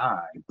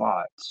AI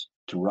bots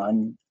to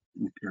run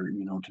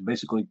or to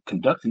basically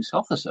conduct these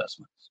health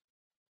assessments.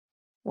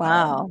 Um,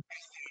 Wow.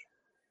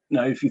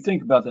 Now, if you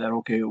think about that,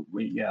 okay,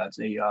 yeah, it's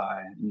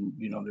AI,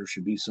 and there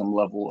should be some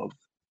level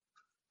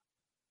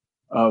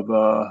of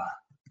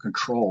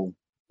control.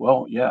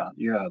 Well, yeah,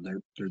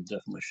 there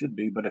definitely should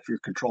be. But if you're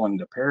controlling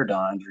the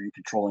paradigms, or you're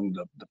controlling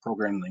the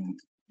programming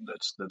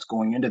that's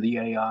going into the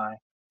AI,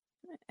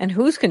 And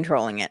who's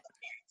controlling it?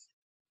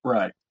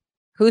 right?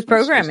 Who's It's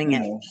programming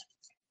it?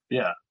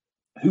 yeah,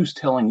 who's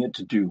telling it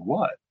to do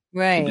what? to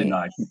Right.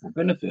 deny people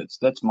benefits.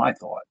 That's my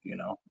thought.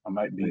 I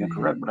might be Right.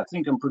 incorrect, but I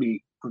think I'm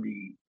pretty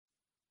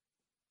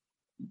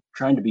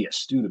trying to be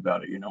astute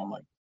about it. I'm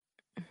like,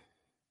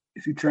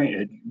 if you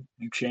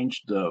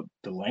change the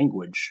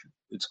language,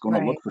 it's going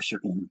to look Right. for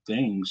certain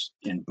things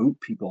and boot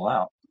people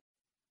out, and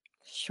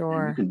you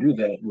Sure. can do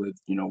that with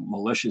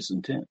malicious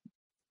intent.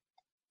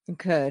 You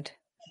could.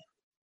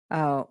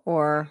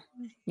 Or,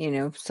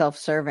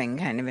 self-serving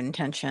kind of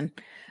intention,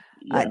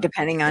 Yeah,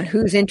 depending on and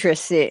whose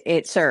interests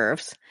it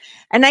serves.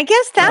 And I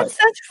guess right.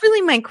 that's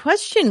really my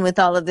question with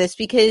all of this,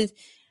 because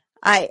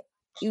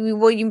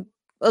you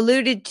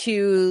alluded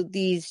to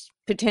these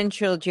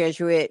potential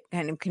Jesuit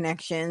kind of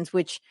connections,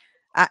 which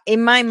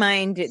in my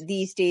mind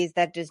these days,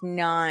 that does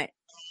not,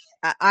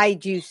 I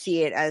do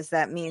see it as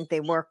that means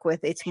they work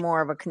with, it's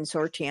more of a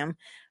consortium,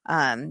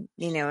 and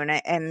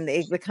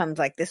it becomes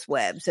like this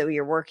web. So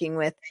you're working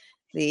with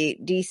the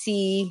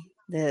DC,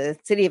 the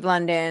City of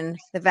London,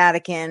 the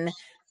Vatican,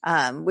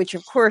 which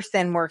of course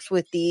then works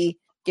with the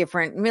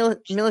different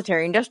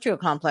military industrial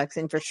complex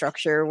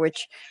infrastructure,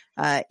 which,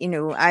 I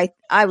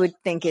would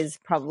think is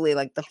probably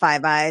like the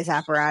Five Eyes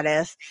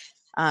apparatus.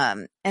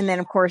 And then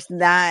of course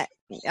that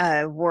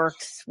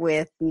works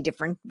with the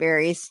different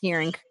various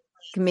hearing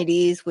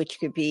committees, which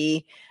could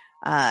be,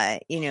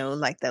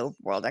 like the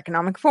World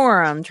Economic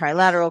Forum,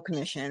 Trilateral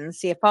Commission,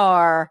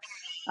 CFR.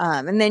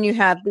 And then you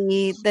have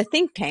the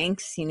think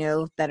tanks,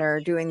 that are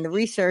doing the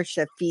research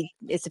that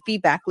it's a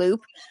feedback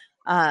loop,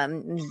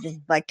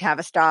 like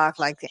Tavistock,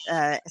 like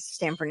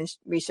Stanford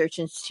Research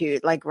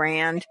Institute, like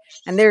RAND,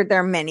 and there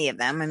are many of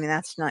them. I mean,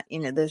 that's not,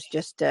 there's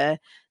just the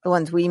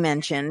ones we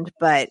mentioned,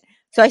 but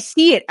so I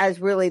see it as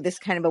really this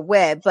kind of a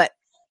web. But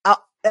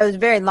that was a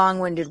very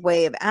long-winded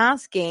way of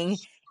asking,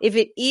 if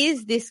it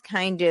is this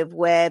kind of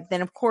web,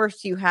 then of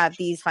course you have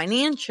these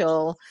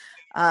financial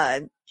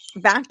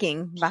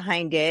backing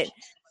behind it.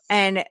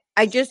 And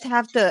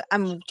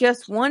I'm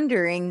just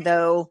wondering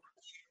though,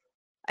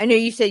 I know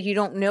you said you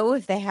don't know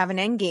if they have an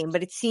end game,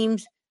 but it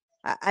seems,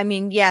 I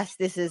mean, yes,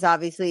 this is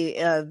obviously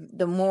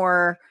the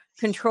more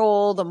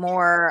control, the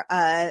more,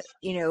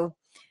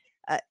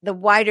 the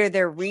wider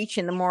their reach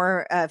and the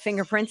more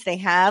fingerprints they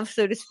have,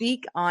 so to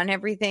speak, on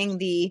everything,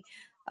 the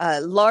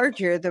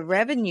larger the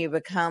revenue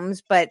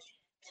becomes. But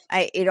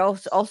it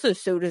also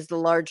so does the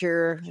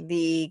larger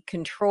the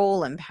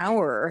control and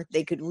power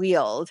they could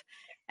wield.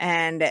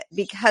 And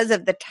because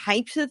of the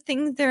types of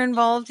things they're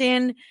involved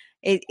in,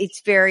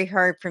 it's very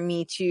hard for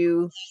me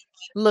to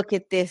look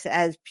at this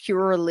as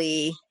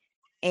purely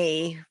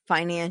a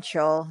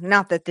financial,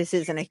 not that this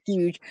isn't a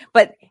huge,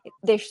 but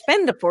they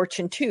spend a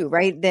fortune too,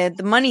 right? The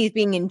money is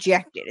being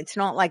injected. It's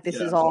not like this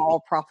is Yeah.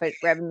 all profit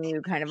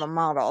revenue kind of a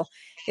model.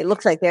 It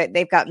looks like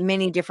they've got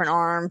many different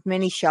arms,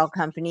 many shell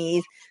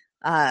companies.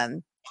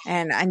 Um,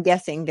 and I'm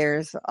guessing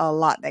there's a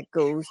lot that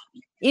goes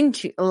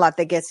into a lot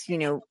that gets,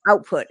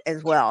 output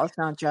as well. It's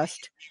not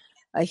just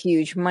a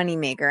huge money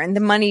maker. And the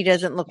money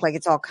doesn't look like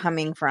it's all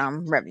coming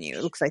from revenue.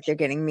 It looks like they're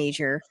getting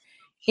major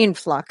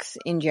influx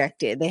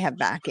injected. They have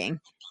backing.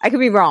 I could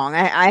be wrong.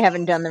 I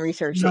haven't done the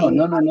research that No, you.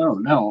 no, no, no,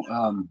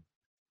 no.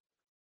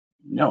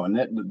 No,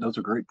 and those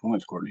are great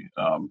points, Courtney.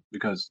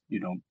 Because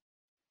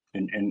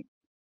and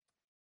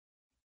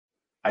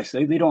I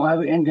say they don't have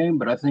an end game,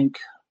 but I think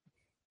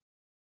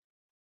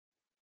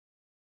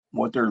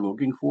what they're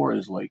looking for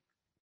is like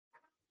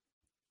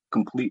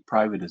complete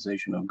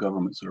privatization of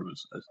government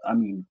services. I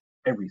mean,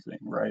 everything,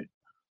 right?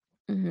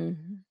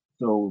 Mhm.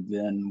 So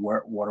then,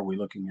 what are we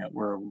looking at?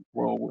 We're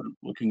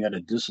looking at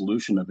a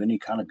dissolution of any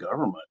kind of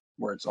government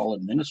where it's all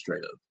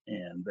administrative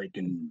and they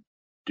can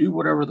do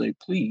whatever they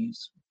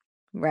please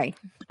Right.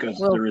 because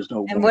Well, there is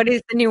no and one. what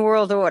is the new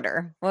world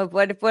order?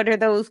 What are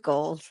those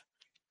goals?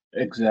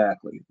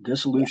 Exactly. Yeah.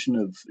 Dissolution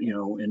of,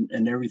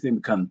 and everything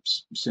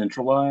becomes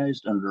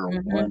centralized under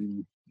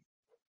Mhm.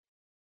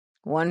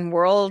 One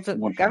world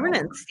one power.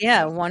 governance.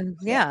 Yeah. Yeah, One.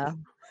 Yeah.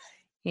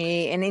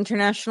 exactly. An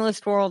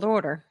internationalist world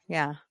order.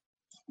 Yeah.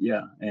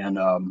 Yeah, and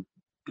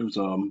there was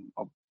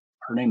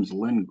her name's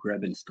Lynn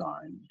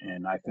Grebenstein,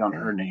 and I found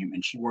her Okay. name,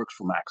 and she works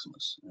for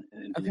Maximus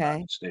in the Okay.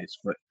 United States,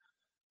 but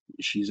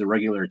she's a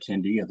regular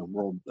attendee of the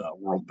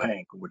World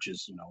Bank, which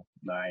is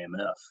the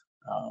IMF.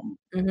 Um,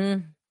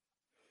 Mhm.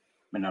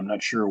 and I'm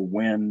not sure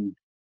when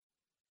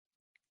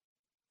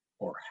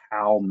or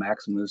how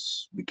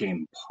Maximus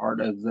became part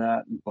of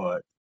that,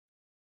 but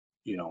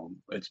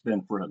it's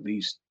been for at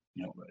least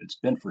it's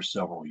been for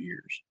several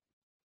years.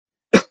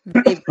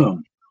 They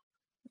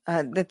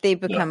Um, that they yeah,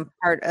 become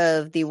part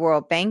of the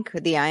World Bank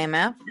or the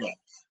IMF. yeah,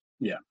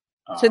 yeah.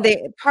 So Um,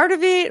 they part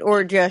of it,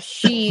 or just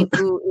she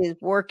who is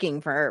working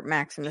for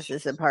Maximus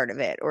is a part of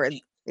it, or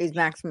is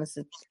Maximus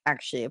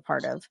actually a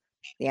part of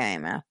the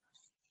IMF?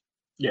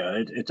 Yeah,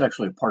 it's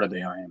actually a part of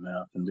the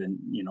IMF. And then,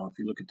 if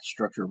you look at the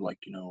structure of like,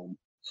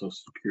 Social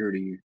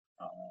Security,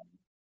 um,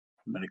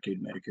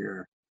 Medicaid,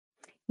 Medicare,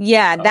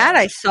 Yeah, that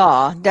um, I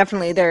saw.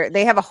 Definitely,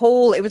 they have a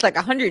whole. It was like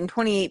a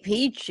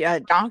 128-page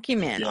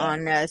document yeah,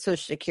 on Social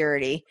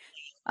Security.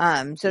 So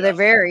yeah, they're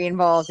very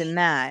involved in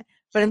that.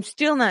 But I'm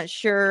still not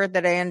sure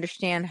that I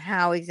understand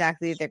how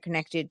exactly they're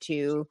connected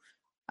to.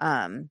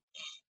 Um,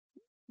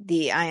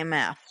 the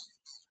IMF.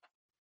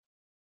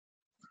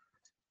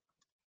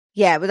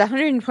 Yeah, it was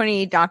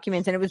 128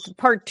 documents, and it was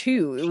part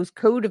 2. It was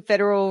Code of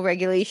Federal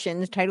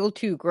Regulations, Title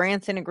 2,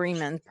 Grants and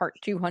Agreements, Part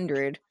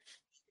 200.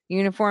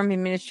 Uniform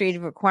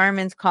administrative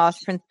requirements,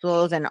 cost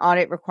principles, and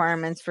audit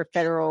requirements for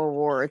federal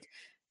awards.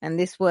 And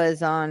this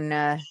was on,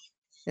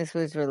 this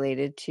was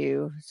related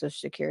to Social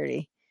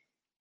Security.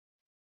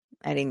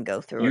 I didn't go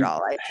through it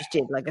all. I just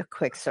did like a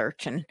quick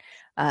search, and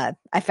I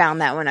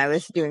found that when I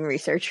was doing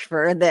research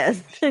for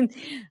this.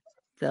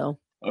 So.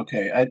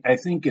 Okay, I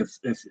think if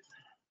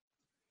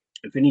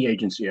any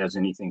agency has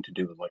anything to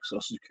do with like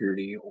Social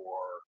Security or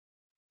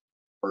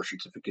birth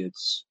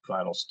certificates,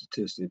 vital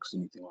statistics,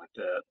 anything like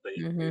that,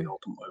 they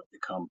ultimately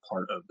become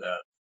part of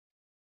that.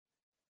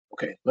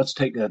 Okay, let's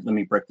take that. Let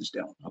me break this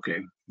down.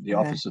 Okay, the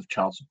Office of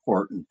Child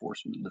Support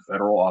Enforcement, the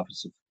Federal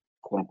Office of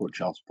quote unquote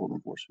Child Support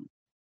Enforcement.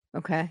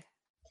 Okay.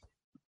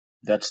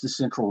 That's the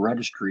central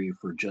registry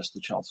for just the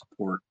child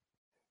support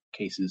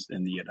cases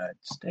in the United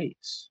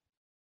States.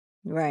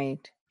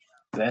 Right.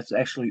 That's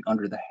actually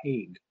under The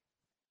Hague.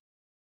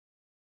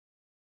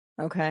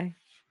 Okay.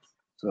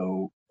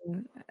 So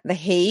The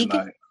Hague?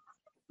 I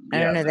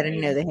don't know that I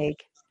know The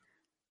Hague.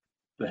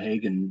 The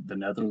Hague in the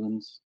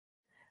Netherlands.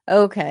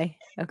 Okay.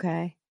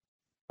 Okay.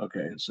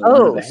 Okay. So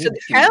under the Hague, so the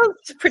Child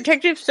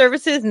Protective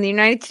Services in the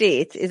United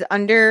States is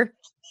under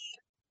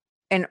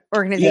an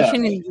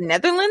organization in the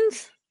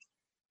Netherlands?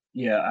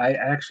 Yeah, I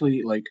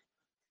actually like.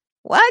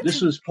 What? This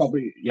was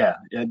probably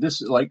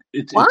this like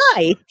it's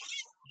why?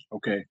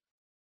 Okay.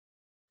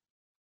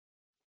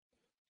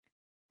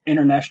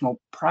 International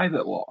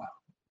private law.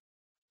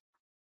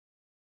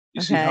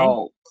 You see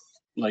how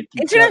like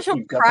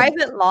international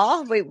private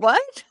law? Wait,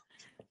 what?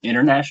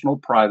 International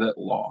private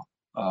law.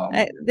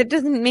 That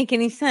doesn't make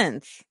any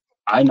sense.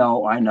 I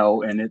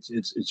know, and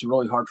it's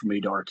really hard for me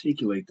to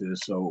articulate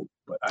this. So,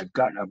 but I've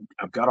got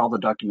all the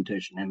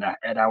documentation, and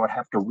I would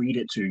have to read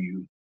it to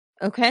you.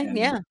 Okay,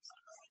 yeah.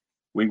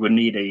 We would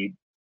need a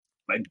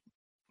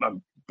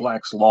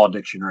Black's Law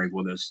Dictionary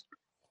with us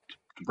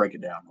to break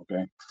it down.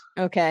 Okay.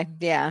 Okay,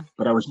 yeah.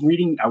 But I was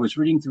reading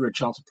through a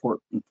child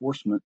support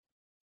enforcement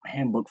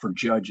handbook for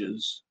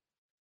judges.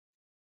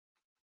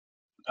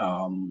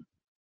 And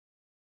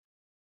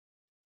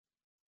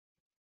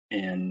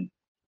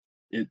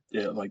it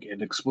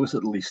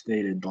explicitly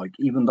stated like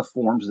even the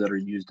forms that are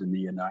used in the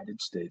United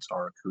States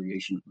are a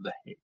creation of The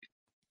Hague.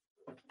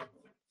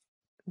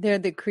 They're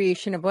the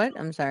creation of what?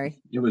 I'm sorry.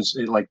 It was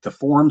like the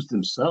forms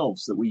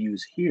themselves that we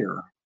use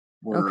here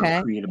were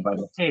created by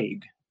The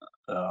Hague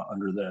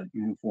under the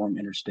Uniform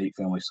Interstate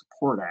Family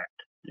Support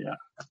Act. Yeah,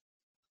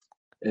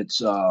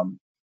 it's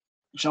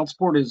child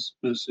support is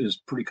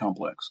pretty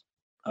complex.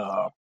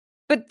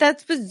 But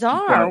that's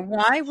bizarre.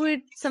 Why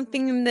would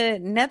something in the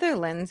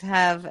Netherlands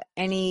have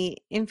any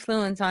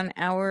influence on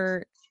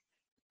our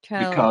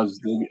child?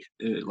 Because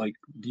like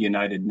the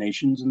United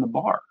Nations and the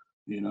bar,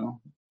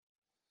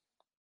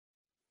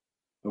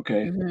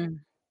 Okay.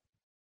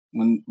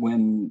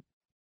 When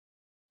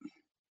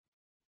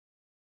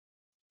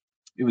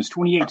it was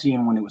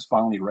 2018 when it was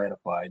finally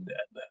ratified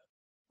that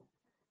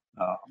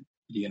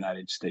the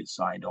United States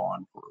signed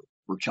on for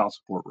child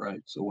support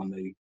rights. So when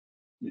they,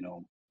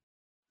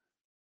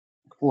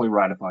 fully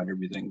ratified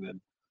everything that had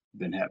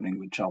been happening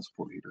with child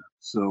support here.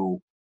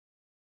 So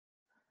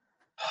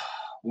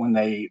when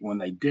they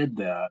did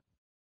that,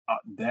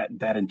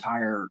 that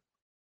entire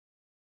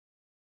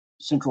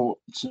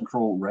central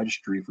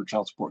registry for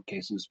child support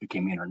cases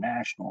became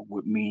international,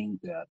 meaning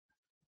that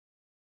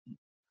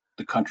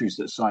the countries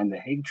that signed the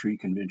Hague Tree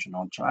Convention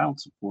on Child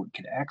Support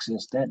could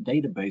access that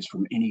database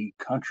from any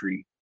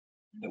country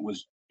that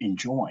was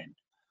enjoined.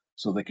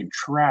 So they can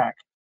track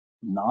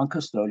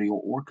non-custodial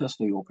or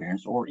custodial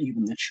parents or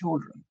even the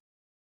children.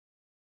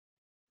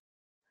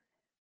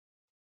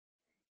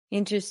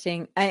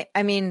 Interesting. I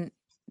mean,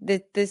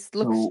 this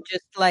looks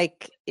just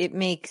like it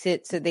makes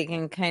it so they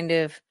can kind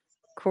of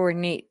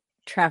coordinate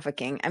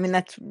trafficking. I mean,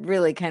 that's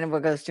really kind of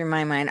what goes through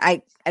my mind.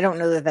 I don't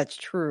know that that's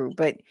true,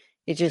 but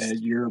it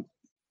just...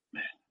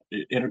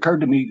 It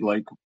occurred to me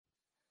like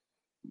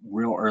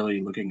real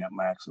early looking at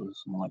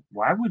Maximus. I'm like,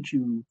 why would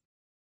you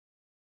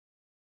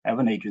have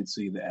an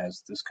agency that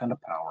has this kind of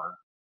power,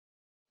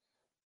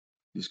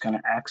 this kind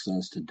of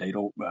access to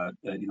data,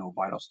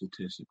 vital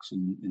statistics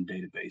and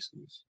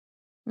databases?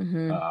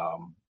 And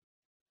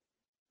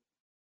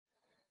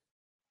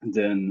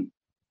then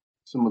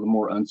some of the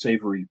more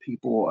unsavory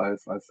people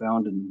I've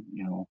found in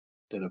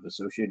that have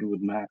associated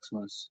with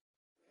Maximus.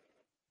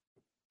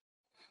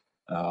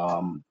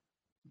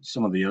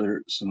 Some of the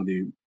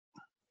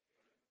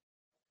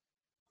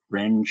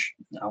fringe,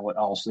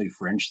 I'll say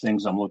fringe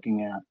things I'm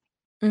looking at.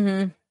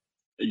 It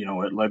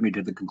led me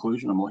to the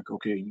conclusion. I'm like,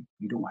 okay,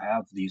 you don't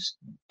have these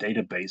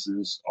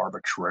databases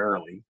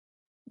arbitrarily.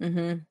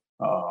 Why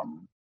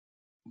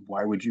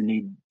would you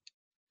need,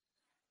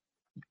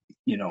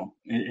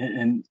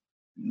 and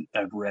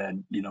I've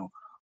read,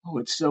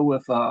 it's so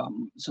if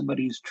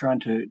somebody's trying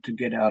to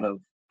get out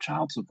of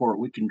child support,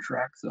 we can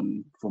track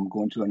them from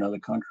going to another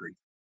country.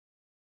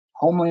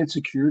 Homeland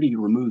Security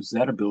removes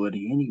that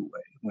ability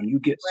anyway. When you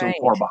get so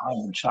far Right.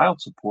 behind in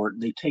child support,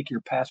 they take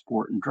your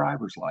passport and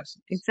driver's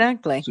license.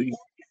 Exactly. So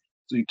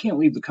you can't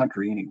leave the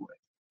country anyway.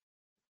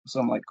 So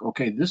I'm like,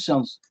 okay, this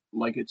sounds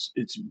like it's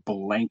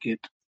blanket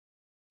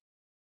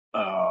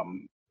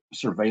um,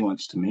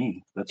 surveillance to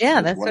me.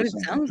 Yeah, That's that's what what it it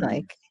sounds like sounds to me.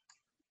 like.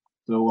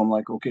 So I'm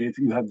like, okay, if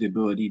you have the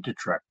ability to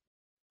track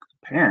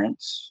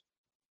parents,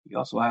 you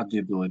also have the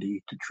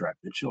ability to track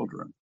the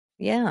children.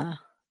 Yeah.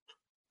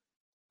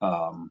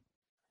 Um,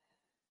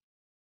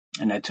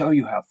 and I tell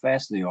you how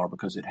fast they are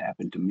because it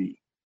happened to me.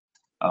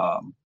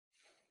 Um,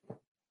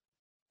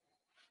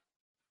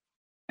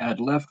 I had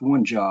left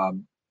one job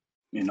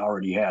and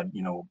already had,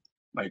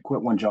 I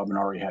quit one job and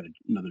already had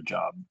another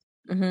job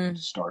Hmm. to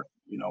start,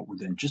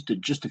 within just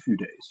a few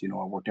days.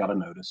 I worked out a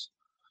notice.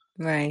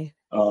 Right.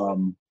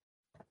 Um,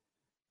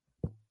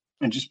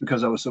 and just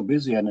because I was so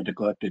busy, I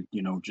neglected,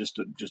 just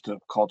to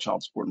call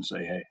child support and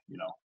say, hey,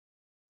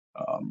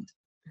 um,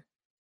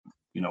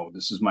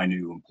 this is my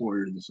new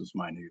employer, this is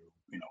my new,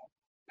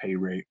 pay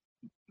rate,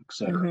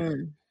 etc.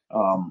 Hmm.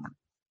 Um,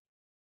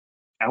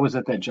 I was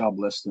at that job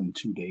less than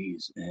 2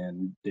 days,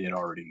 and they had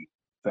already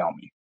found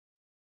me.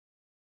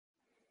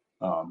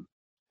 Um,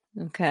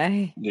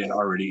 Okay. they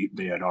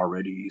had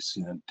already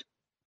sent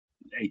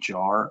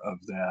HR of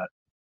that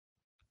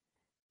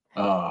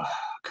uh,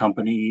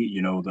 company,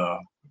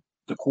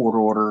 the court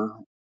order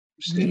Hmm.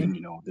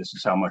 stating, this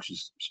is how much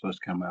is supposed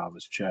to come out of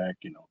this check,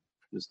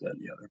 this, that,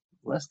 and the other.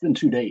 Less than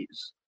 2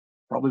 days,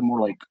 probably more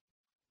like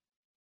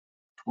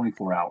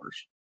 24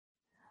 hours.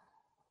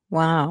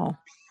 Wow.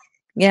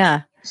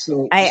 Yeah.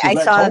 So, I, so I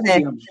that saw told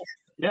that me,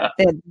 yeah.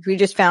 that we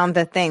just found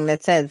the thing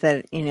that says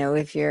that,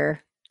 if you're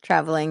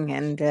traveling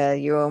and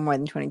you owe more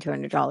than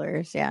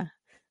 $2,200, yeah,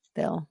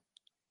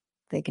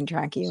 they can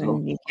track you So,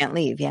 and you can't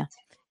leave. Yeah.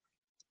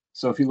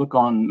 so if you look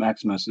on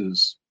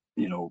Maximus's,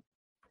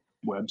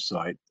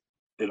 website,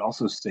 it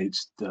also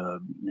states the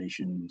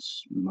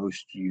nation's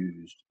most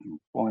used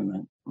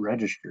employment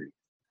registry.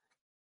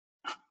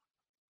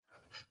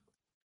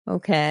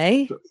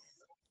 Okay. So,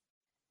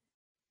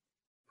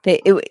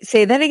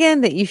 Say that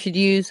again, that you should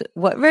use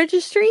what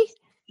registry?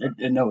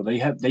 and no, they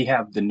have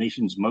the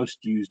nation's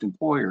most used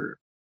employer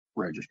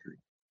registry.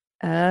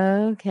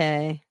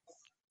 Okay.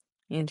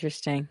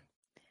 Interesting.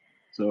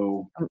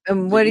 So, And the,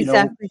 what you know,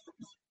 exactly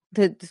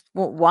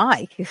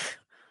why?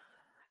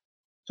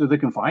 so they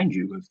can find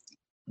you if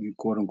you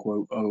quote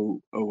unquote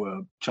owe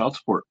a child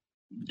support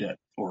debt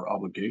or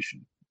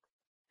obligation.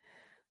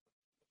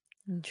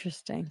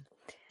 Interesting.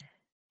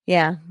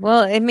 Yeah.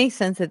 Well, it makes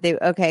sense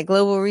that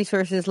global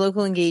resources,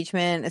 local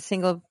engagement, a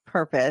single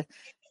purpose.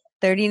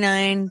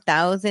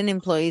 39,000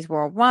 employees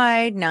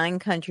worldwide, 9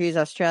 countries: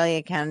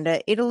 Australia,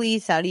 Canada, Italy,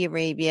 Saudi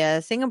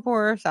Arabia,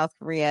 Singapore, South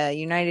Korea,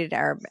 United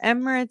Arab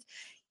Emirates,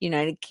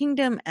 United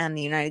Kingdom, and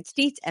the United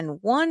States.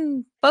 And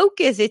one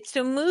focus: it's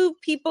to move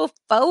people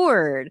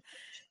forward.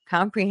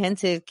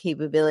 Comprehensive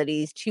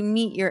capabilities to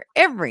meet your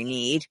every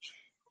need.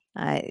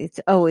 It's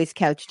always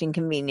couched in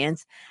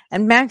convenience.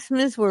 And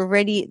Maximus, we're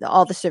ready.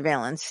 All the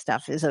surveillance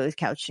stuff is always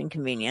couched in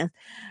convenience.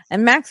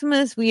 And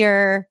Maximus, we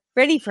are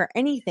ready for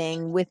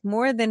anything with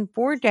more than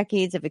 4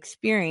 decades of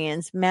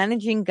experience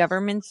managing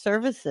government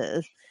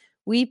services.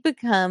 We've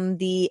become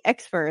the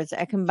experts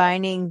at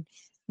combining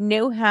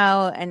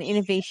know-how and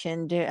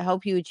innovation to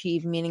help you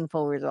achieve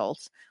meaningful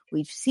results.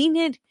 We've seen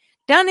it,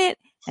 done it,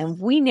 and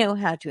we know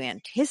how to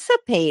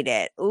anticipate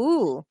it.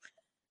 Ooh.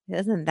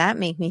 Doesn't that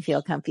make me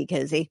feel comfy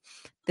cozy?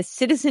 The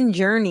citizen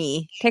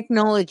journey,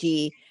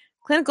 technology,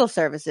 clinical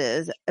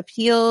services,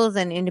 appeals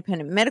and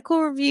independent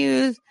medical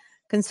reviews,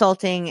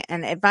 consulting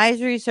and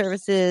advisory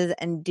services,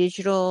 and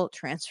digital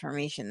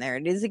transformation. There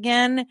it is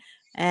again.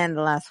 And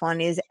the last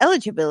one is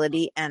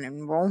eligibility and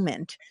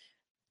enrollment.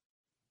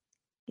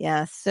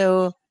 Yeah.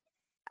 So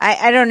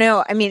I don't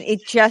know. I mean,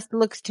 it just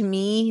looks to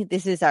me,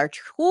 this is our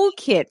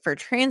toolkit for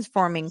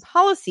transforming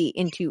policy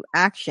into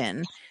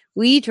action.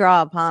 We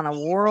draw upon a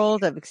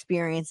world of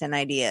experience and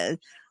ideas,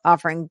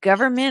 offering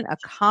government a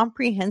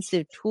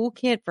comprehensive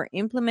toolkit for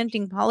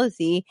implementing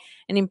policy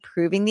and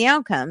improving the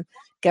outcome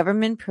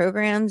government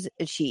programs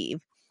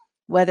achieve.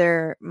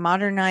 Whether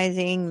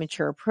modernizing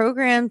mature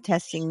programs,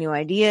 testing new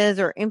ideas,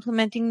 or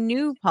implementing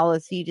new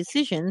policy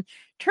decisions,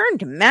 turn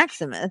to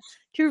Maximus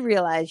to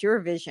realize your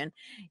vision.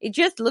 It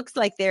just looks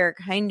like they're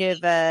kind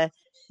of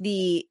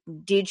the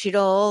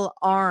digital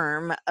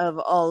arm of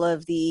all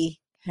of the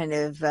kind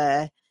of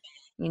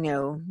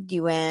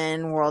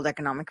UN, World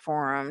Economic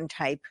Forum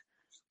type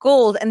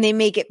goals, and they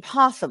make it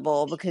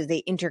possible because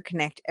they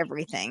interconnect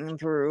everything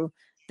through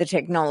the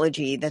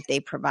technology that they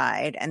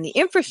provide, and the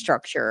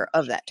infrastructure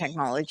of that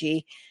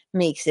technology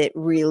makes it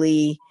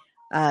really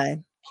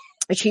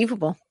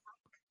achievable.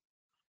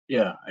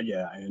 Yeah,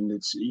 and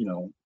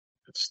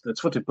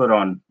that's what they put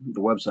on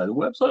the website. The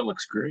website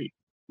looks great,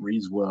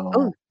 reads Oh,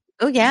 well,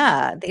 oh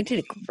yeah, they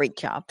did a great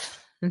job.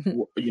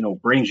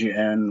 brings you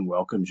in,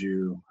 welcomes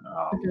you.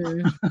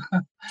 Mhm.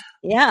 But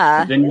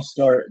Yeah. then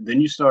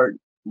you start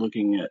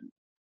looking at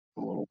a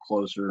little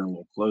closer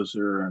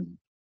and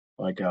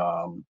like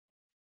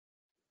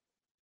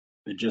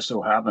it just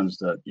so happens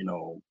that,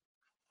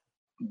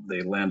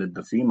 they landed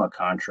the FEMA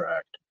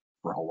contract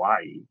for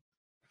Hawaii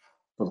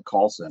for the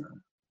call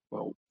center.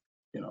 Well,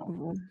 you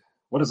know,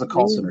 what does a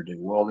call center do?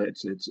 Well,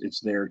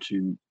 it's there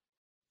to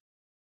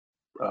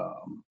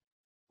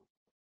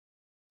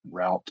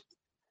route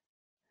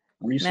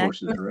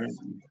resources, Maximus, right?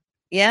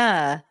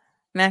 yeah.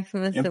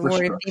 Maximus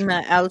awarded Infrastructure.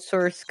 FEMA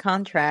outsource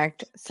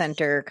contact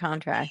center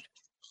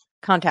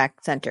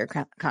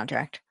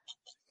contract.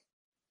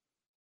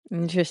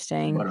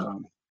 Interesting. But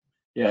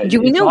yeah,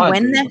 Do we it's know odd.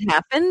 when that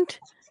happened?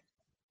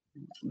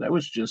 That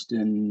was just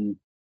in,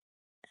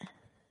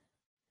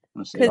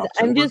 let's say, Because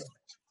I'm October. just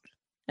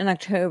in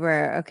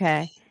October.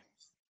 Okay.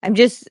 I'm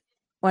just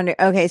wondering.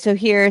 Okay, so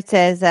here it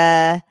says,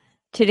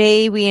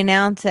 today we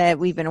announced that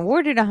we've been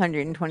awarded a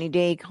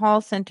 120-day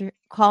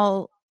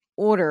call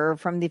order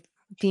from the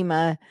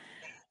FEMA.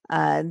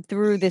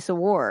 Through this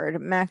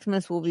award,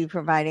 Maximus will be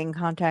providing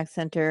contact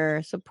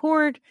center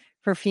support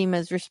for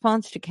FEMA's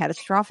response to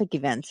catastrophic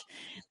events.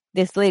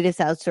 This latest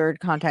outsourced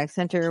contact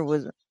center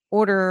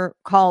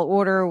call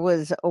order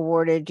was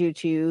awarded due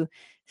to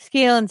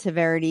scale and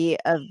severity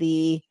of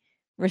the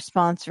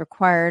response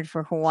required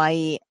for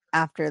Hawaii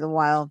after the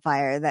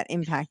wildfire that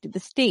impacted the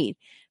state,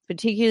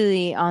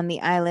 particularly on the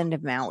island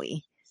of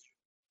Maui.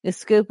 The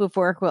scope of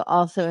work will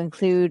also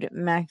include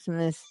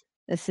Maximus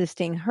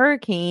assisting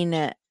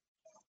Hurricane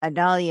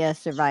Idalia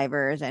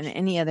survivors and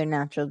any other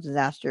natural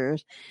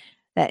disasters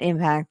that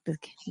impact the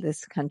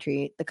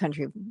country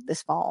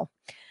this fall.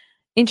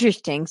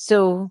 Interesting.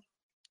 So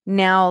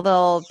now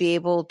they'll be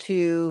able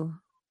to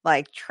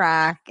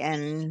track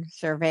and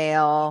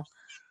surveil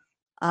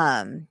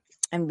and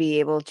be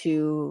able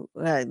to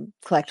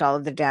collect all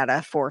of the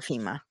data for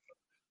FEMA.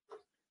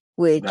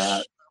 Which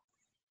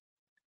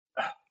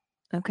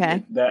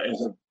okay. That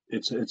is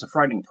it's a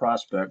frightening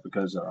prospect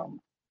because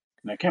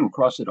I came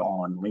across it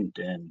on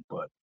LinkedIn,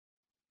 but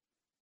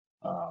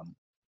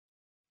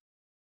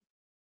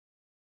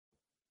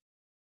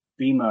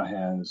FEMA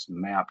has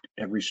mapped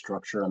every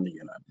structure in the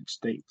United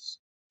States.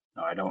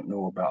 Now, I don't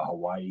know about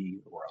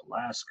Hawaii or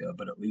Alaska,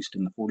 but at least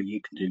in the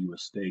 48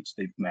 contiguous states,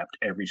 they've mapped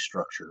every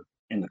structure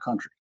in the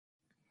country.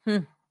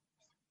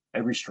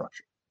 Every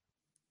structure.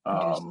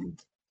 But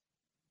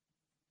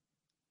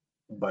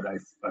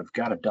I've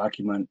got a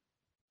document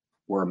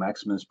where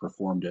Maximus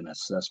performed an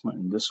assessment,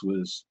 and this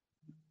was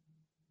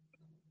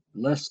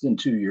less than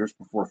 2 years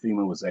before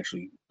FEMA was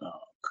actually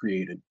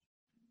created.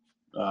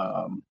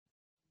 But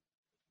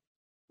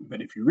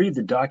if you read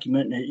the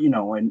document,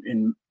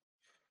 and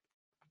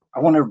I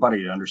want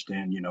everybody to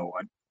understand,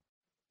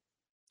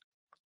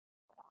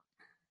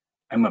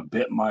 I'm a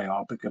bit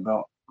myopic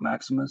about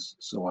Maximus,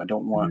 so I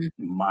don't want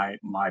my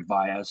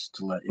bias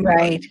to let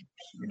anybody,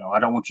 I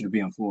don't want you to be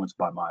influenced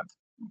by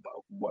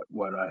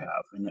what I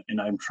have, and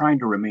I'm trying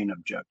to remain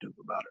objective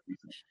about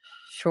everything.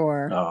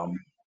 Sure.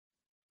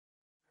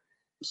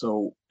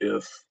 So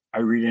if I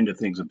read into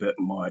things a bit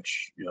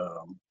much,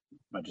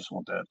 I just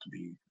want that to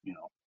be,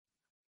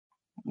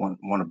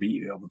 want to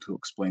be able to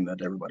explain that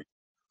to everybody.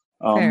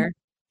 Fair.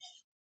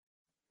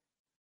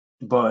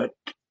 But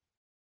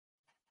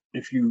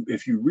if you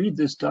read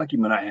this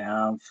document I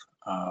have,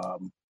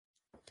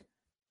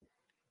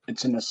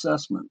 it's an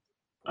assessment.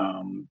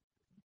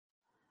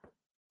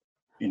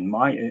 In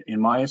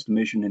my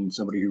estimation, and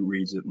somebody who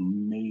reads it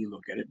may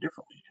look at it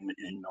differently, and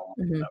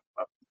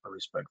I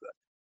respect that.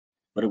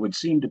 But it would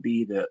seem to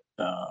be that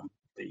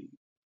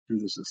through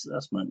this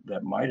assessment,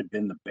 that might have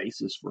been the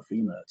basis for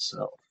FEMA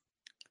itself.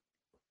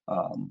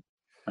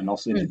 And I'll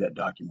send you that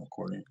document,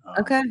 Courtney.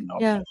 Okay.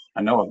 Yeah.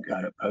 I know I've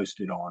got it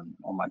posted on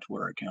my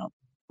Twitter account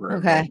for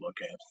everybody to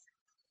look at.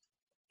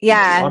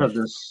 Yeah. A lot of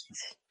this.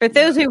 For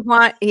those who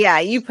want,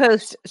 you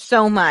post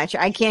so much.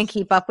 I can't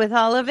keep up with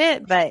all of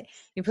it, but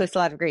you post a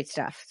lot of great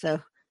stuff. So,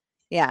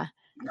 yeah.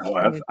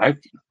 No,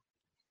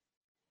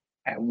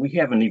 we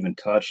haven't even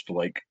touched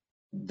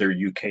their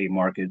UK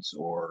markets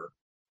or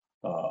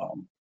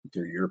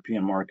their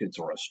European markets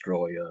or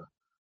Australia.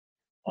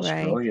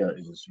 Australia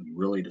is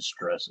really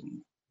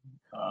distressing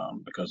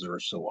because they're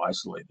so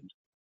isolated.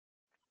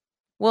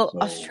 Well,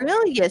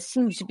 Australia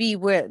seems to be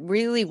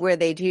where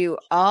they do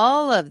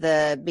all of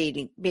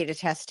the beta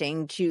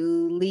testing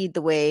to lead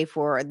the way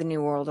for the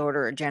New World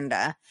Order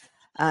agenda.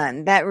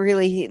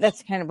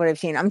 That's kind of what I've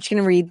seen. I'm just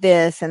going to read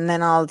this and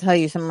then I'll tell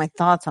you some of my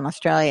thoughts on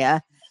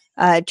Australia.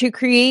 So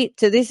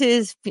this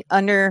is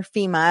under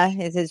FEMA.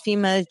 It says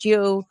FEMA's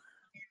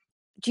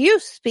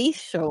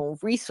Geospatial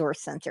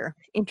Resource Center.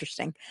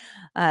 Interesting.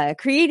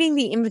 Creating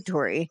the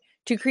inventory.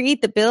 To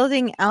create the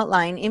building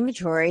outline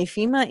inventory,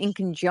 FEMA, in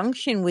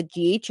conjunction with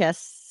DHS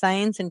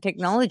Science and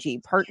Technology,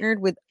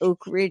 partnered with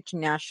Oak Ridge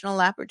National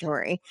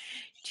Laboratory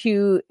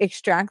to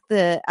extract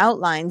the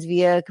outlines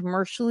via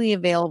commercially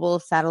available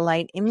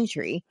satellite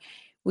imagery.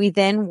 We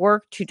then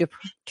work to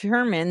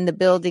determine the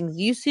building's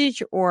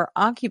usage or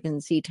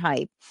occupancy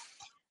type,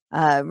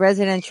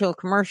 residential,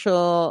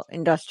 commercial,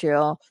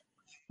 industrial.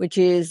 which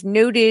is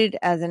noted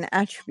as an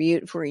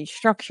attribute for each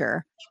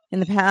structure. In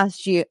the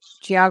past,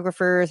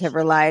 geographers have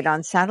relied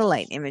on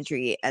satellite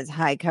imagery as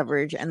high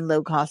coverage and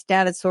low cost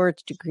data source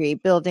to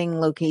create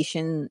building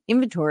location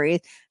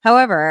inventories.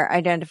 However,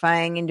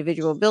 identifying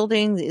individual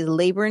buildings is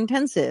labor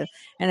intensive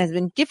and has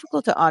been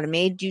difficult to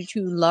automate due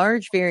to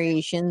large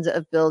variations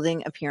of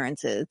building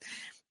appearances.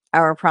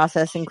 Our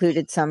process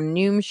included some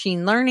new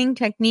machine learning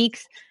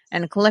techniques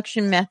and a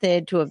collection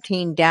method to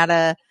obtain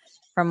data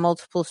from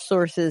multiple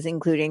sources,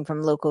 including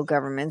from local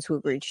governments who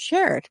agreed to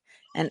share it,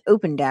 and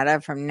open data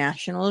from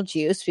National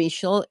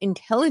Geospatial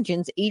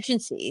Intelligence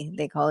Agency.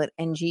 They call it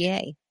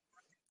NGA.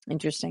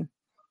 Interesting.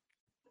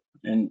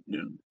 And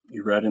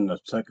you read in the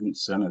second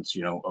sentence,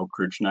 Oak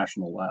Ridge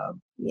National Lab.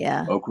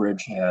 Yeah. Oak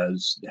Ridge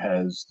has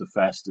the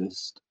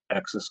fastest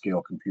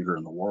exascale computer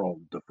in the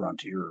world, the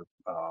Frontier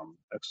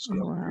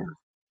exascale computer.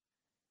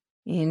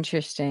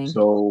 Interesting.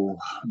 So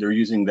they're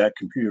using that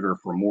computer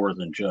for more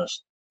than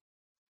just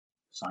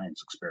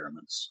science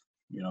experiments.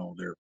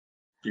 They're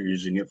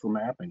using it for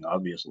mapping,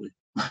 obviously.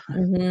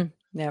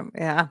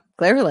 Yeah,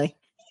 clearly.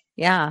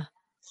 Yeah.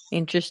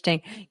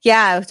 Interesting.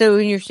 Yeah. So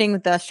when you're staying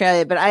with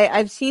Australia, but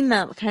I've seen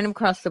that kind of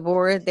across the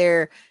board.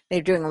 They're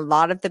doing a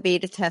lot of the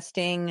beta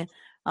testing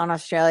on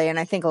Australia, and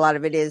I think a lot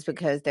of it is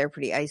because they're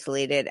pretty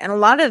isolated, and a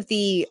lot of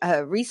the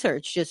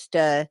research, just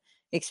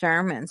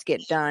experiments,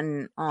 get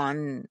done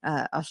on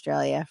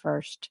Australia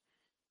first.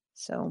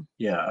 So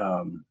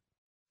yeah,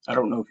 I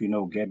don't know if you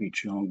know Gabby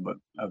Chung, but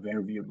I've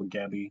interviewed with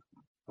Gabby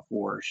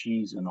before.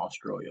 She's in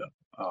Australia.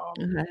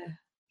 okay.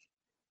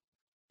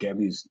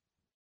 Gabby's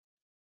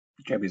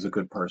a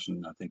good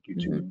person. I think you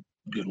Mm-hmm. two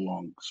get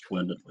along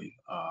splendidly.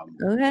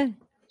 Okay.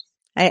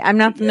 I'm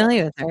not But yeah,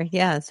 familiar with her.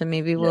 Yeah, so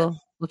maybe yeah,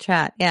 we'll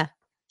chat. Yeah.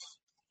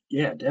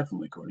 yeah,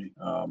 definitely, Courtney.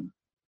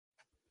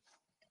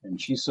 And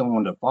she's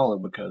someone to follow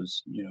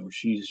because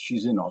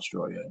she's in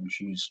Australia and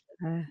she's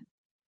Uh,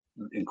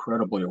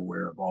 incredibly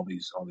aware of all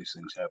these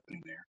things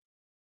happening there.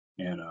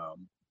 And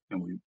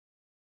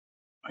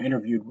I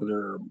interviewed with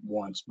her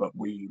once, but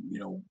we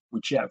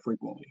chat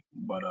frequently.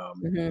 But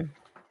mhm.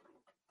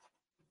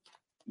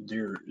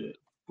 their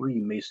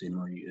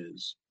Freemasonry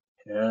is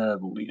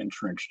heavily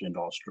entrenched in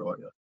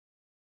Australia.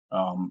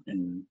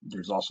 And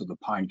there's also the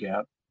Pine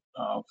Gap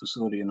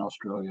facility in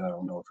Australia. I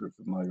don't know if you're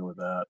familiar with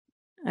that.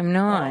 I'm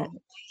not. Um,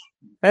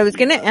 But I was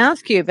going to yeah.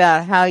 ask you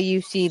about how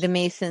you see the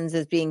Masons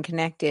as being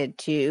connected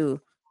to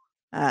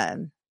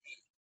um,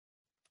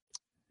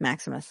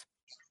 Maximus.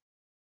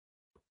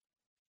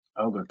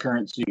 Oh, their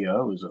current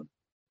CEO is a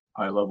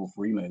high-level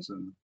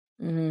Freemason,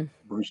 Mm-hmm.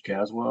 Bruce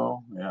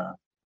Caswell. Yeah.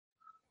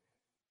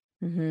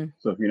 Mm-hmm.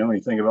 So if you know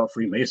anything about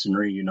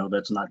Freemasonry, you know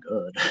that's not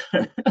good.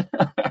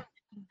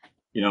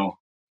 you know,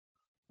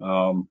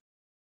 um,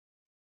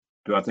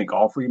 do I think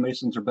all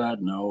Freemasons are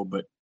bad? No,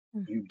 but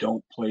you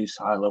don't place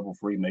high-level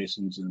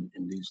Freemasons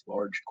in these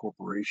large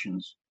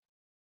corporations.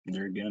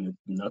 There again,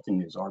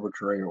 nothing is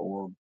arbitrary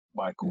or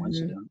by Mm-hmm.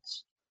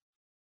 coincidence.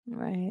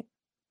 Right.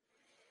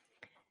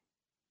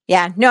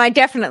 Yeah, no,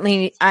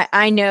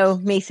 I know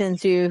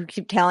Masons who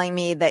keep telling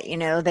me that,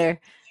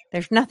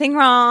 there's nothing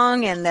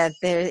wrong and that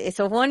it's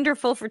a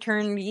wonderful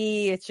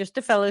fraternity. It's just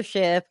a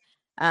fellowship.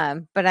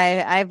 But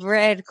I've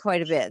read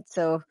quite a bit,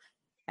 so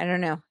I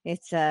don't know.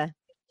 It's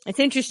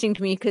interesting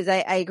to me because I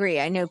agree.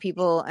 I know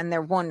people and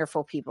they're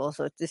wonderful people.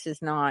 So this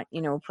is not,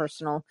 a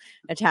personal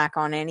attack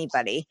on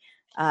anybody.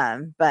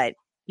 But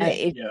Yeah,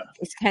 yeah,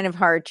 it's kind of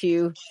hard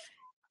to,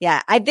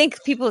 yeah, I think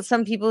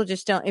some people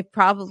just don't. It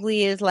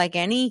probably is like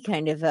any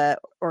kind of a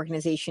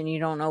organization. You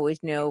don't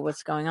always know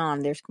what's going on.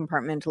 There's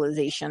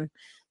compartmentalization.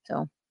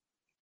 So,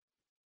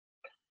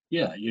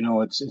 yeah.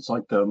 It's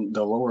like the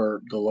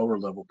lower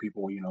level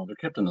people. They're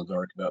kept in the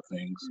dark about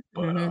things,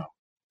 but mhm.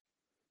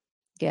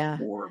 Yeah.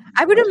 more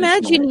I would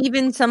intentional. imagine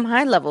even some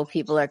high level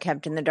people are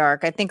kept in the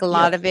dark. I think a Yeah,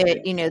 lot of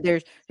it, yeah,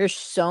 there's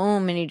so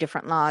many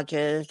different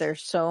lodges,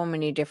 there's so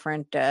many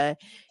different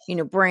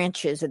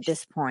branches at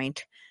this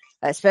point,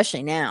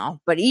 especially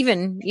now. But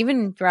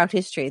even throughout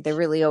history, there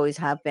really always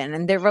have been.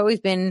 And there've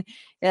always been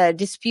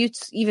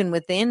disputes even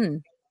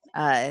within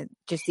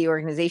just the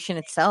organization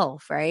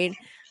itself, right?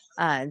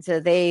 So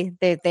they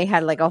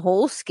had like a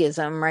whole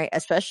schism, right?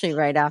 Especially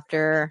right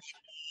after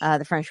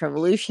the French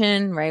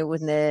Revolution, right,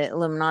 when the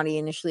Illuminati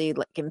initially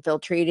like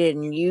infiltrated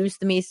and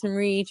used the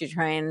Masonry to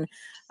try and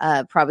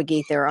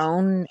propagate their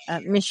own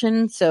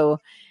mission. So,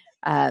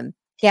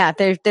 yeah,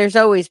 there's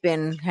always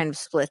been kind of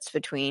splits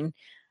between.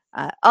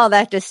 All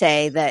that to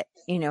say that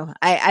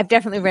I've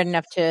definitely read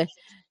enough to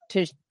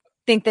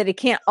think that it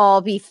can't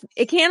all be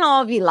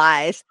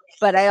lies.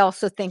 But I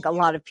also think a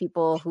lot of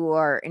people who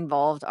are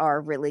involved are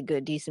really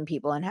good, decent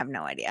people and have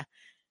no idea.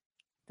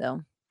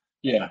 So.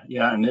 yeah.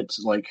 And it's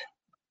like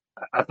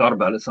I thought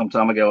about it some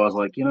time ago. I was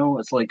like,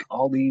 it's like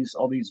all these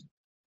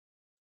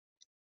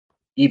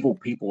evil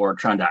people are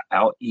trying to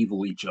out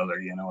evil each other.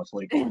 It's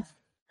like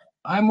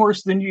I'm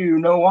worse than you.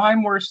 No,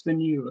 I'm worse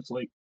than you. It's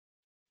like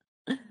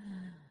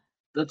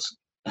that's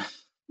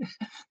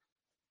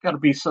got to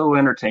be so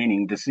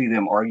entertaining to see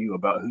them argue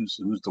about who's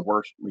the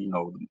worst.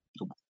 The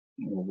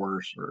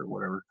worse or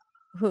whatever.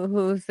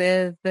 who's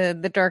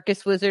the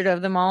darkest wizard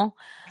of them all.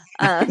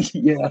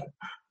 Yeah,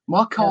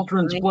 my That's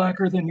cauldron's funny.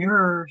 blacker than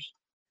yours.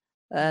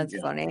 That's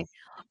Yeah, funny.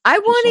 I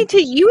just wanted something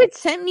to. You silly. had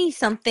sent me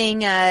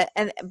something,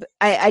 and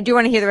I do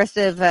want to hear the rest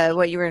of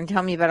what you were going to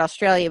tell me about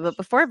Australia. But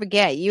before I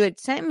forget, you had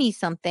sent me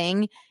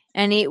something,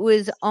 and it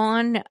was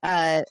on.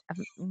 I'm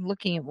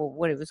looking at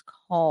what it was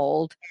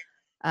called,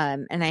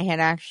 and I had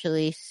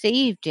actually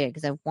saved it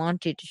because I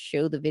wanted to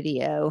show the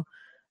video.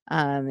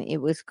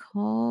 It was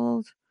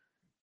called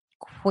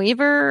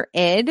Quaver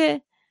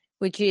Ed,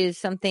 which is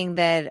something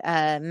that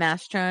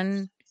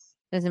Mastron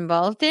is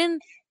involved in.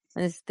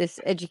 This Yeah,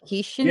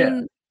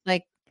 education,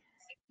 like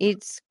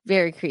it's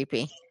very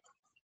creepy.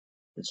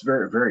 it's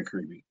very, very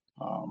creepy.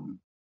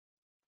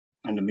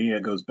 And to me,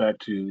 it goes back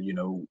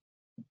to,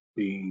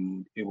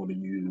 being able to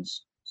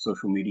use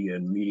social media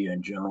and media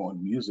in general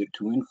and music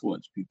to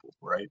influence people,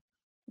 right?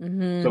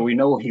 So Hmm. we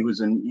know he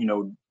was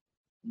in,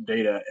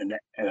 data and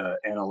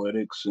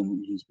analytics,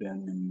 and he's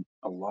been in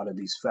a lot of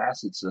these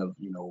facets of,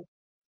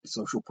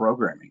 social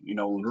programming,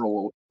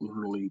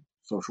 literally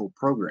social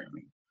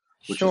programming,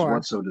 which is Sure.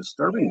 what's so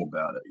disturbing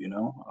about it.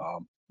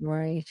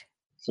 Right.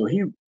 So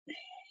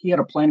he had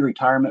a planned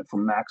retirement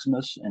from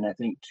Maximus in I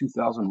think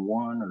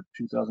 2001 or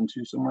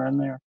 2002, somewhere in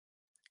there.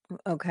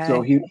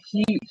 So Okay.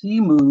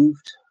 he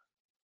moved.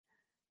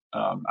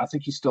 I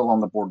think he's still on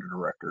the board of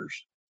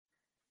directors.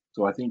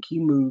 So I think he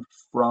moved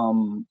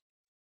from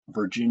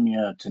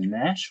Virginia to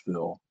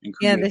Nashville and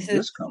Yeah, this created is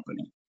this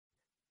company.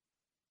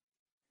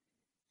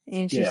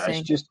 Yeah,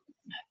 it's interesting. just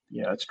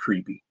yeah, it's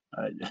creepy.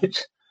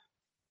 It's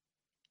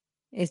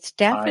It's I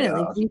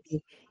definitely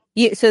creepy.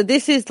 Yeah, so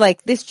this is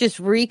like this just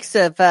reeks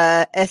of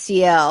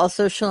SEL,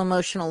 social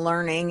emotional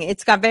learning.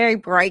 It's got very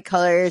bright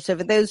colors. So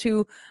for those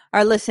who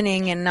are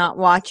listening and not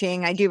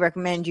watching, I do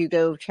recommend you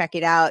go check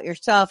it out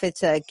yourself.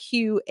 It's a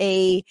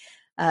QAVER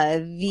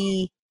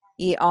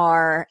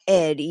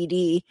ed.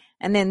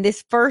 And then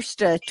this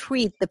first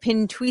tweet, the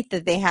pinned tweet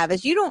that they have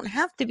is you don't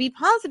have to be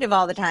positive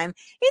all the time.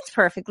 It's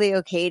perfectly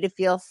okay to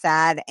feel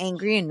sad,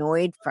 angry,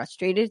 annoyed,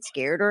 frustrated,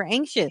 scared, or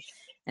anxious.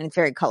 And it's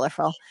very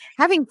colorful.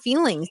 Having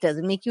feelings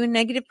doesn't make you a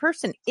negative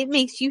person. It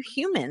makes you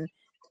human.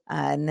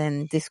 And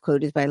then this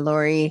quote is by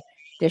Laurie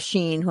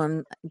Desheen, who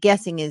I'm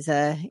guessing is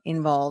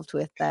involved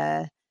with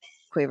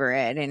Quaver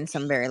Ed in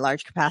some very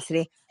large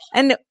capacity.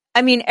 And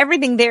I mean,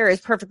 everything there is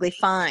perfectly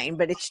fine,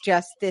 but it's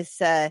just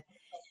this,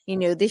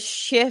 this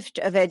shift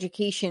of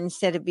education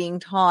instead of being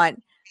taught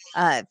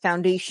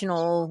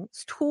foundational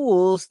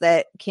tools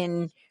that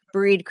can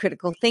breed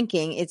critical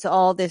thinking. It's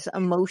all this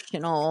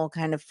emotional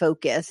kind of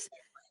focus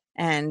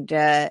and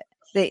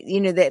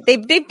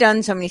they've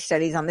done so many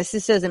studies on this.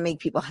 This doesn't make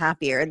people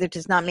happier. That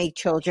does not make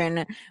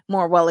children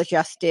more well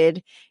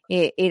adjusted.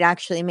 It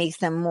actually makes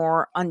them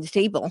more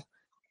unstable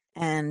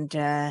and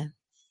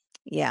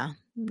yeah,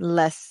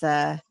 less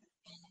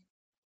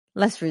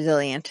less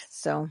resilient.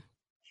 So,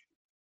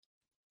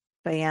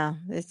 but yeah,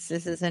 this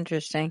is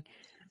interesting.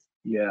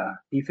 yeah,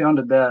 he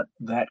founded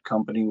that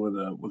company with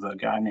a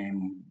guy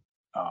named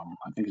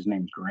I think his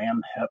name's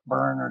Graham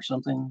Hepburn or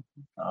something.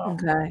 Um,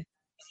 Okay.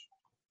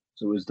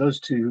 so it was those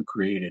two who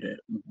created it,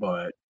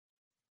 but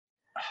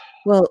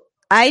Well,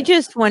 I I,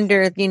 just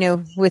wonder,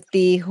 with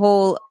the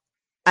whole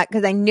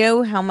because I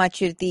know how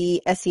much of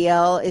the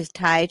SEL is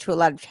tied to a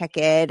lot of tech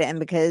ed, and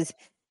because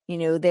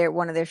they're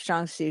one of their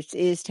strong suits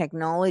is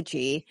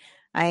technology.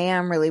 I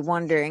am really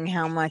wondering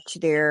how much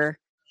they're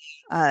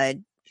uh,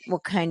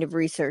 what kind of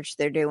research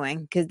they're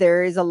doing because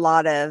there is a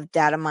lot of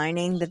data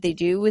mining that they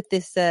do with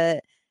this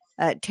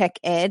tech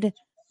ed,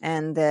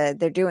 and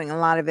they're doing a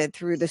lot of it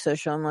through the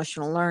social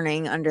emotional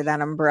learning under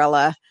that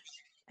umbrella.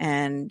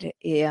 And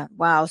yeah,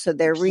 wow. So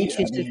their reach yeah,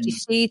 I is 50 mean,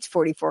 states,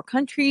 44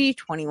 countries,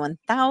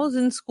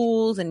 21,000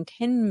 schools, and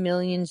 10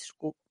 million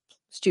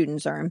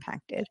students are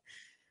impacted.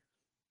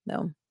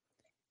 So,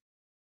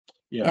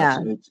 yeah, yeah.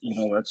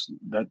 it's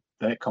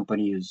that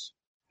company is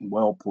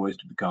well poised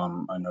to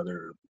become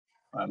another.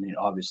 I mean,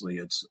 obviously,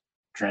 it's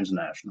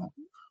transnational,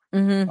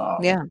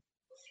 um, Yeah.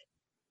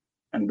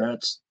 and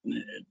that's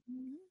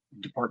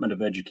Department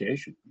of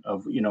Education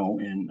of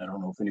and I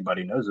don't know if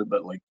anybody knows it,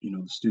 but like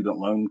the student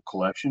loan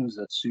collections.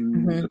 That's who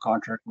Hmm. the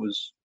contract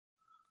was,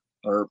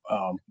 or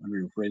let me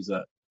rephrase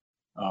that.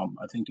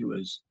 I think it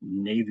was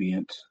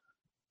Navient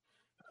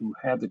who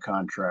had the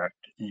contract,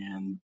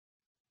 and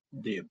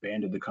they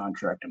abandoned the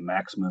contract, and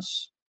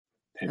Maximus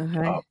picked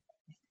Okay. up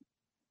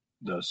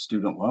the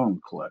student loan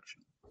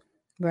collection.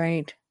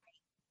 Right.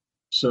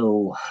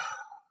 So,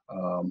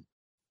 um,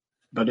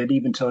 but it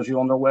even tells you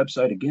on their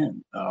website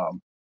again.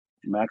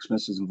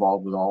 Maximus is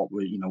involved with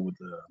with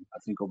the I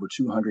think over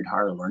 200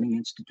 higher learning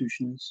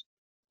institutions.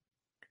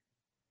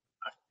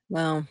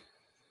 Well,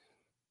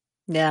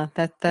 yeah,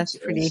 It's, that's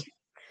it's pretty,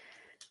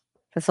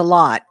 that's a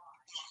lot.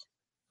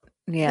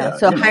 Yeah. yeah,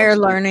 So higher it's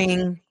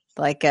learning,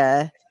 like,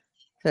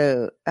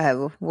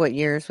 what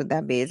years would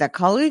that be? Is that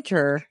college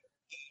or?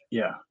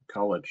 yeah,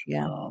 college,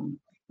 Yeah. and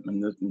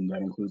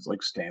that includes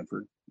like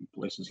Stanford,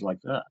 places like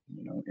that.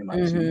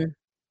 MIT.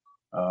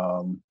 Hmm.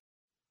 Um,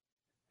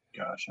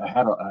 gosh,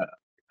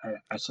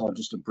 I saw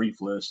just a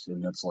brief list,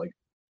 and it's like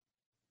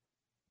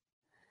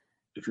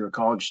if you're a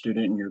college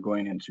student and you're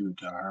going into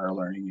higher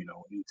learning,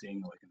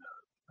 anything like in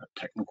a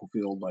technical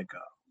field like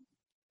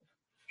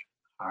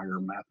higher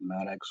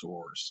mathematics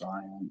or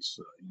science,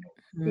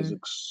 Mm-hmm.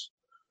 physics,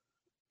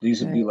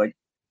 these would Right. be like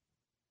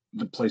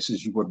the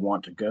places you would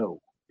want to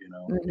go,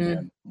 Mm-hmm.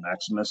 and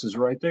Maximus is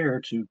right there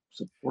to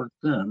support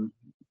them.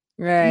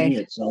 To me, Right.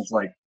 it sounds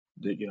like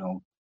that,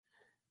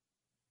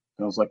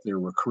 sounds like they're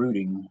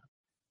recruiting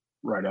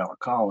right out of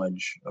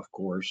college, of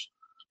course,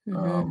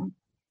 Mm-hmm. um,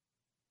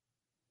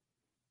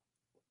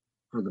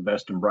 for the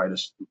best and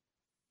brightest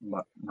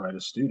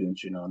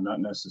students, not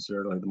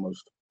necessarily the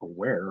most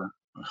aware.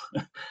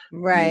 I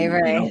Right.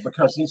 mean, Right.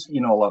 because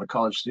a lot of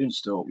college students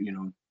still,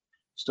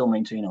 still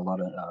maintain a lot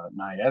of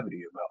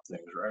naivety about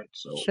things, right?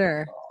 So,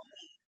 Sure.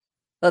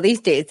 Well,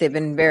 these days they've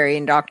been very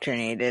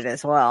indoctrinated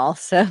as well.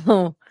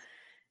 So,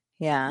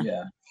 yeah.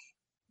 yeah,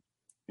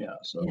 yeah.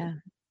 So, Yeah.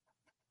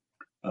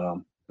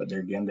 but there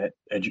again, that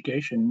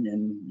education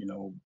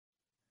and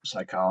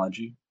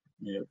psychology,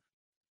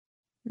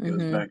 goes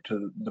Mm-hmm. back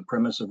to the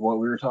premise of what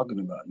we were talking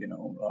about.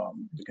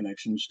 The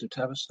connections to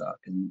Tavistock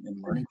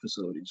and learning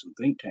facilities and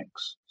think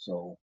tanks.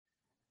 So,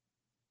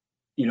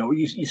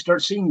 you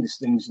start seeing these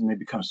things and they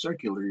become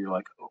circular. You're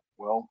like, oh,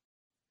 well,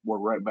 we're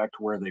right back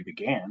to where they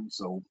began.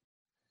 So,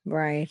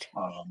 Right.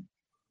 um,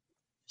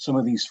 some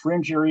of these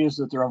fringe areas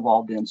that they're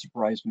involved in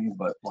surprise me,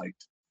 but like,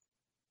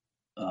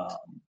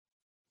 um,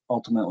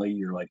 ultimately,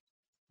 you're like,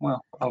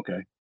 well, okay,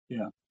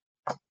 yeah.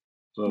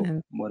 So,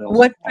 what else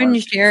What are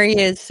fringed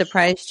areas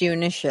surprised you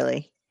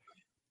initially?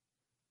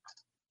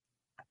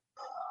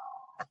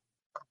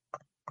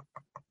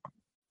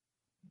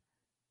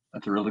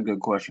 That's a really good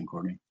question,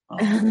 Courtney.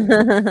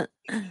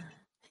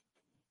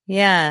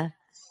 Yeah.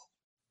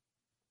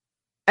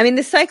 I mean,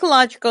 the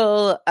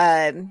psychological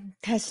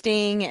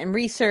testing and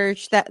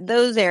research, that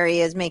those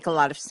areas make a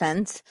lot of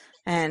sense,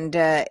 and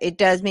it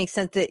does make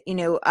sense that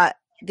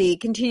the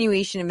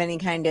continuation of any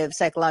kind of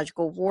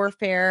psychological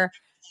warfare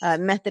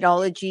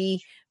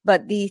methodology.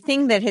 But the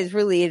thing that has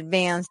really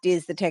advanced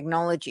is the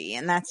technology,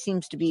 and that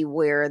seems to be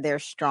where their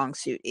strong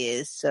suit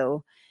is.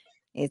 So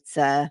it's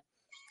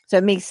so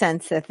it makes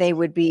sense that they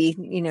would be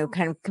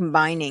kind of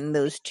combining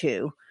those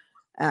two,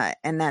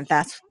 and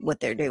that's what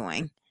they're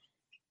doing.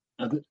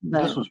 Now, this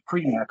But was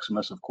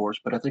pre-Maximus, of course,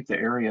 but I think the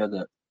area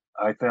that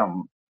I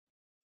found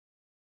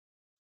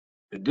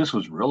that this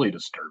was really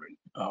disturbing.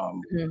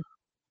 mhm,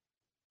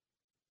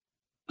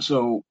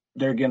 So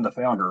there again, the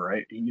founder,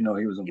 right? He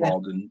was yeah,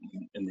 involved in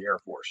the Air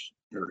Force,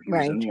 or he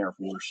was in right, the Air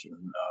Force,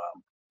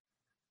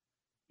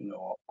 and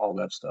all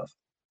that stuff.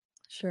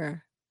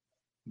 sure.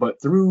 But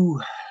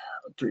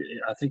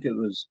I think it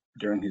was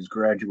during his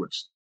graduate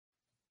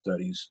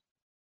studies,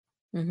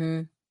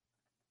 Mm-hmm.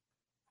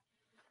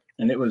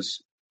 and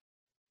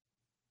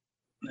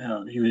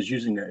he was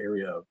using an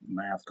area of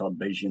math called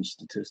Bayesian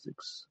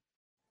statistics.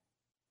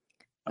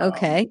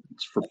 Okay.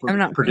 It's for I'm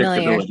not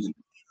familiar. predictability.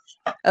 It's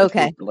for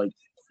Okay. like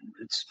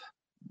it's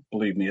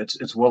believe me,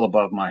 it's well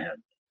above my head.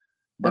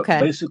 But Okay.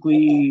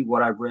 basically,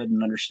 what I've read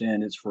and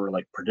understand is for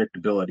like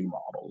predictability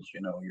models.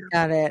 You're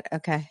Got it.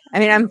 Okay. I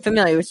mean, I'm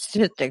familiar with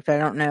statistics, but I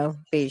don't know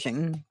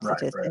Beijing right, right,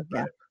 statistics.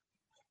 Yeah.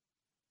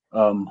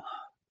 right. Um,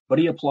 but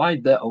he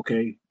applied that.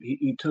 Okay,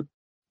 he took.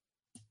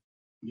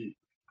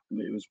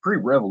 It was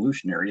pretty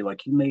revolutionary.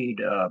 Like he made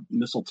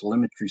missile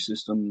telemetry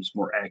systems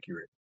more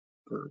accurate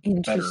or better,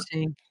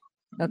 Interesting.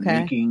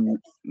 Okay.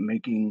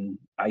 making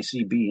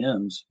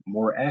ICBMs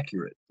more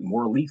accurate,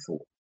 more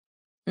lethal.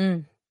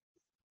 Mm.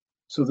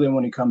 So then,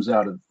 when he comes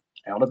out of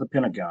the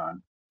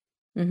Pentagon,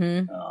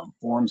 Mm-hmm.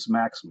 forms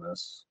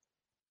Maximus,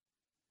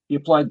 he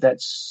applied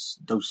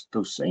those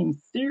same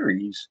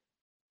theories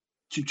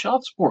to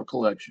child support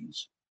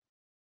collections.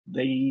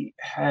 They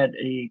had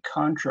a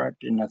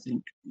contract in, I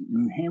think,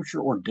 New Hampshire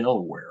or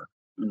Delaware,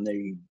 and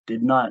they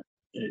did not.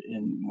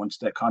 And once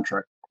that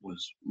contract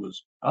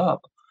was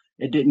up,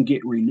 it didn't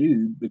get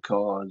renewed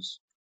because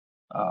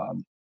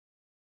um,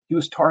 he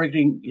was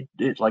targeting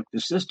like the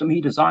system he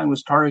designed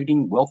was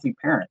targeting wealthy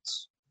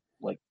parents,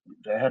 like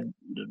that had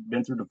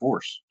been through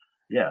divorce.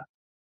 Yeah,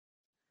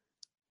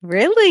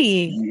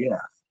 Really yeah,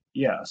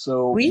 yeah.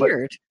 So, but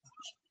weird.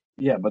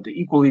 yeah, but the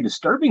equally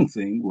disturbing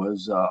thing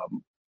was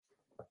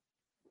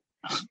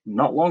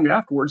not long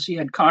afterwards, he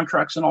had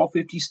contracts in all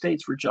 50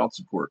 states for child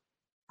support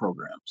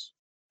programs,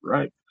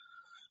 right?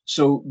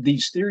 So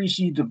these theories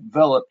he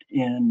developed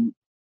in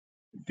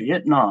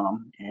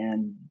Vietnam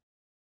and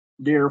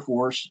the Air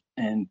Force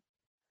and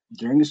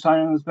during his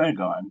time in the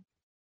Pentagon,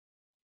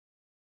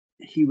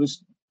 he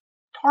was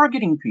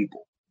targeting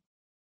people.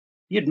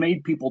 He had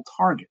made people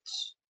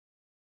targets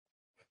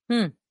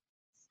Hmm.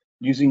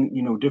 using,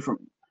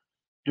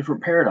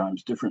 different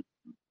paradigms, different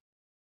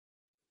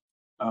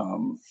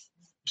um,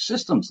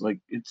 systems. Like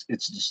it's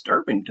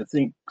disturbing to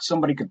think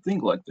somebody could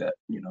think like that.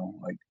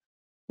 Like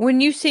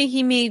When you say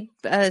he made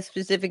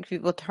specific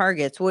people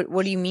targets,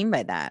 what do you mean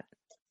by that?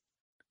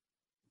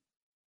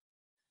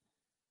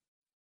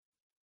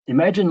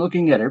 imagine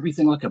looking at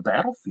everything like a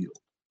battlefield.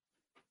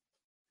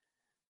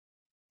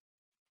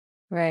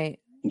 Right.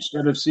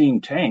 Instead of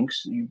seeing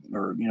tanks,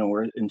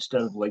 or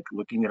instead of like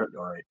looking at it,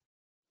 all right,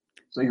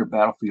 say your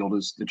battlefield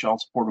is the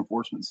child support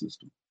enforcement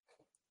system.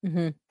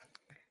 Mm-hmm.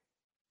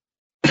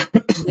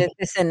 This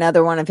is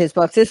another one of his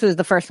books. This was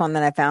the first one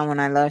that I found when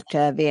I looked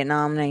at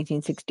Vietnam,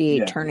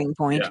 1968 Turning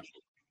Point.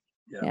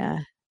 Yeah.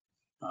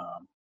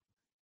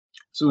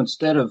 So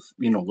instead of,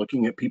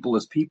 looking at people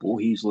as people,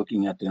 he's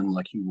looking at them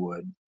like he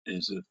would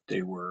as if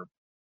they were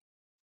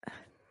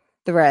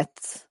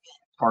Threats.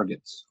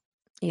 targets.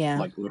 Yeah.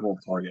 Like literal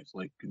targets.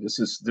 Like this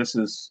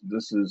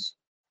is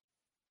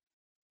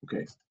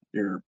okay,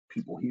 there are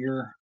people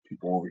here,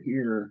 people over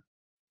here,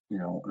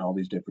 in all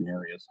these different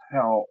areas.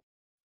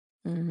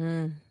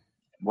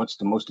 What's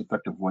the most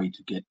effective way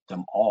to get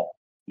them all,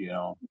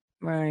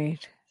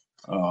 Right.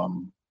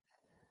 Um,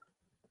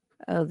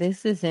 Oh,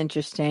 this is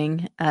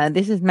interesting.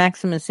 This is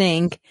Maximus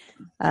Inc.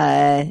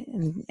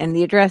 And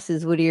the address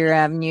is Whittier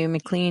Avenue,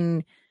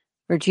 McLean,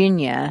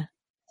 Virginia.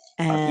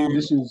 I think And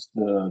this is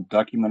the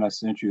document I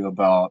sent you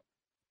about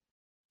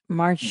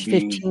March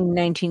 15,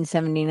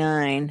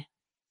 1979.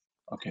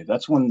 Okay,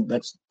 that's when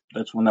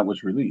that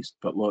was released.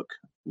 But look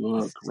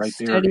right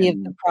there Study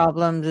of the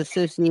problems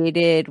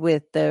associated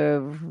with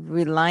the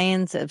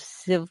reliance of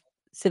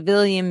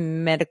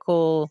civilian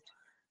medical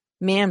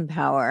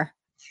manpower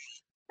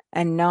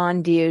and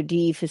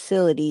non-DoD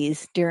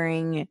facilities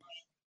during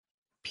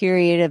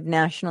period of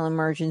national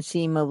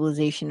emergency,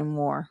 mobilization, and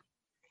war.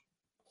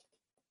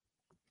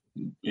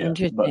 Yeah,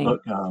 but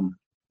look,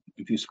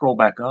 if you scroll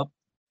back up,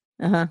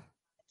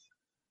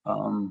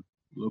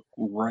 look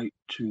right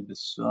to the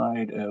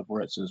side of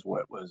where it says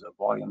what was it,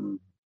 volume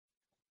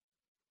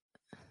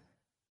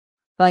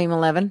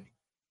 11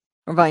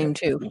 or volume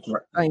 2?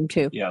 Right. Volume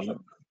 2. Yeah,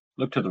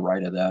 look to the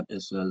right of that.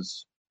 It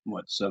says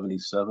what,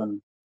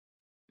 77.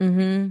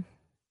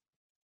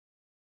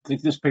 I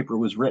think this paper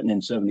was written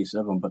in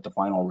 77, but the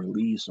final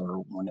release, or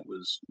when it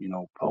was,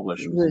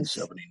 published, was in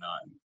 79.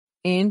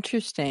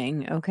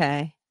 Interesting.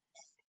 Okay.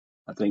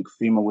 I think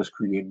FEMA was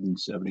created in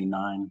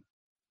 79.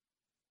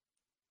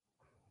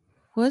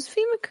 Was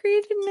FEMA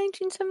created in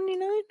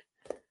 1979?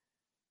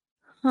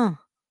 Huh.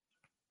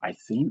 I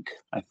think.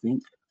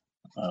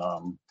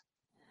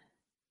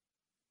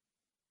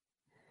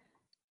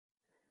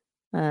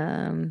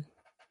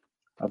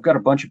 I've got a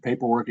bunch of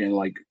paperwork and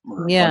a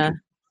bunch of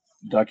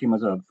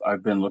documents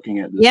I've been looking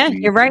at this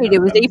week. You're right.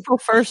 It was April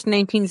 1st,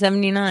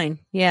 1979.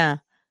 Yeah.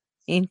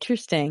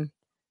 Interesting.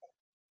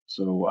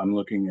 So I'm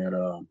looking at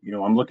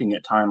I'm looking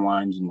at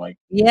timelines and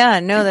Yeah,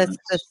 no, that's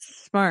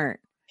smart.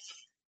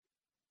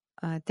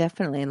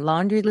 Definitely.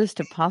 Laundry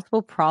list of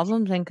possible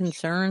problems and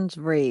concerns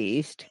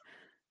raised.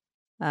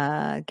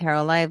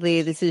 Carol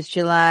Lively, this is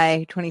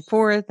July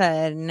 24th,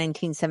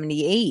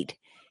 1978.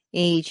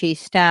 AHA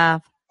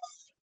staff,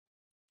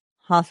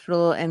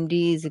 hospital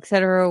MDs,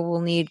 etc.,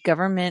 will need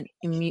government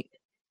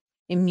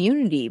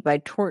immunity by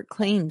tort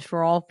claims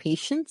for all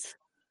patients.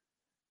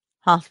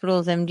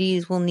 Hospitals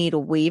MDs will need a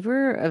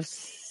waiver of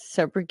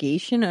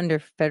subrogation under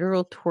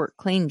Federal Tort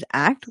Claims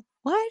Act.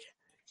 What?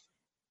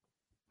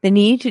 The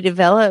need to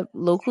develop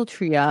local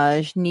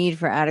triage, need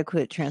for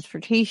adequate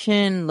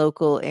transportation,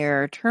 local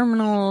air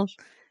terminals,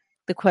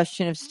 the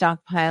question of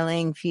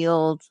stockpiling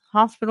field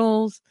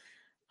hospitals,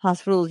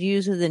 hospitals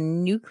use as a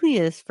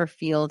nucleus for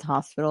field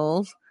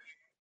hospitals,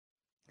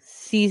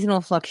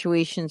 seasonal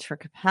fluctuations for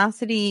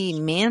capacity,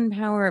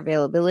 manpower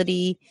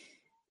availability,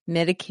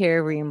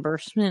 Medicare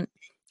reimbursement.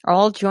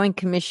 All Joint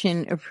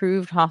Commission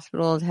approved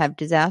hospitals have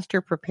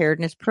disaster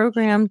preparedness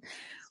programs,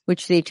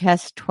 which they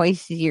test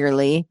twice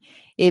yearly.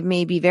 It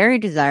may be very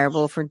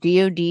desirable for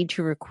DoD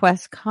to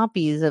request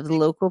copies of the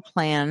local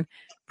plan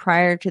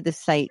prior to the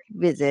site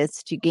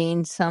visits to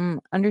gain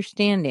some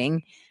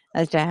understanding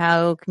as to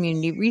how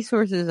community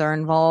resources are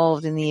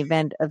involved in the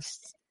event of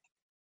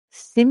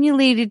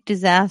simulated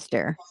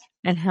disaster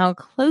and how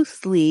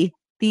closely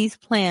these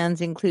plans,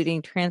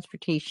 including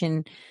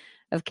transportation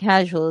of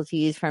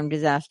casualties from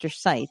disaster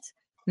sites,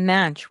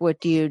 match what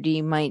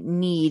DoD might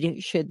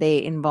need should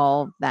they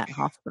involve that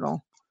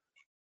hospital.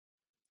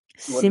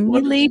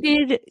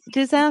 Simulated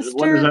disaster?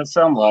 What does that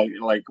sound like?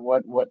 Like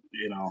what,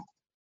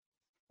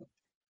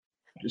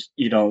 just,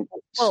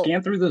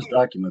 scan through those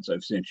documents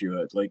I've sent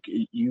you.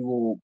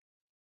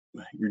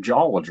 Your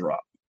jaw will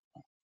drop.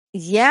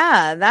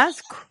 Yeah,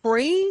 that's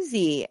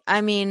crazy.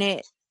 I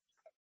mean,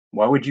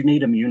 why would you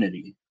need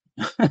immunity?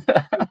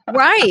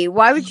 Right.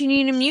 Why would you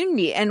need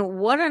immunity? And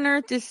what on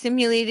earth is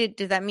simulated?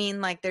 Does that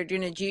mean they're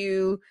going to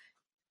do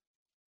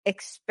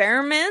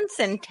experiments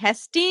and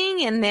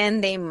testing and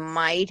then they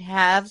might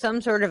have some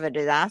sort of a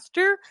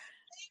disaster?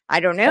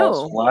 I don't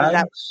know.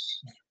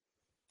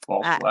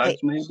 False flags,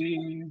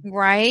 maybe.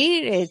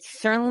 Right. It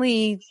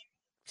certainly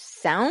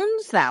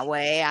sounds that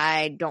way.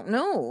 I don't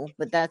know,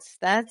 but that's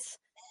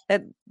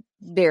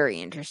very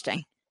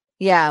interesting.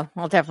 Yeah,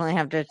 I'll definitely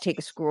have to take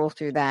a scroll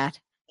through that.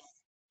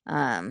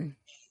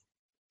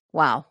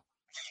 Wow.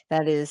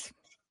 That's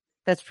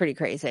pretty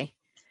crazy.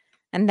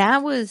 And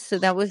that was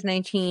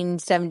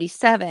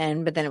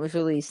 1977, but then it was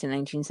released in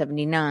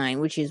 1979,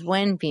 which is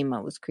when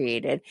FEMA was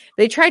created.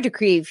 They tried to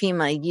create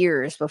FEMA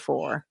years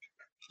before.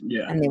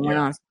 Yeah. And they were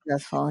not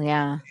successful,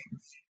 yeah.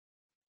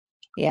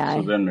 Yeah.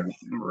 So then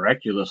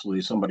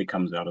miraculously somebody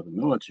comes out of the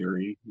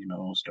military,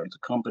 starts a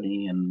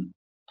company and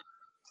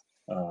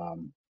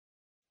um,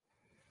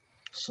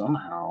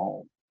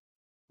 somehow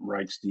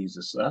writes these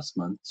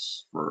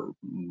assessments for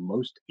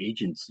most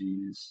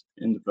agencies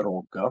in the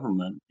federal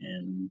government,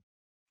 and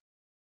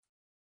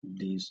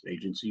these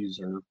agencies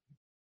are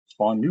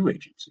spawn new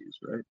agencies,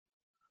 right?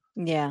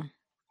 Yeah.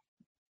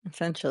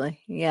 Essentially.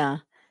 Yeah.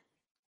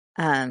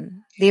 The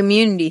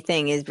immunity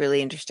thing is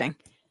really interesting.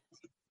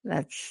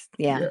 That's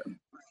yeah. Yeah,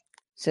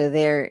 So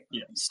they're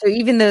yeah, so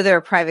even though they're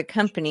a private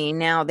company,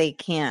 now they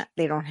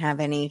don't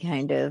have any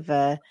kind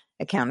of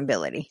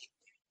accountability.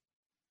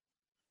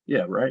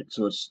 yeah, right.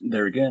 So it's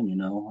there again,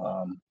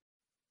 how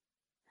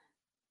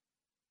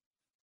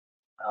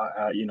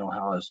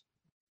has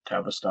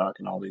Tavistock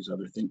and all these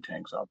other think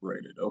tanks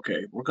operated?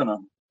 Okay, we're gonna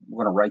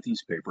write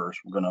these papers.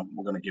 We're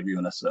gonna give you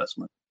an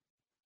assessment.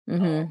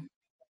 Hmm. Um,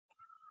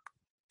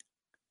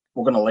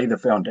 we're gonna lay the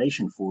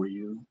foundation for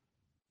you,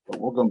 but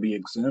we're gonna be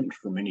exempt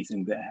from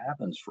anything that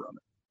happens from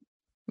it.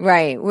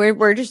 Right.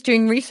 We're just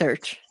doing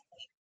research.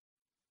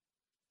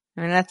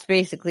 I mean, that's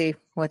basically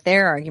what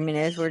their argument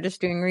is. We're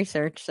just doing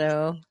research,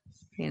 so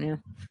you know.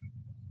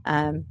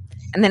 Um,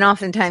 and then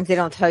oftentimes they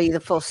don't tell you the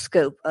full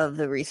scope of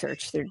the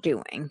research they're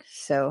doing.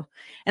 So,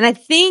 and I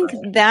think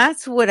Right.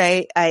 that's what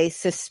I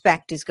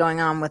suspect is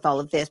going on with all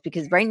of this,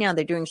 because right now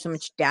they're doing so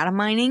much data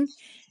mining,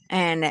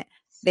 and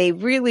they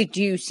really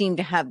do seem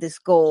to have this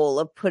goal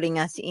of putting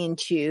us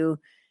into,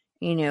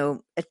 a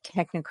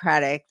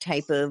technocratic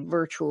type of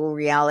virtual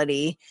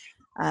reality.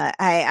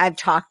 I've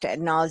talked ad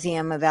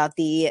nauseum about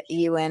the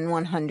UN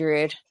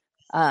 100,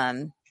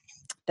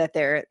 that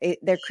they're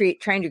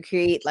trying to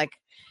create, like,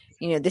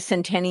 the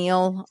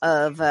centennial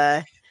of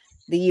the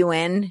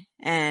UN,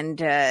 and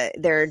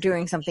they're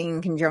doing something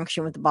in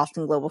conjunction with the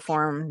Boston Global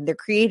Forum. They're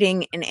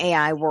creating an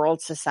AI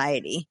world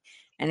society,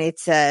 and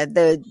it's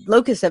the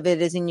locus of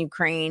it is in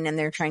Ukraine, and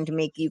they're trying to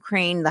make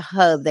Ukraine the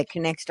hub that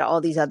connects to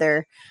all these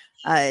other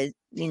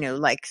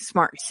like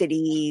smart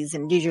cities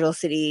and digital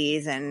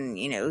cities, and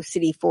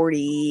City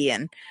 40,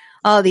 and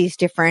all these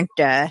different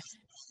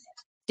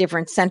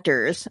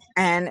centers,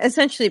 and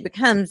essentially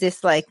becomes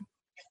this, like,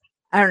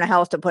 I don't know how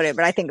else to put it,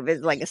 but I think of it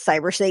as like a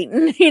cyber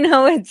Satan.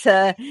 It's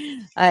Yeah,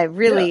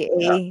 really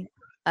yeah,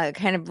 a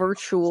kind of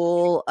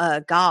virtual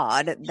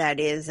god that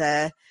is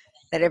that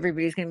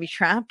everybody's going to be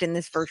trapped in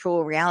this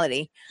virtual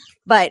reality.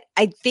 But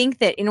I think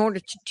that in order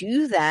to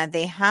do that,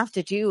 they have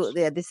to do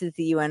this is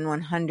the UN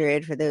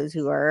 100 for those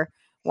who are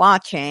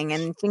watching,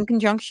 and it's in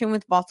conjunction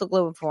with Boston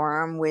Global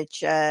Forum,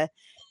 which the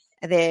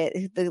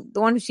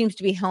one who seems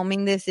to be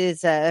helming this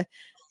is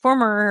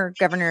former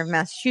governor of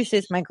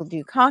Massachusetts, Michael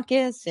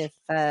Dukakis, if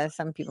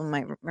some people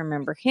might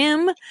remember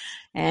him.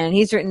 And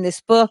he's written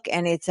this book,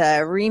 and it's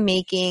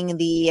remaking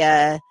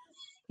the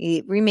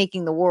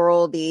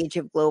world, the age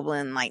of global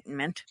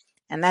enlightenment.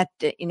 And that,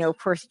 of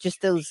course,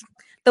 just those,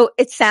 though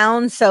it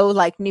sounds so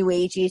like new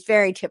agey, it's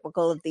very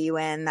typical of the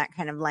UN, that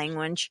kind of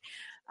language.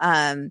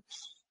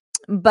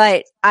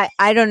 But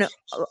I don't know,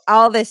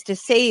 all this to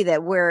say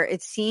that where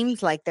it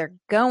seems like they're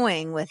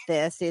going with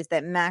this is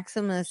that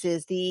Maximus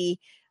is the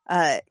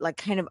like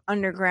kind of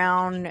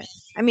underground.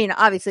 I mean,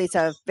 obviously it's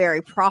a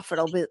very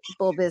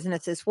profitable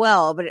business as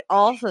well, but it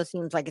also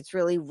seems like it's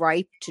really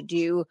ripe to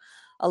do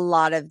a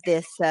lot of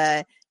this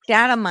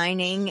data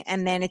mining,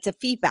 and then it's a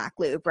feedback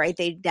loop, right?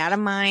 They data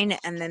mine,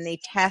 and then they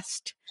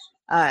test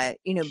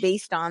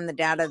based on the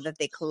data that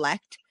they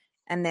collect,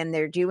 and then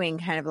they're doing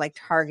kind of like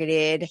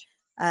targeted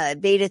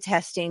beta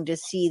testing to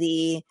see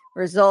the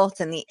results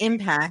and the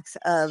impacts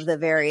of the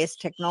various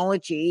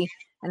technology,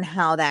 and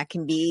how that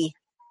can be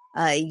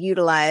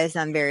utilized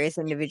on various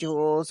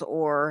individuals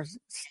or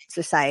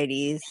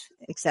societies,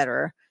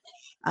 etc.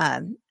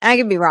 I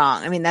could be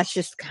wrong. I mean, that's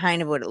just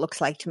kind of what it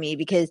looks like to me,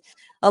 because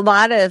a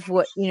lot of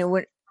what,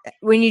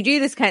 when you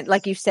do this kind,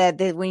 like you said,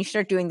 that when you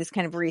start doing this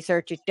kind of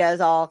research, it does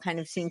all kind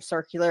of seem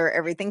circular.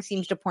 Everything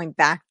seems to point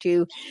back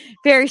to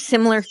very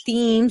similar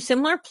themes,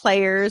 similar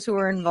players who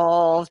are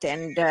involved,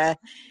 and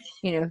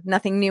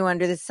nothing new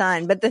under the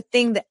sun. But the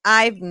thing that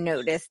I've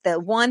noticed, the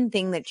one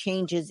thing that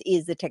changes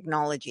is the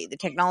technology. The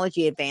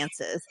technology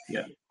advances,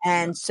 yeah, yeah,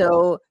 and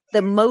so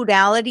the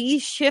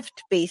modalities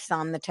shift based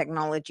on the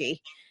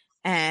technology,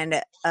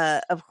 and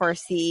of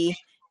course the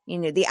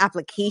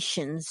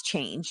applications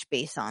change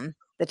based on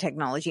the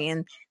technology,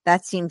 and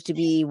that seems to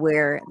be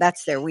where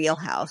that's their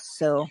wheelhouse.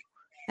 So,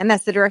 and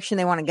that's the direction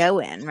they want to go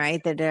in,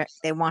 right?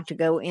 They want to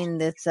go in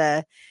this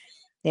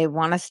they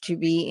want us to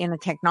be in a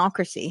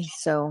technocracy.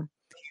 So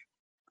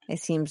it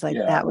seems like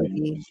yeah. I that would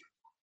mean, be.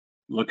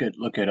 look at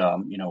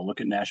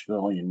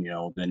Nashville, and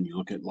then you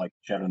look at like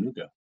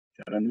Chattanooga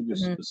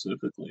Mhm.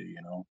 specifically.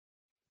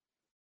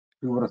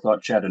 Who would have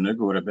thought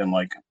Chattanooga would have been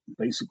like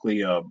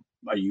basically a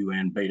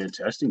UN beta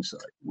testing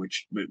site,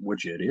 which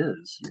it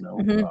is.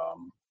 Mhm.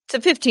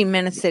 It's a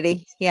 15-minute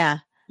city. Yeah.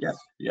 Yeah,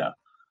 yeah.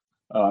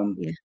 Um,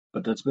 Yeah.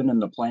 but that's been in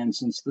the plan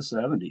since the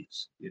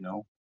 70s.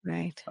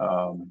 Right.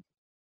 Um,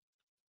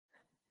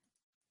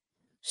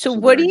 So so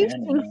what there do you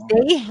again,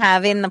 think they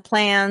have in the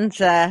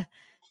plans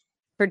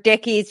for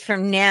decades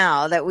from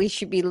now that we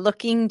should be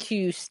looking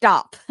to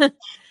stop? I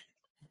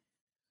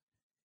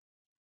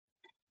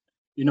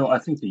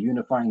think the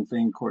unifying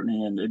thing,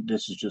 Courtney, and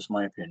this is just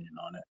my opinion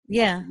on it.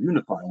 Yeah. The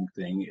unifying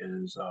thing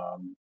is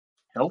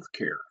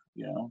healthcare.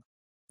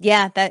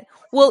 Yeah,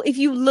 well, if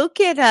you look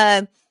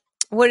at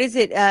what is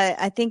it?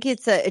 I think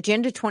it's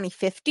Agenda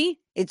 2050.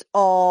 It's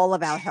all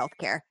about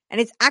healthcare.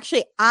 And it's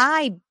actually,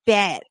 I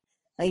bet,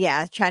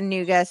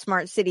 Chattanooga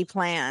Smart City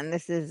Plan.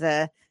 This is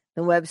the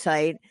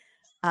website.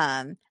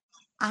 Um,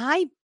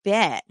 I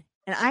bet,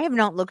 and I have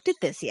not looked at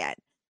this yet,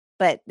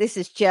 but this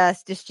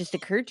just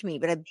occurred to me.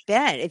 But I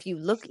bet if you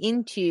look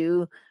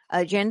into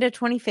Agenda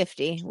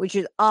 2050, which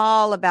is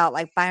all about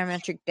like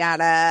biometric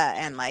data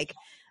and like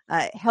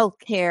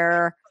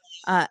healthcare,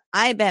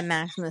 I bet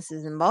Maximus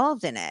is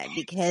involved in it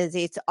because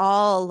it's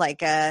all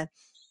like a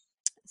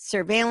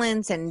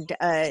surveillance and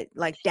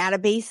like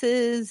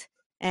databases,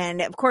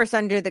 and of course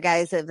under the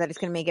guise of that it's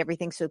going to make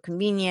everything so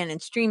convenient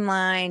and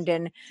streamlined,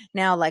 and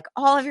now like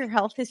all of your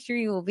health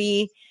history will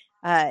be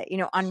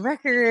on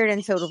record,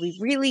 and so it'll be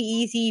really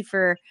easy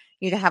for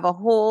you to have a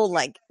whole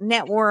like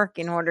network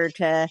in order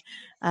to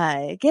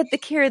get the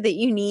care that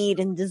you need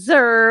and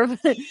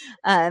deserve.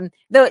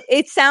 Though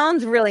it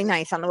sounds really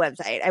nice on the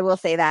website, I will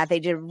say that they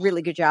did a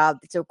really good job.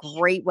 It's a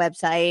great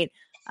website,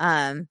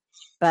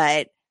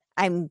 but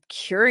I'm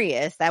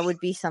curious. That would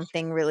be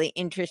something really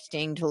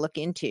interesting to look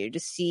into to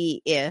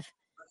see if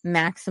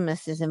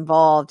Maximus is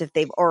involved, if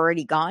they've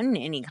already gotten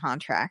any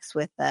contracts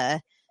with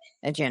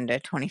Agenda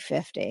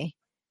 2050.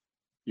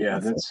 Yeah,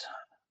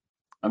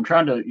 I'm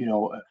trying to,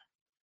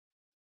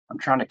 I'm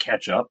trying to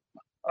catch up,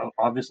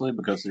 obviously,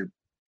 because they're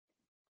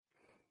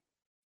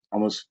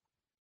almost,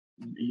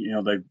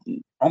 they've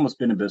almost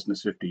been in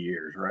business 50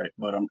 years, right?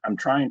 But I'm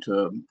trying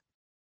to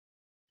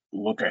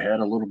look ahead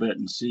a little bit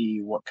and see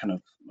what kind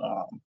of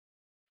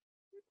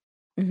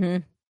Mm-hmm.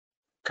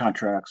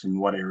 contracts and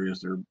what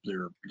areas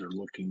they're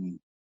looking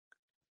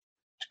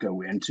to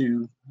go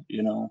into,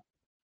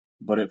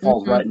 but it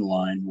falls Mm-hmm. right in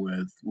line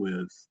with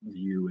the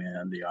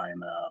UN, the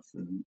IMF,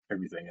 and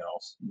everything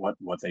else. What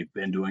they've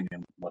been doing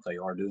and what they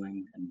are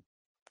doing, and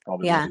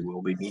probably what Yeah. they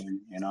will be doing.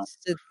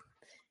 So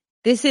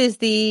this is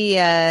the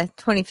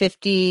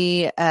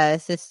 2050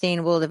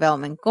 Sustainable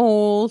Development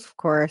Goals, of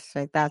course.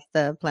 Like that's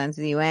the plans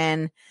of the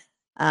UN.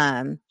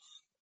 Um,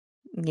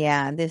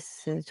 Yeah,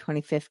 this is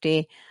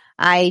 2050.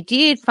 I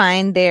did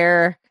find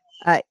their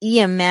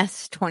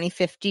EMS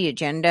 2050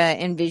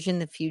 agenda, envision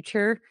the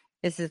future.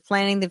 This is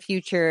planning the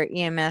future,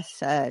 EMS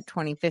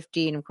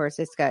 2050. And of course,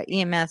 it's got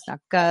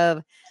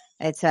ems.gov.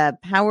 It's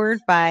powered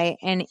by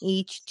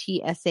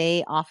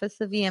NHTSA Office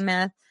of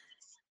EMS.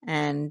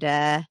 And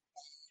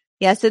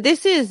yeah, so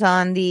this is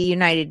on the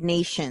United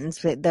Nations.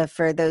 For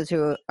those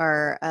who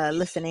are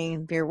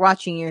listening, if you're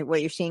watching,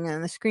 what you're seeing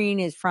on the screen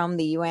is from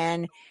the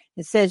UN.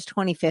 It says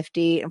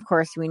 2050. Of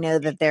course, we know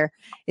that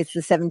it's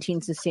the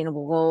 17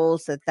 Sustainable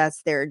Goals.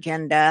 That's their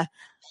agenda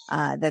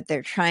that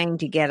they're trying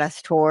to get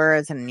us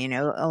towards, and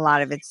a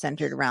lot of it's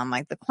centered around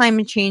like the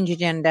climate change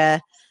agenda.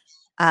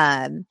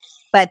 Um,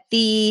 but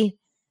this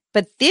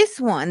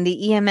one,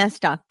 the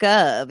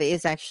ems.gov,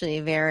 is actually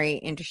very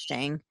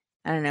interesting.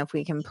 I don't know if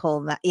we can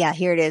pull that. Yeah,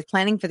 here it is.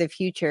 Planning for the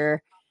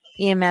Future,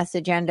 EMS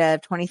Agenda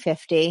of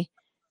 2050,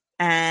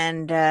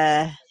 and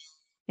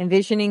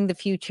envisioning the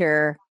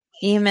future.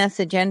 EMS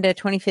Agenda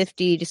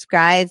 2050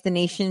 describes the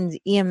nation's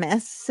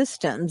EMS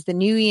systems. The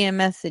new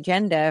EMS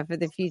agenda for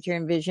the future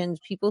envisions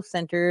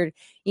people-centered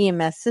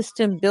EMS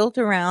system built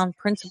around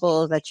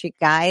principles that should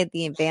guide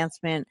the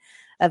advancement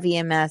of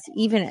EMS,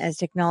 even as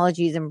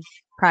technologies and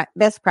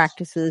best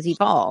practices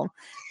evolve.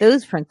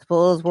 Those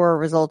principles were a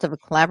result of a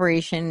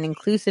collaboration,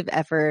 inclusive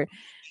effort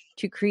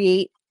to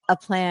create a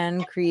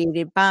plan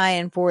created by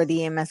and for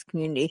the EMS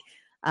community.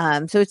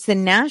 So it's the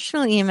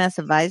National EMS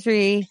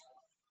Advisory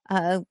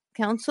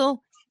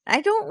Council.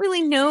 I don't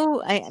really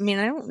know. I mean,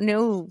 I don't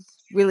know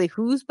really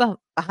who's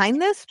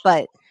behind this,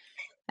 but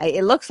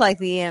it looks like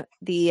it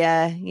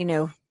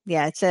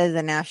says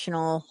the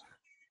national.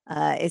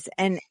 It's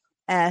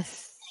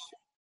NS.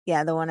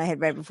 Yeah, the one I had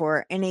read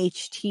before,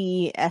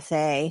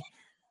 NHTSA.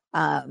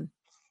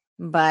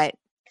 But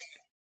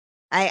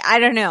I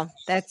don't know.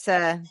 That's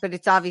but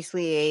it's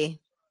obviously a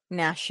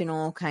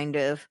national kind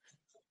of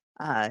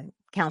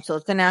council.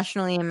 It's the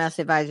National EMS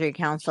Advisory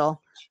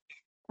Council.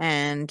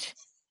 And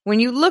when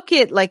you look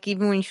at, like,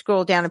 even when you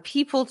scroll down, a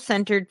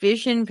people-centered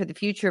vision for the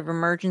future of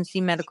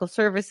emergency medical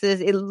services,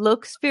 it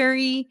looks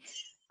very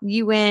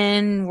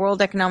UN,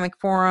 World Economic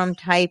Forum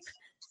type.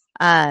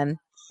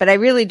 But I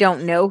really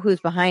don't know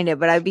who's behind it.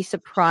 But I'd be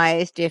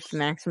surprised if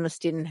Maximus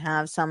didn't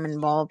have some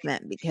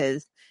involvement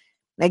because,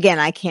 again,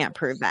 I can't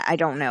prove that. I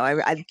don't know.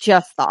 I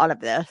just thought of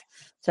this,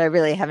 so I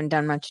really haven't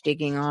done much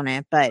digging on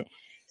it. But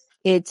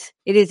it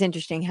is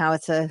interesting how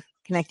it's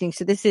connecting.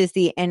 So this is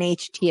the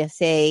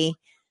NHTSA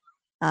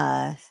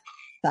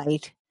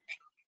site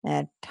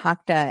at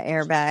Takta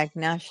Airbag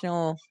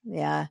National.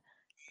 Yeah,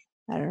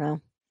 I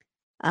don't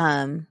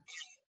know.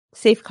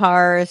 Safe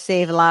Cars,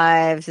 Save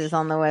Lives is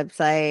on the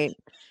website.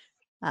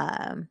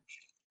 Um,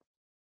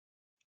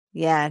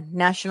 Yeah,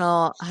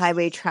 National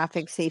Highway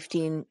Traffic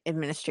Safety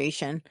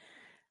Administration.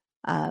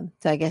 So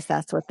I guess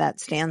that's what that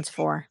stands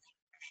for.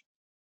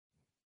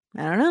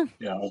 I don't know.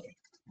 Yeah,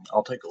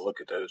 I'll take a look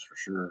at those for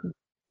sure.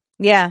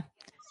 Yeah.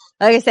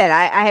 Like I said,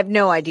 I have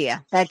no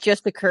idea. That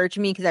just occurred to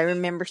me because I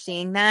remember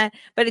seeing that.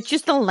 But it's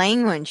just the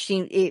language.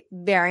 It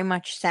very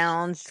much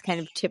sounds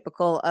kind of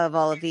typical of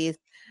all of these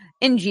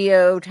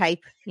NGO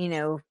type,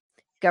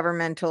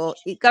 government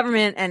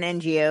and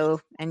NGO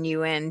and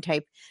UN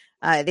type.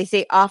 They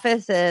say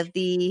Office of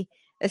the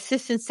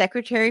Assistant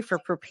Secretary for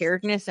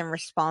Preparedness and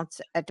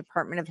Response at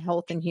Department of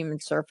Health and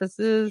Human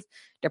Services,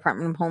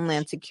 Department of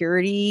Homeland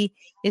Security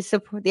is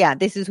support. Yeah,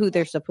 this is who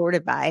they're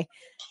supported by.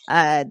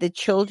 The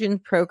Children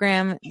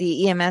Program,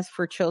 the EMS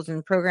for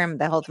Children Program,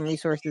 the Health and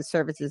Resources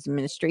Services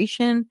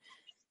Administration.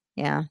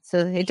 Yeah, so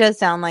it does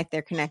sound like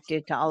they're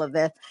connected to all of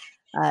this.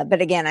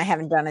 But again, I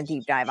haven't done a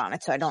deep dive on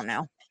it, so I don't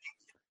know.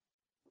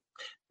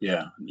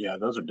 Yeah,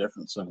 those are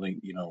definitely something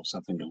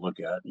to look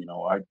at.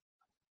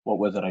 What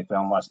was it I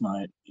found last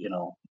night?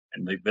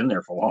 And they've been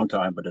there for a long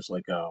time, but it's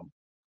like the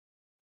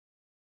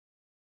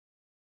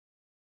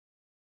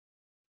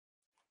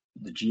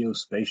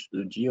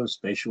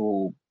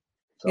geospatial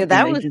Yeah,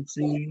 something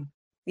agency.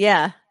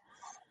 that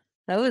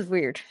was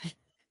weird.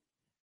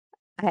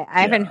 I Yeah,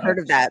 haven't heard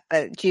of that,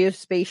 but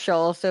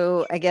geospatial.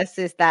 So I guess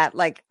is that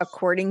like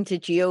according to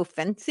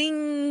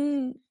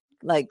geofencing,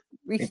 like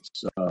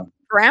it's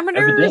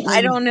parameters? I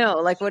evidently don't know.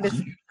 Like what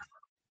is?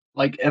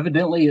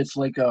 evidently it's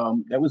like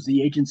that was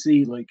the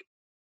agency, like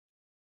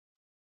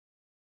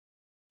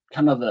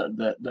kind of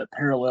the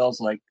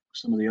parallels like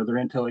some of the other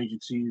intel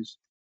agencies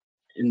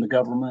in the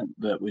government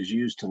that was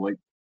used to like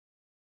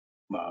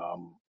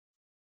um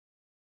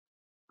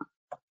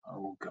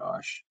oh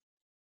gosh,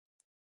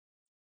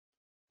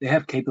 they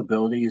have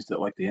capabilities that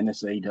like the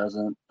NSA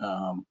doesn't.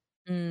 Gosh,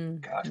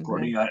 Okay.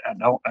 Courtney, I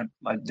don't.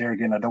 There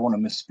again, I don't want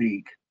to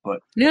misspeak, but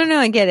No,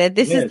 I get it.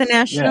 This is the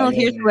yes, yeah, national. yeah,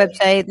 Here's yeah, the yeah.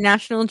 website,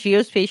 National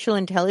Geospatial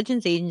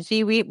Intelligence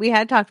Agency. We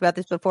had talked about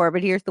this before,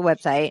 but here's the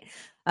website.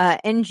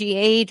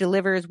 NGA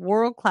delivers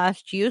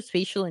world-class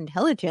geospatial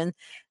intelligence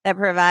that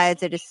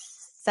provides a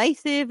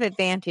decisive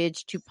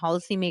advantage to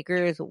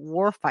policymakers,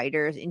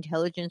 warfighters,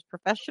 intelligence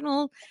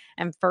professionals,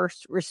 and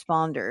first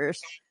responders.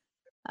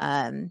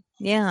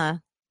 Yeah,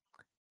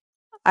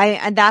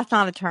 I that's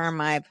not a term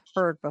I've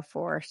heard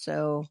before,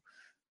 so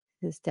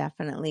is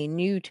definitely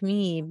new to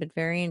me, but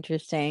very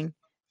interesting.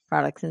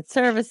 Products and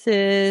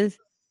services,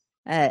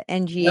 That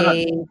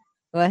NGA.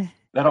 What?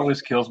 that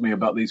always kills me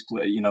about these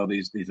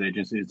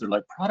agencies. They're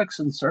like products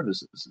and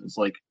services. It's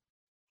like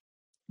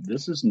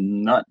this is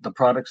not the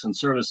products and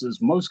services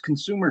most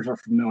consumers are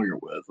familiar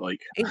with.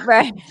 Like,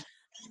 Right.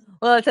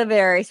 Well, it's a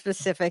very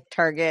specific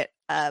target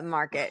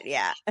market.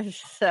 Yeah.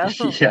 So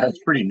yeah,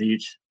 it's pretty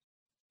niche.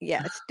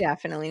 yeah, it's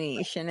definitely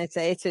niche, and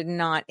it's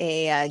not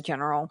a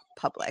general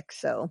public.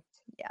 So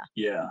yeah,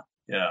 Yeah,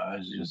 yeah. I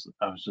was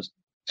just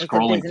it's a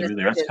scrolling business through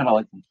there. to It's kind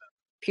of business,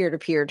 peer to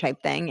peer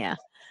type thing. Yeah.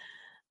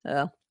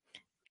 So,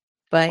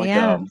 but like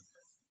yeah,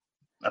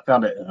 I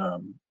found it.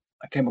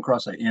 I came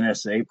across an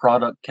NSA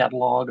product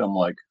catalog. I'm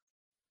like,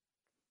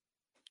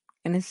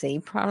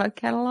 NSA product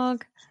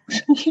catalog.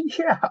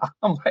 yeah.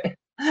 I'm like,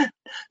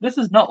 this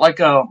is not like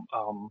a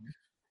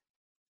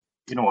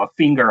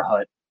finger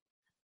hut,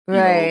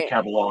 Right.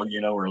 catalog,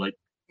 or like,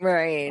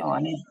 Right. oh,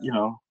 I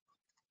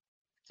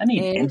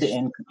need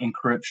end-to-end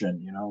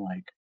encryption,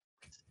 like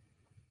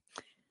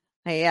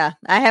Yeah,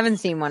 I haven't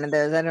seen one of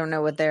those. I don't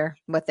know what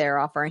they're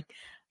offering.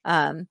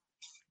 Um,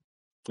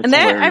 it's and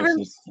there,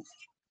 hilarious.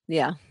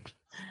 yeah.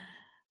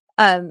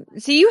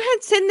 So you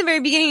had said in the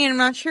very beginning, and I'm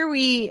not sure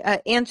we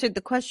answered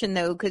the question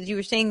though, because you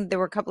were saying there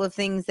were a couple of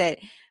things that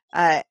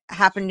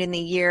happened in the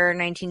year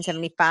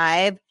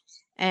 1975,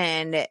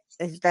 and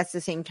that's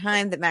the same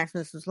time that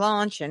Maximus was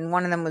launched, and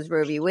one of them was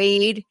Roe v.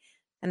 Wade.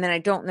 And then I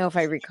don't know if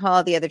I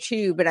recall the other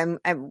two, but I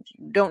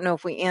don't know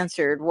if we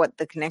answered what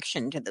the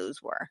connection to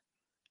those were,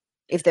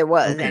 if there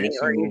was Okay, any,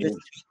 or you're so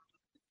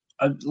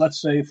just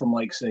let's say from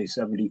like say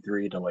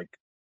 73 to like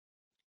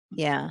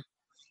yeah.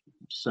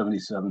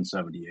 77,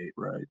 78,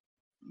 right?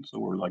 So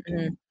we're like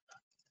Mhm. in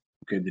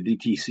okay, the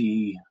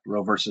DTC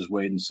Roe versus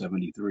Wade in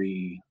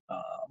 73,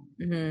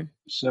 Mhm.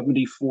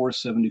 74,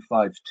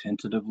 75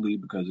 tentatively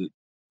because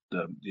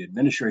the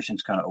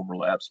administrations kind of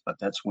overlaps, but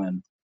that's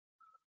when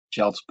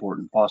child support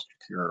and foster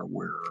care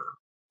were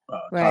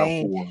Title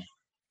Right. 4,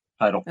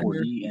 Title Mhm.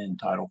 4D, and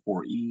Title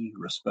 4E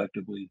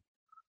respectively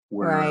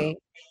were Right.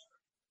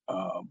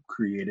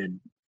 created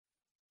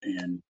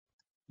and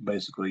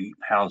basically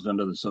housed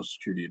under the Social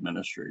Security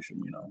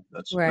Administration.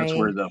 That's Right.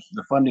 where the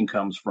funding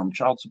comes from.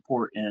 Child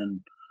support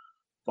and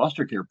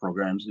foster care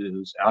programs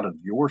is out of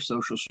your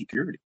Social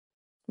Security,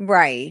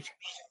 Right.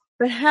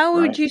 But how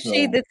would right? you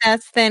say So that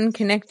that's then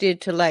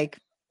connected to like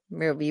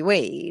Roe v.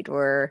 Wade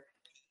or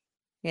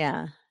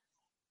yeah?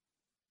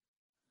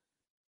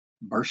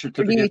 birth Or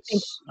do you think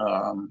certificates,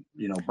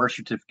 birth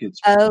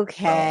certificates.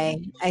 okay,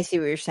 Um, I see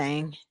what you're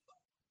saying.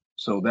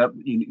 so that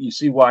you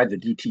see why the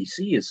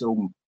DTC is so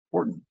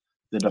important.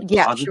 The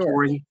Yeah, sure.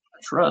 Depository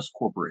Trust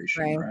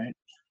Corporation, Right. right?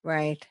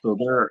 Right. So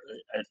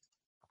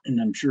and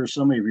I'm sure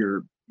some of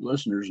your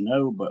listeners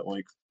know, but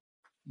like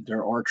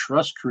there are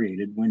trusts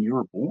created when you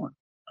were born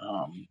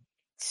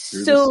through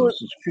the So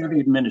Social Security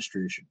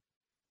Administration.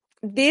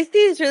 this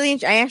is really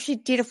interesting. I actually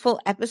did a full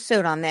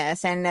episode on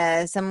this,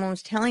 and someone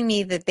was telling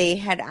me that they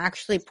had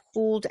actually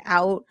pulled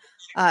out,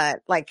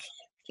 like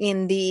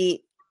in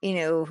the, in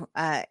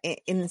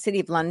the city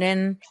of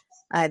London,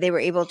 they were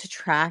able to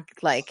track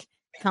like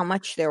how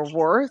much they're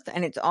worth,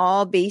 and it's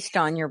all based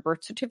on your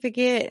birth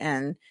certificate,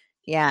 and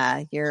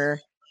yeah,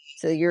 you're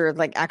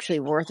like actually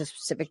worth a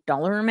specific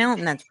dollar amount,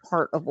 and that's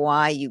part of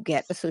why you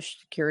get a Social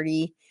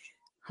Security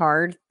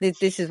hard.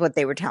 This is what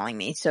they were telling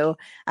me. So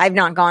I've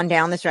not gone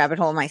down this rabbit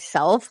hole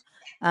myself.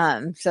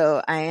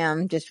 So I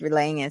am just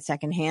relaying it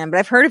secondhand, but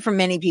I've heard it from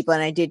many people,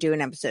 and I did do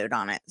an episode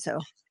on it. So,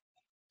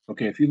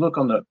 Okay, if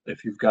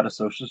you've got a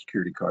Social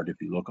Security card,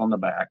 if you look on the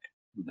back,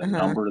 the uh-huh.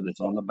 number that's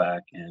on the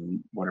back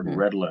in whatever Mm-hmm.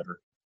 red letter,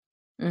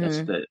 that's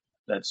Mm-hmm.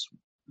 that's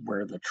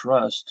where the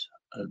trust.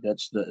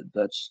 That's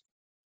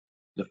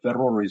the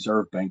Federal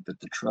Reserve Bank, that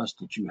the trust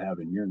that you have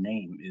in your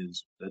name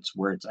is. That's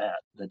where it's at.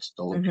 That's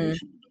the Mm-hmm.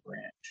 location of the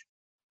branch.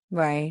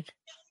 Right.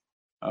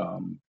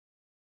 Um,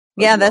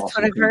 but Yeah, you that's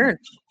what also I've can, heard.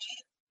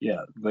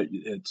 yeah. But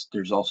it's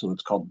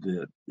called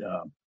the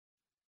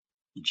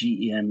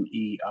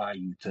GMEI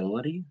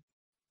utility,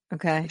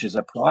 Okay. which is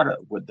a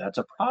product. That's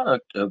a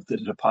product of the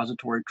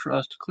Depository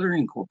Trust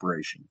Clearing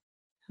Corporation,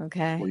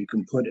 Okay. where you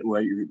can put it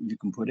where you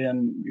can put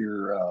in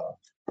your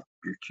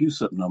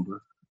QSIP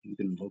number. You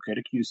can locate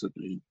a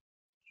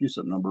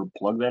QSIP number,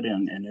 plug that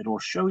in, and it'll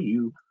show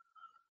you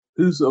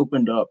who's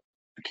opened up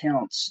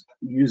accounts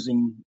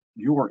using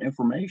your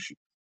information.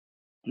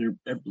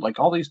 Like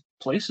all these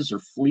places are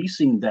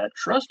fleecing that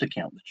trust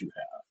account that you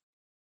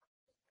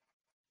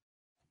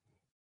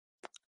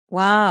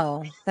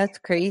Wow, that's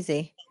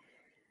crazy.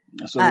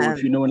 have. So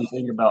if you Um, know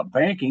anything about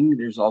banking,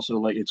 there's also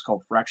like it's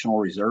called fractional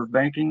reserve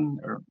banking.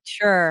 Or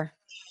sure.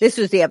 This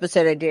was the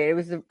episode I did. It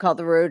was called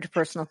 "The Road to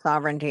Personal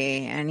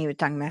Sovereignty," and he was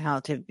talking about how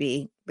to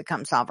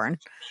become sovereign,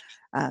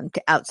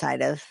 to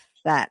outside of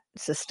that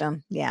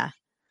system. Yeah.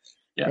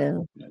 yeah,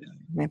 So yeah, yeah.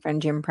 my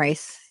friend Jim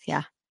Price.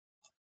 Yeah.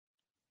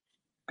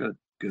 Good,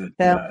 good,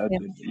 So, yeah.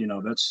 yeah.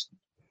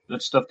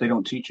 That's stuff they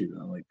don't teach you,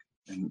 like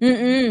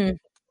Mm-mm. in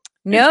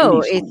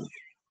No, any school.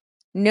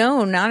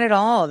 no, not at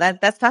all.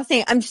 That's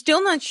fascinating. I'm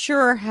still not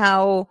sure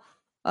how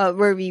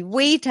where we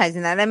weight ties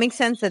in that. That makes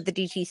sense that the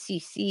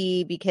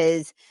DTCC,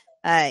 because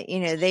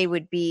they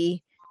would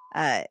be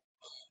uh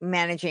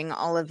managing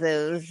all of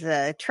those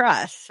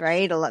trusts,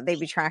 right? They'd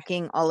be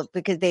tracking all of,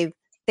 because they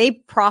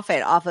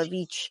profit off of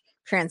each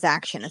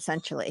transaction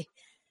essentially.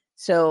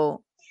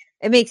 So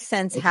it makes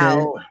sense Okay,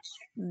 how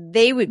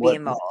they would be what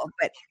involved,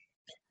 but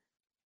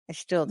I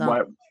still don't.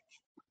 what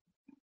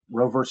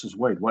Roe versus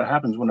Wade? What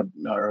happens when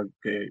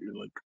okay,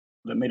 like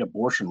that made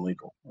abortion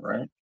legal,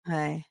 right?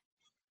 I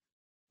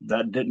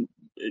That didn't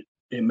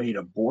it made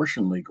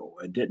abortion legal.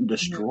 It didn't Mhm.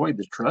 destroy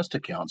the trust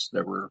accounts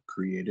that were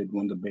created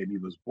when the baby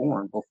was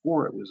born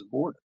before it was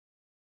aborted.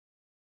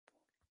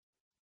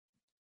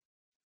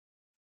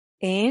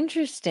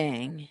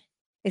 Interesting.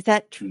 Is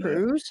that And that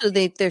true? So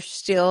there's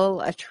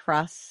still a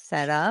trust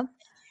set up?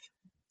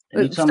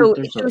 anytime that So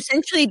there's so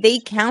essentially they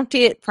count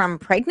it from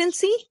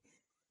pregnancy?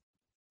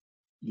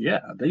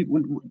 they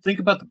would think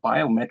about the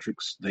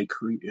biometrics they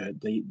create,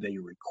 they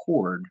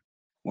record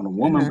when a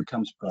woman Uh-huh.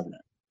 becomes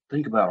pregnant.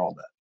 Think about all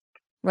that.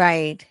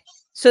 Right.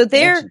 So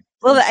That's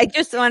well, that's I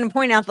just want to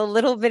point out the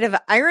little bit of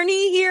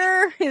irony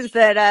here is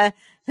that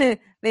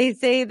they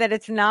say that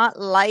it's not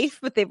life,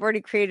 but they've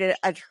already created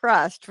a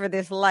trust for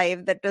this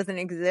life that doesn't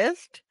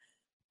exist,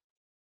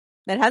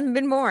 that hasn't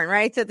been born,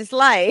 right? So this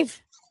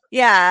life,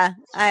 yeah,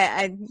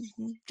 I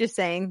just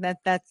saying that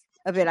that's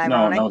a bit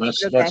ironic, no, but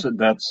okay.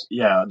 that's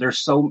yeah. There's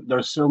so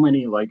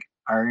many like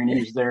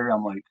ironies there.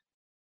 I'm like,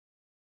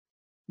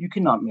 you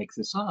cannot make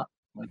this up.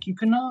 Like you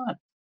cannot.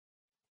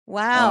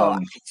 Wow.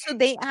 Um, So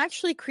they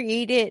actually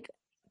created,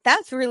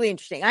 that's really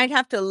interesting. I'd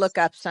have to look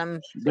up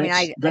some, I mean,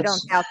 I don't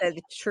that's doubt that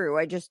it's true.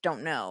 I just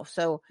don't know.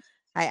 So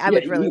I yeah.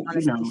 would really want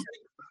to You see know, some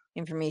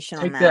information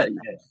on take that.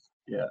 that.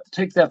 Yeah, yeah.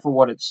 Take that for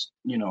what it's.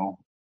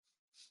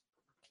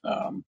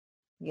 Um,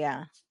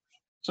 Yeah,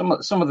 some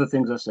of the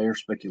things I say are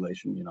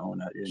speculation.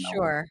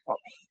 sure.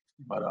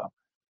 But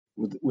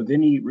with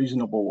any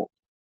reasonable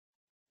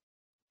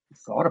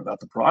thought about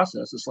the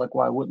process, it's like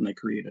why wouldn't they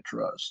create a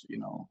trust?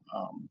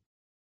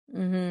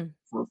 Mm-hmm.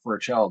 For a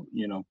child.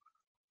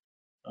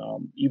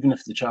 Even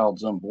if the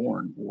child's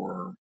unborn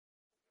or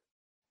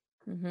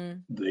Mm-hmm.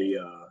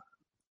 the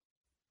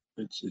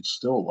it's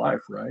still a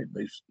life, right?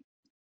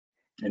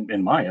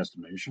 In my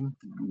estimation,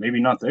 maybe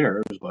not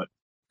theirs, but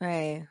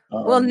Right.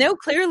 Well, um, no,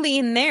 clearly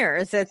in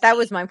theirs, that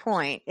was my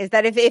point, is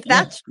that if yeah,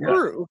 that's yeah.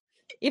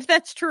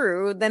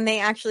 true, then they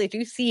actually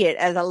do see it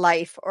as a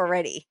life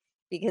already,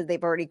 because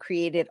they've already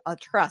created a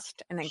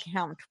trust, an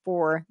account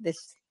for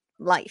this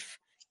life.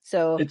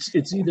 So, It's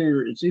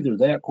either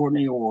that,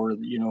 Courtney, or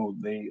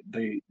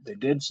they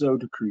did so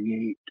to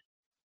create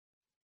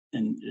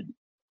and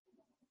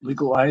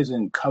legalize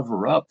and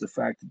cover up the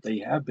fact that they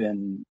have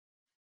been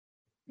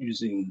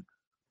using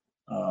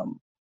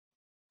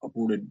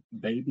aborted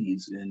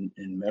babies in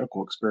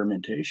medical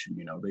experimentation.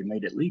 They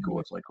made it legal.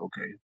 It's like,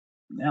 okay,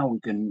 now we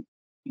can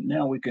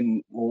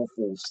roll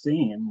full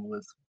steam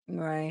with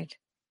Right.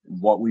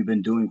 what we've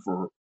been doing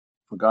for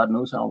God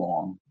knows how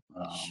long.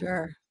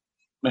 Sure.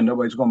 And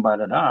nobody's going to bat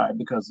an eye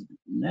because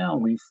now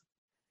we've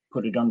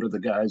put it under the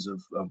guise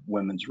of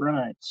women's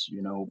rights,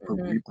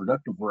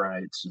 reproductive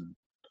rights,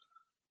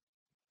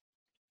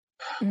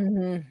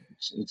 and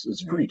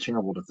it's pretty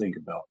terrible to think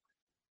about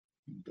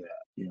that.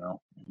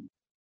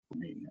 I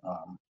mean,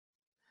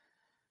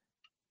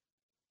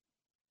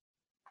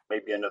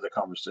 maybe another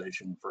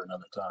conversation for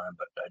another time,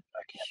 but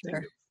I can't think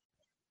Sure. of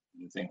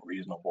anything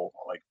reasonable.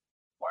 Like,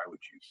 why would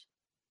you?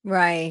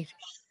 Right.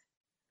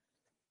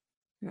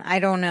 I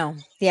don't know.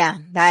 Yeah,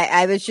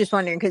 I was just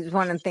wondering because it's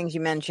one of the things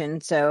you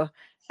mentioned. So,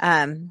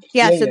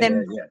 yeah. So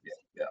then,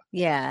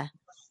 yeah,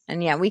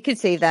 and yeah, we could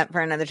save that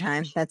for another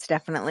time. That's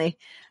definitely,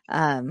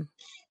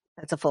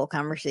 that's a full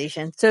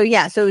conversation. So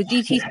yeah, so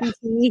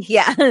DTCC,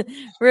 yeah,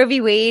 Roe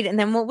v. Wade, and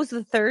then what was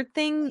the third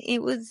thing?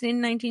 It was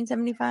in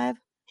 1975.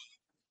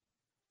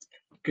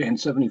 Okay, in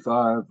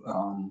 75,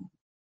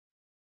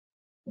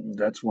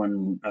 that's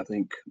when I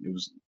think it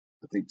was,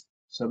 I think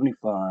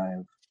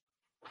 75,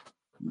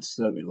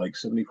 like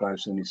 75,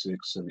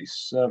 76,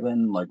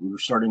 77, like we were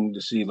starting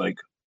to see like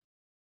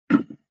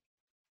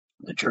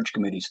the church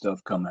committee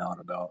stuff come out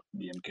about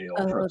the MKUltra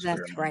Oh, that's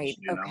experiments, right.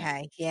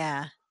 Okay,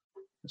 yeah.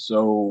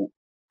 So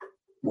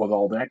with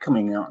all that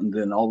coming out, and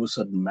then all of a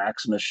sudden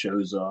Maximus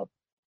shows up,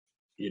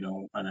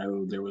 I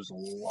know there was a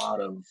lot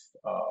of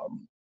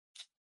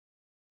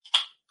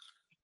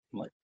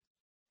like,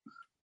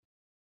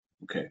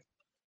 okay,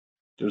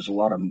 there's a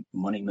lot of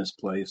money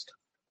misplaced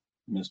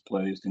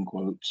in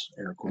quotes,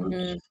 air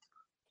quotes,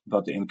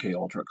 about the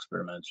MKUltra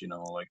experiments,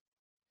 like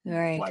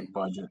Right. black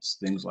budgets,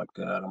 things like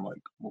that. I'm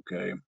like,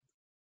 okay.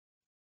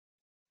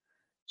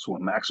 So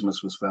when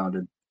Maximus was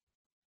founded,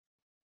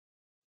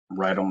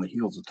 right on the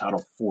heels of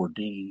Title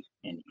 4D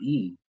and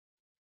E,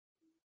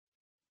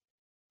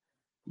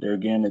 there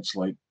again, it's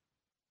like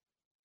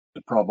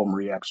the problem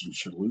reaction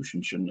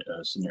solution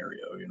scenario.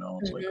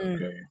 It's like,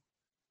 okay,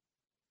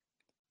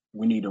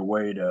 we need a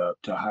way to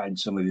hide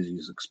some of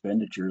these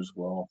expenditures.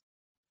 Well,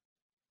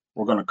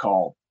 we're going to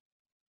call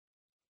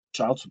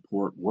child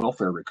support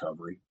welfare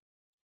recovery.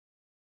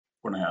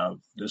 We're going to have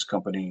this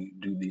company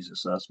do these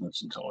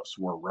assessments and tell us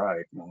we're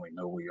right when we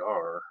know we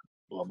are,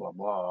 blah, blah,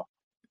 blah,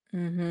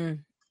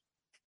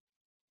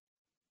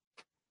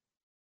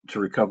 to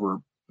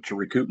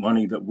recoup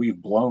money that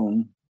we've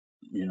blown,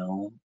 you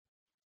know.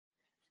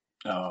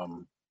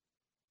 I'm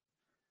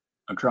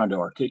trying to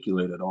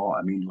articulate it all.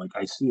 I mean, like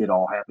I see it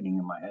all happening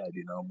in my head,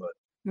 but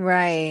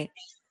Right.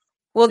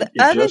 Well, the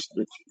it other. just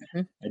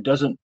it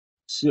doesn't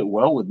sit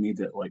well with me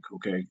that like,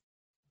 okay,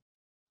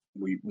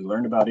 we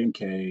learned about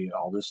MK,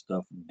 all this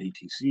stuff,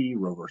 DTC,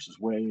 Roe versus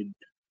Wade,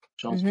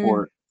 child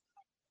support,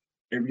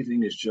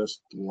 everything is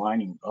just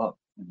lining up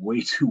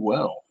way too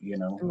well,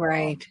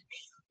 Right.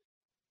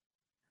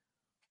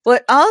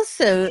 But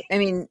also, I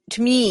mean,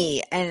 to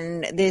me,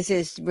 and this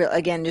is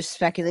again just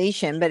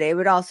speculation, but it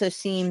would also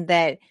seem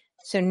that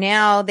so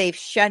now they've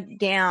shut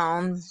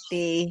down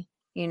the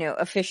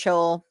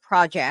official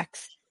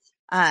projects.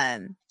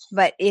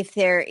 But if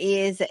there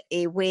is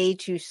a way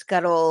to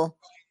scuttle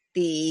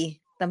the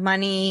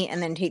money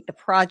and then take the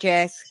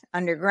projects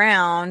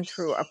underground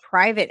through a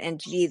private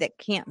entity that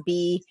can't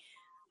be,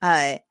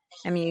 I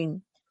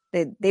mean,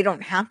 they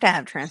don't have to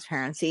have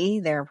transparency.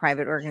 They're a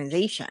private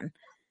organization.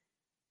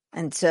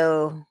 And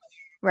so,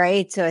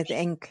 right. So I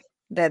think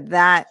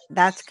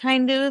that's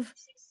kind of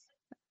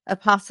a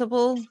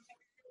possible.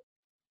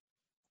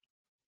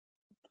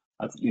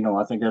 I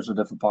think there's a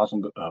different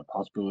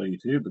possibility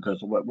too, because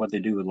what they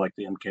do with like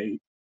the MK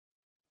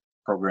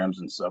programs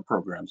and sub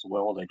programs,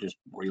 well, they just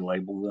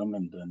relabel them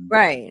and then,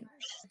 Right.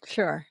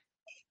 Sure.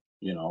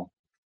 and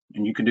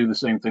you can do the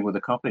same thing with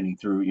a company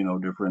through,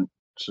 different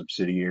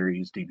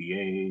subsidiaries,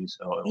 DBAs,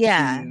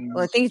 Yeah.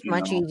 Well, I LLCs, think it's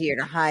much easier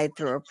to hide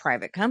through a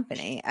private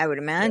company. I would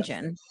yeah,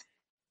 imagine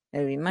it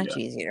would be much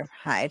yeah, easier to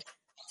hide.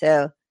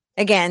 So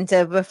again,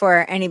 so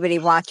before anybody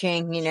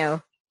watching,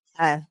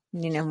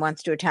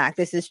 wants to attack,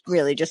 this is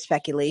really just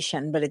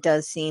speculation, but it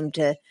does seem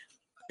to.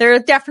 There are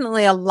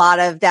definitely a lot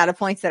of data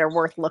points that are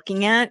worth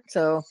looking at.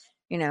 So,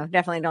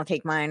 definitely don't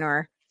take mine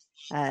or,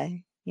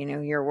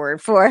 your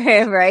word for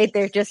it, right?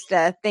 They're just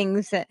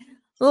things that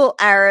little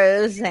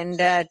arrows and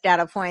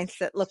data points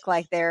that look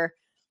like they're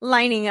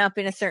lining up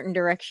in a certain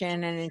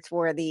direction and it's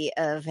worthy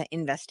of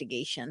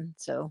investigation.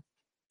 So,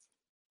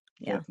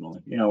 yeah.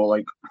 definitely.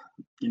 Like,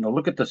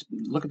 look at this,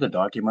 look at the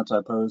documents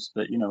I post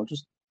that,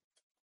 just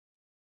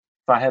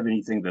if I have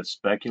anything that's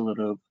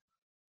speculative,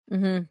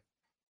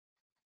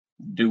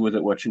 do with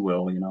it what you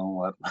will,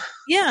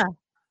 Yeah,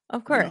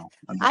 of course.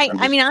 I I'm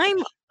I just, mean, I'm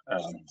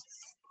um,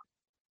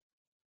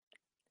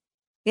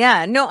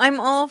 yeah, no, I'm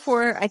all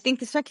for. I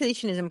think the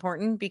speculation is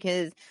important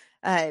because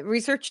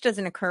research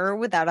doesn't occur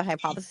without a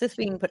hypothesis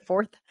being put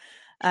forth.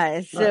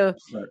 So,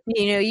 right.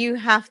 you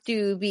have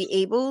to be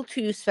able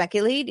to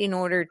speculate in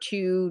order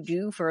to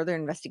do further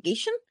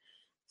investigation.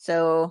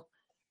 So,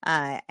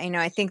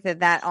 I think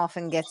that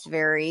often gets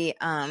very,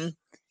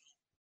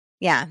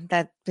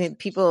 that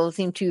people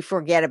seem to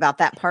forget about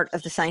that part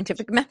of the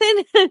scientific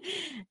method.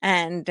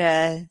 And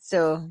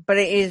but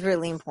it is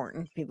really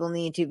important. People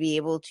need to be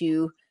able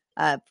to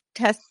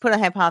put a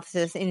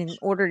hypothesis in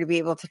order to be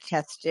able to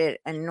test it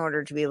and in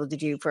order to be able to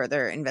do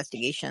further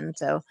investigation.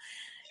 So,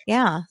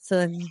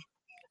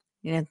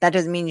 that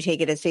doesn't mean you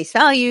take it as face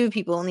value.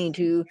 People need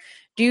to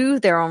do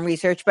their own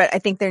research, but I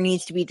think there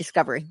needs to be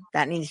discovery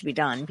that needs to be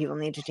done. People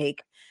need to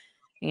take,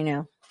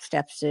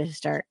 steps to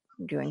start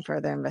doing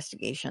further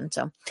investigation.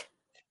 So,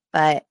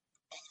 but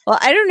well,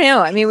 I don't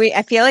know. I mean,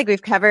 I feel like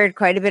we've covered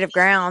quite a bit of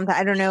ground.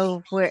 I don't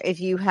know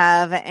if you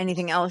have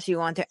anything else you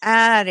want to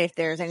add, if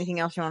there's anything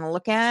else you want to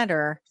look at,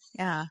 or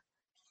yeah,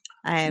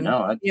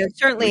 No, we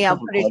certainly I'll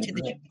covered put it quite a to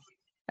the bit.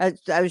 I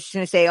was just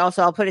going to say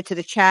also, I'll put it to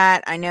the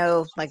chat. I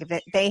know, like,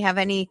 if they have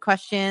any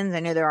questions,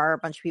 I know there are a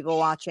bunch of people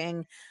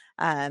watching.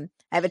 I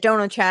have a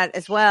donor chat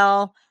as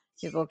well.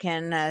 People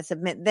can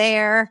submit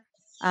there.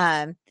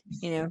 Um,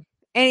 you know,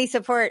 any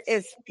support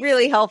is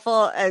really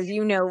helpful, as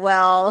you know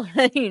well,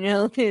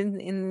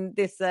 in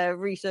this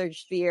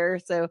research sphere.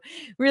 So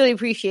really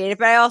appreciate it.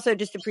 But I also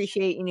just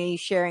appreciate, you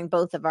sharing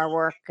both of our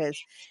work,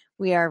 because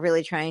we are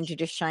really trying to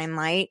just shine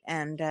light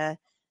and,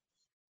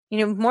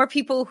 more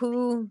people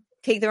who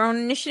take their own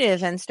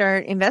initiative and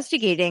start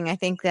investigating. I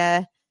think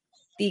the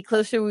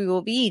closer we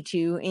will be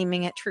to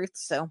aiming at truth.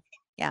 So,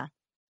 yeah.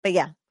 But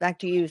yeah, back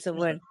to you.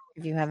 So,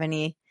 if you have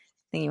anything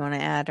you want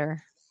to add,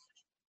 or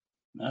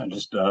No,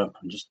 just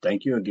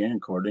thank you again,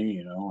 Courtney.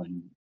 And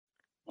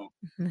I'm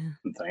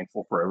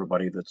thankful for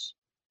everybody that's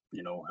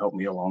helped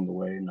me along the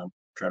way, and I'll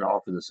try to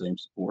offer the same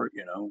support.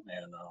 And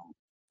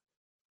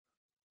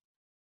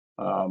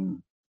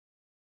um,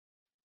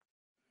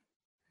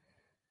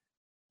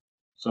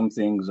 some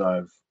things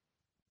how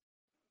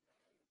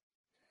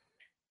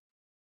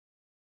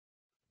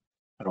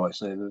do I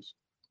say this?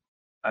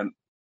 I'm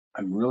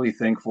I'm really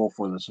thankful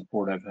for the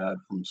support I've had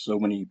from so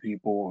many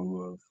people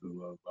who have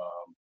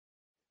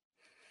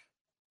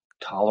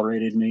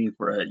tolerated me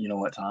for at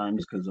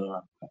times, because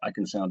I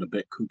can sound a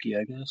bit kooky,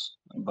 I guess.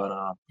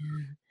 But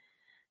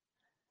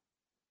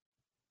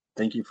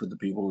thank you for the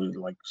people who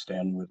like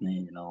stand with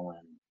me, and the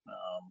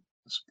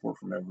support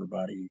from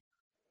everybody.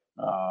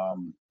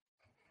 Um,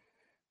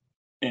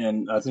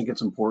 and I think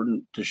it's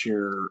important to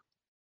share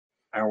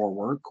our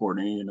work,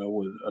 Courtney,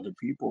 with other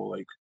people.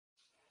 Like,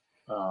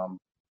 um,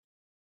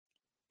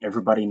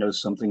 everybody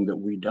knows something that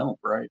we don't,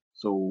 right?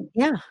 So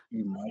yeah,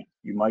 you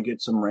might get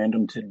some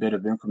random tidbit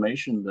of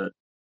information that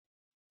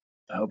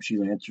helps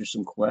you answer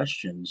some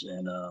questions,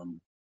 and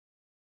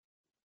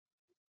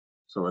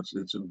so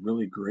it's a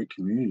really great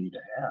community to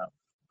have.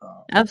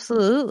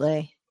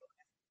 absolutely.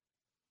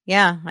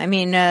 Yeah. I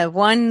mean,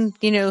 one,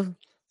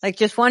 like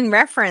just one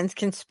reference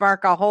can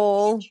spark a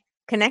whole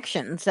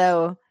connection.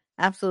 So,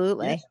 Yeah,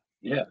 absolutely.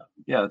 yeah,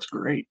 yeah. It's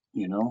great.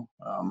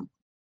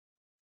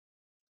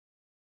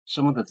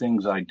 Some of the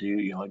things I do,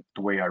 like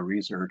the way I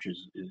research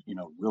is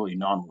really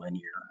nonlinear.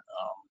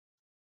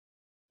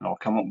 And I'll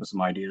come up with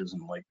some ideas,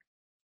 and like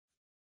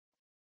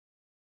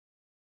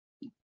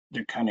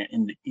they're kind of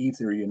in the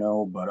ether,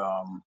 but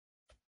I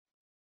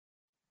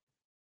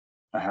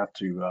have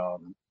to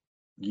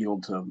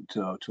yield to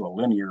a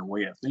linear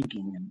way of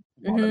thinking, and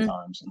a lot of Mm-hmm.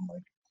 times, and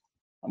like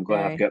I'm glad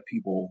I've Right. got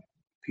people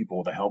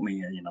to help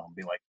me, and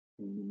be like,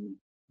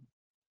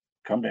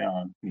 come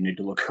down, you need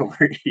to look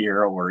over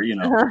here, or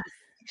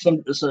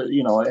so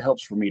it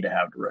helps for me to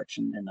have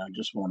direction, and I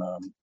just want to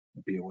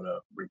be able to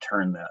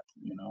return that,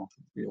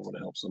 be able to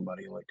help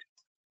somebody, like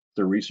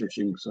they're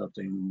researching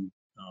something,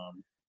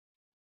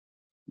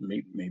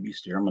 maybe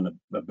steer them in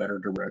a better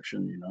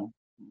direction,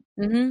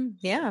 Mm-hmm. so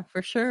Yeah,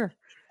 for sure.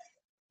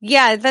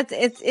 Yeah,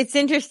 it's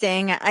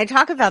interesting. I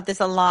talk about this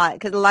a lot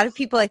because a lot of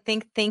people, I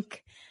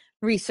think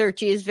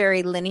research is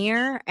very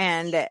linear,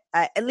 and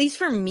at least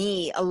for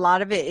me, a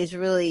lot of it is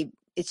really,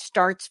 it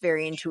starts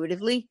very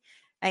intuitively.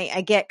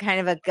 I get kind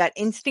of a gut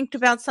instinct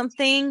about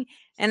something,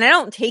 and I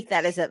don't take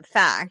that as a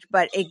fact,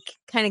 but it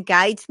kind of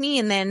guides me,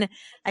 and then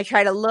I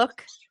try to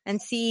look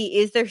and see,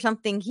 is there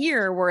something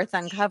here worth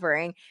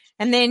uncovering,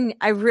 and then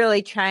I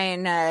really try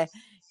and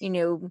you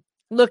know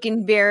look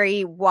in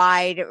very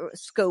wide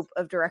scope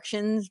of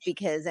directions,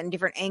 and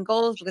different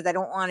angles, because I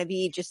don't want to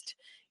be just,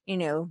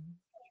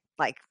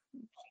 like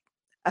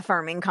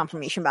affirming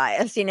confirmation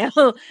bias, yeah,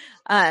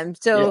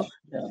 so,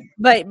 yeah,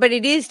 but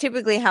it is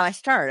typically how I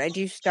start. I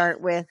do start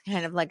with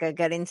kind of like a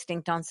gut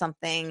instinct on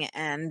something,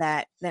 and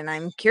then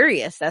I'm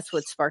curious. That's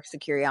what sparks the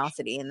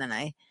curiosity. And then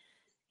I,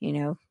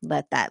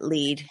 let that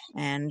lead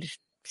and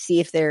see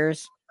if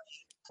there's,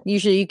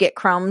 usually you get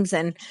crumbs,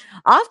 and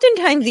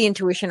oftentimes the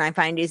intuition, I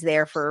find, is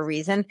there for a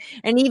reason.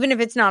 And even if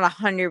it's not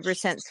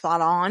 100%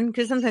 spot on,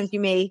 because sometimes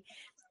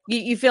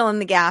you fill in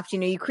the gaps,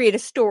 you create a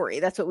story.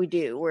 That's what we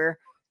do. We're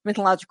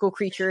mythological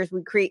creatures.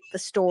 We create the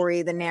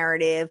story, the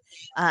narrative.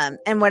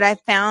 And what I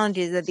found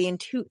is that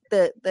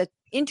the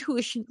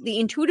the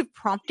intuitive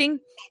prompting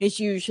is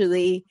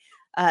usually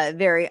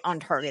very on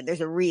target.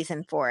 There's a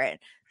reason for it.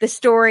 The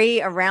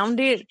story around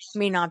it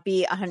may not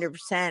be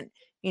 100%,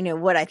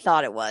 what I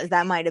thought it was.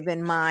 That might have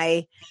been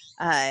my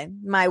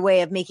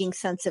way of making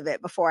sense of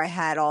it before I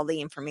had all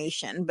the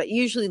information. But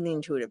usually the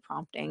intuitive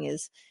prompting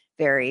is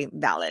very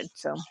valid.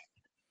 So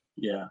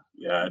yeah,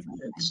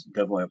 it's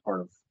definitely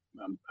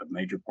a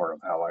major part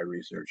of how I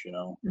research.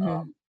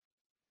 mm-hmm.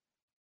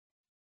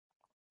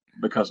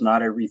 Because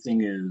not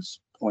everything is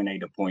point A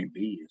to point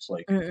B. It's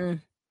like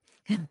Mm-mm.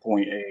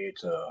 point A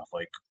to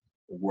like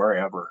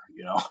wherever.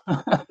 Yeah,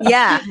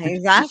 You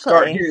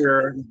start exactly.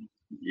 here.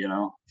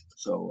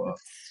 So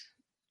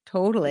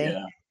Totally.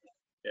 yeah,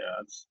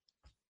 yeah.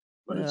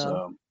 But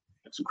So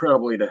it's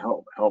incredibly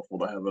helpful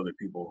to have other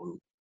people who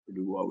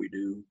do what we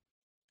do.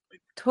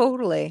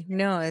 totally.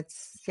 No,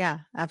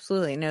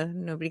 absolutely. No,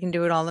 nobody can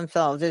do it all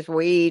themselves. There's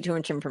way too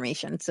much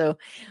information. So,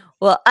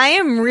 well, I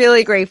am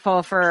really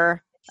grateful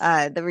for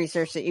the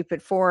research that you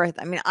put forth.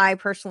 I mean, I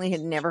personally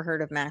had never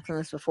heard of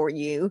Maximus before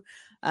you.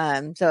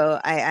 So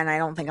I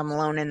don't think I'm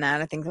alone in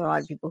that. I think there are a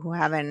lot of people who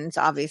haven't. It's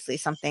obviously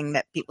something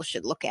that people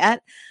should look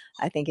at.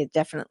 I think it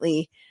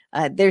definitely,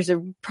 there's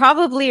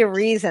probably a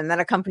reason that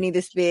a company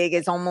this big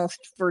is almost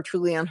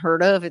virtually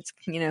unheard of. It's,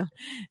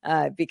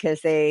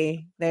 because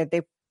they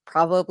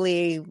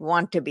probably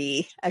want to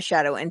be a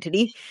shadow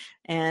entity.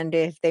 And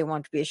if they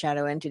want to be a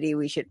shadow entity,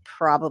 we should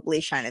probably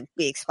shine a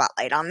big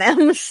spotlight on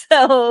them.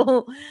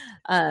 So,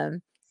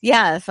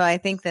 so I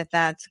think that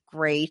that's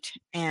great.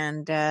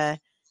 And,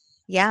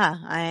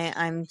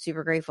 I'm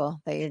super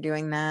grateful that you're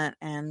doing that.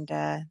 And,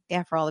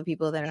 for all the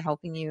people that are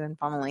helping you and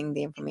funneling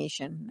the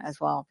information as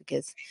well,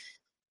 because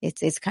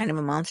it's kind of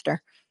a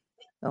monster.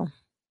 So,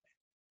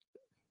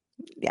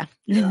 yeah.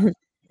 Yeah,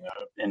 yeah.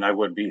 And I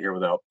wouldn't be here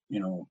without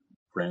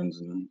friends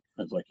and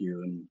friends like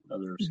you and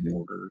other Mhm.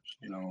 supporters.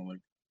 Like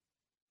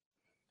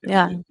it,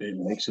 Yeah. it, it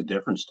makes a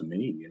difference to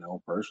me.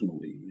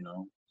 Personally.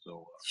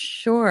 So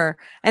Sure.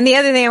 And the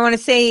other thing I want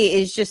to say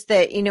is just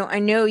that, I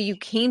know you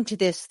came to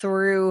this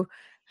through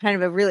kind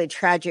of a really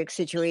tragic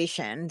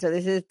situation. So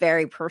this is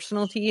very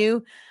personal to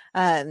you.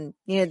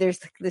 There's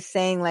this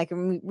saying like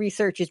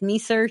research is me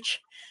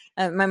search.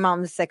 My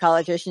mom's a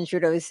psychologist and she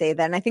would always say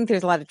that. And I think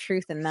there's a lot of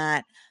truth in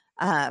that.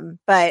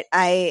 But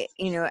I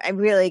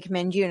really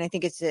commend you. And I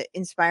think it's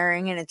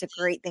inspiring and it's a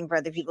great thing for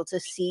other people to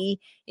see,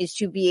 is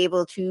to be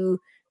able to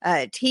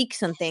take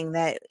something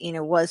that,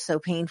 was so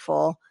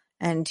painful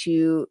and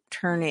to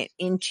turn it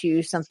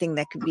into something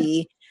that could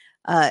be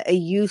a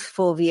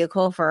useful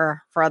vehicle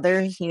for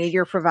others.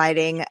 You're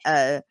providing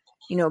a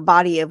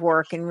body of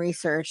work and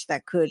research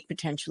that could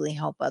potentially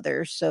help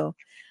others. So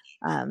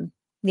I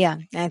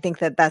think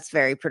that that's a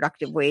very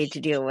productive way to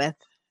deal with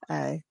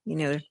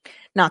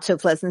not so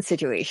pleasant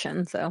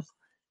situation. So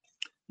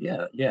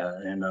yeah,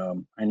 and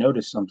I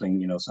noticed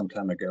something some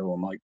time ago.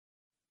 I'm like,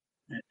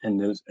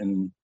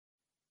 and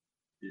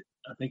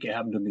I think it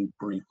happened to me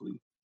briefly,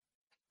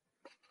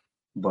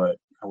 but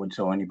I would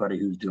tell anybody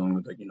who's dealing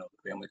with the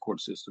family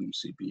court system,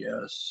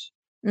 CPS.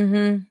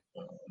 mm-hmm.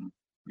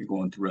 You're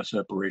going through a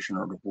separation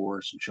or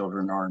divorce, and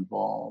children are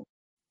involved.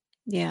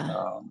 Yeah.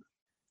 Um,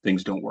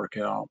 Things don't work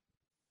out.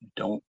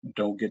 Don't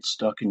get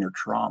stuck in your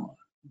trauma.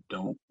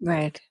 Don't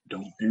Right.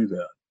 don't do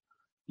that.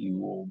 You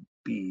will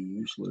be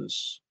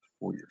useless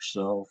for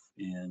yourself,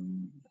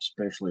 and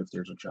especially if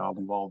there's a child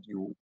involved,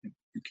 you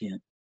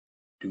can't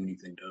do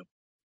anything to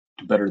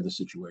better the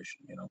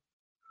situation.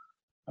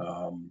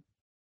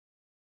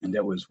 And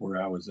that was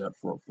where I was at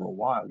for a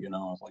while. I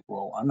was like,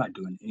 well, I'm not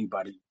doing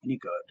anybody any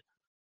good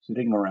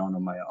sitting around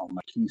on my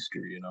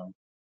keister. Um,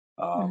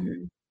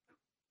 Mm-hmm.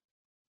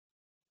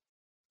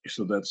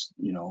 so that's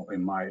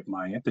and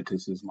my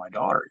impetus is my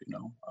daughter.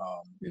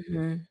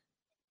 Mm-hmm.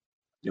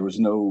 There was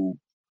no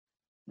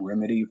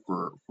remedy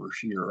for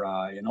she or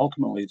I, and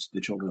ultimately it's the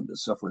children that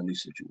suffer in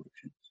these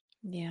situations.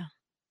 Yeah.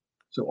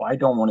 So I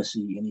don't want to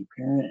see any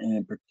parent,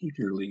 and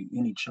particularly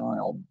any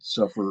child,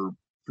 suffer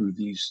through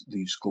these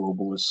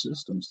globalist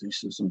systems. These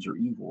systems are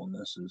evil, and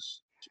this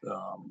is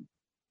um,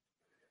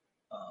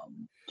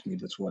 to me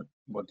that's what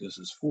this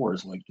is for.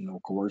 Is like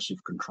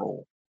coercive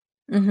control,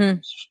 Mm-hmm.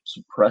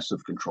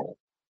 suppressive control.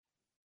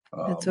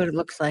 That's what Um, it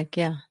looks like.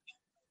 Yeah.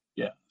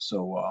 yeah.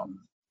 So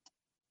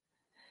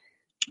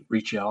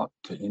reach out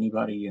to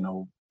anybody.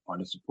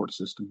 Find a support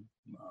system.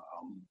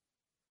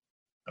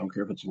 I don't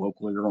care if it's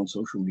locally or on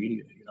social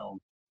media.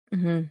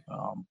 Mm-hmm.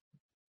 Um,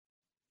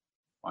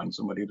 find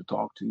somebody to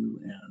talk to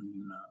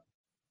and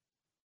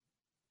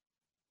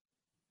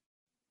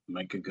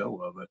make a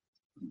go of it.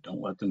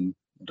 Don't let them.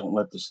 Don't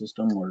let the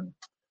system or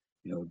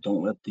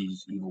don't let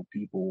these evil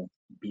people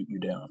beat you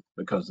down,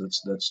 because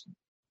that's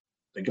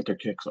they get their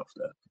kicks off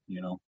that.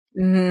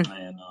 Mm-hmm.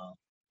 And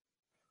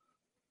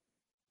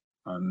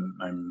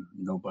I'm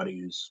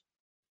nobody's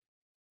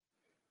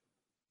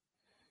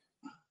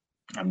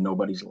I'm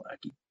nobody's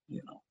lackey.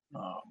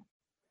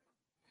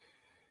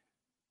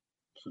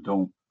 So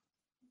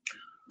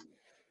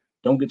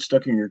don't get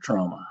stuck in your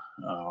trauma.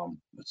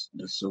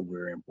 That's so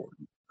very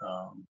important.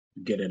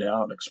 Get it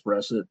out,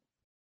 express it,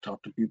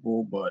 talk to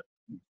people, but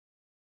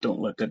don't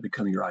let that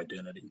become your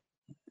identity.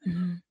 And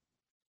Mm-hmm.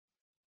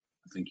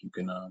 I think you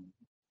can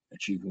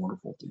achieve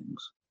wonderful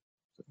things.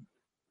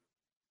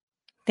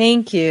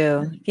 Thank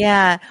you.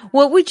 Yeah.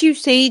 What would you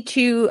say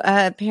to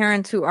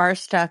parents who are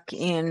stuck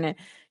in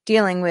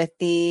dealing with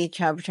the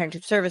child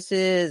protective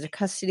services,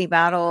 custody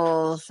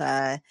battles,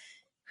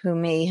 who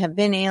may have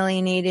been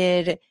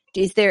alienated?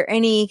 Is there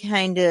any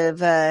kind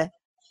of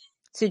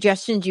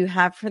suggestions you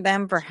have for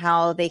them for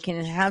how they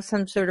can have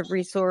some sort of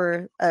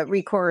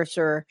recourse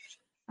or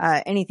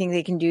anything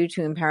they can do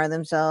to empower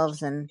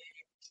themselves? And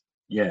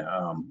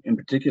Yeah, in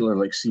particular,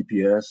 like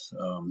CPS,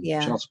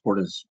 yeah. child support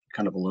is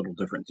kind of a little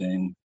different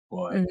thing,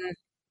 but Mm-hmm.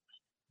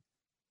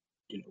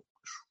 you know,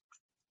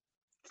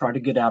 try to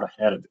get out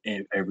ahead of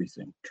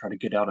everything. Try to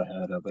get out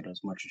ahead of it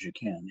as much as you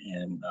can.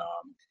 And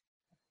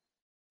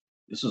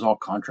this is all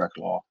contract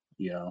law.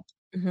 You know,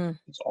 Mm-hmm.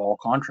 it's all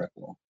contract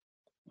law.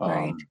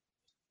 Right.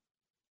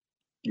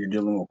 You're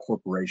dealing with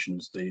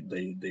corporations. They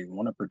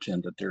want to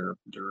pretend that they're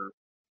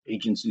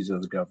agencies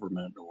of the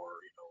government or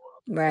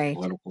a Right.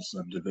 political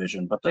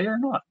subdivision, but they are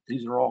not.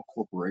 These are all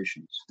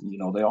corporations. You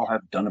know, they all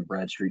have Dun and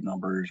Bradstreet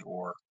numbers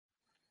or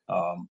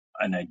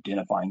an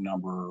identifying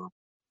number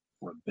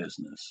for a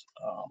business.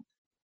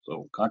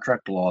 So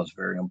contract law is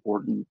very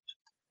important.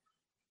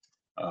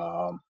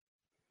 Um,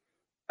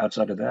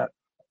 Outside of that,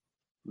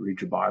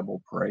 read your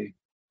Bible, pray,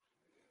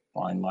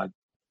 find like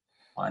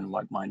find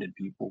like-minded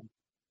people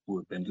who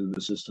have been through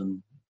the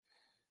system.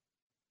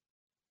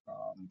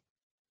 Um,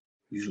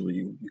 Usually,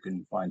 you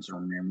can find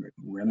some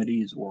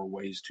remedies or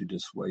ways to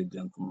dissuade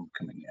them from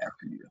coming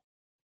after you.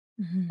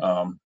 Mm-hmm.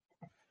 Um,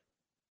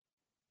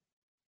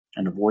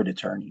 and avoid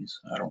attorneys.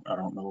 I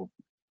don't know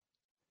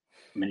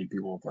if many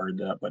people have heard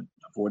that, but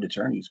avoid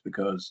attorneys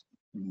because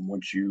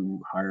once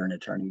you hire an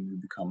attorney, you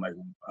become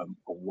a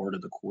ward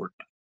of the court.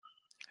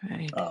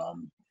 Right.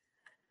 Um,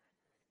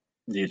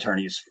 the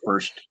attorney's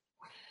first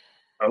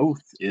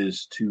oath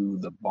is to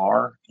the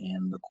bar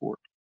and the court,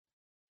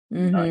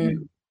 not Mm-hmm.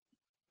 you.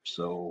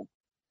 So,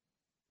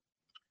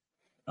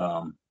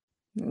 um,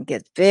 It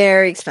gets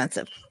very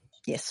expensive.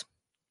 Yes.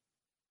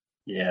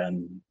 yeah,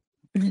 and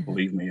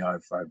believe me,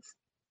 I've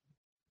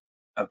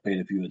paid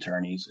a few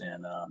attorneys,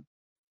 and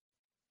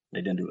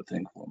they didn't do a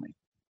thing for me.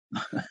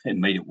 It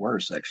made it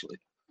worse, actually.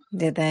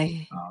 Did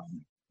they?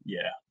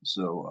 Yeah.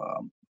 So,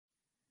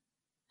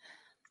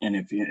 and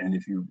if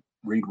you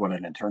read what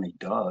an attorney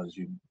does,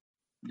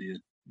 the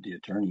the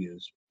attorney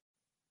is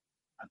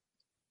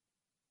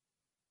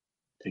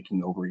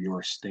taking over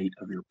your estate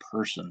of your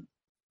person.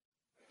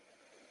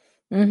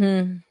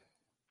 Mm-hmm.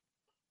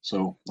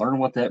 So learn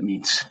what that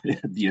means.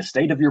 The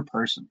estate of your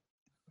person.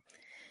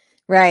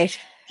 Right.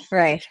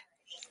 Right.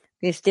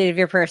 The state of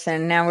your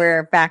person. Now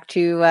we're back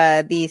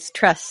to these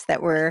trusts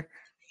that were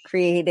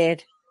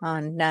created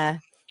on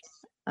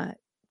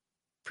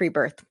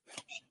pre-birth.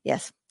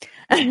 Yes.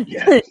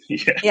 Yeah.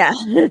 Yeah.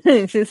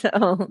 Yeah.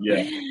 So,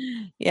 Yeah.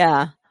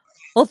 yeah.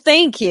 Well,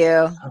 thank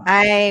you.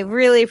 I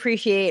really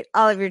appreciate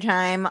all of your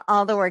time,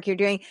 all the work you're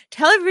doing.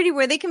 Tell everybody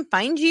where they can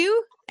find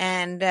you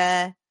and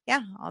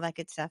yeah, all that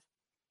good stuff.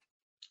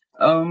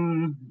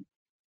 Um,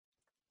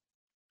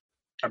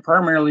 I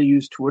primarily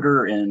use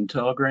Twitter and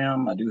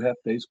Telegram. I do have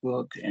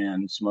Facebook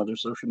and some other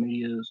social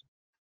medias,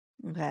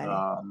 Okay.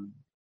 um,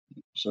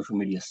 social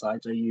media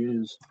sites I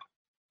use.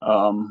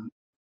 Um,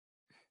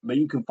 but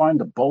you can find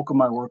the bulk of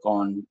my work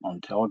on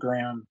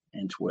Telegram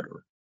and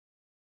Twitter.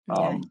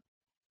 Okay. Um,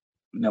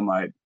 Now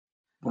my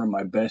one of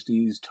my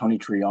besties, Tony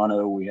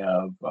Triano,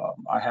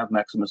 I have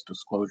Maximus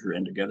Disclosure,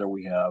 and together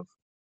we have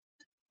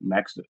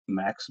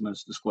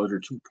Maximus Disclosure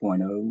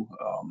 2.0.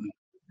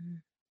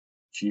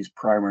 She's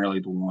primarily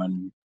the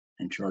one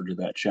in charge of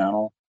that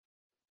channel.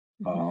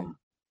 Mm-hmm. Um,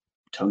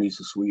 Tony's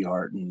a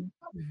sweetheart and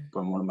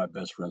been one of my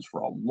best friends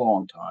for a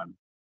long time.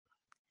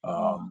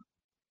 Um,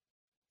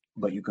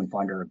 but you can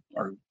find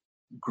our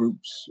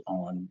groups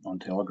on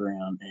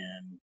Telegram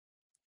and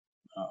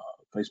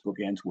Facebook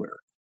and Twitter.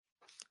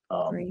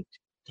 Um, Great.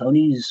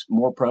 Tony's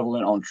more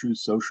prevalent on Truth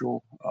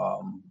Social.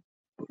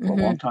 But for a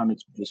Mm-hmm. long time,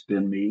 it's just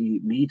been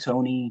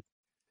Tony,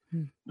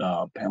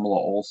 Pamela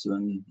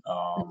Olson,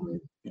 Mm-hmm.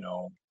 you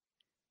know,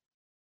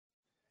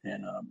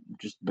 and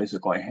just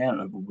basically a hand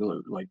of really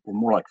like we're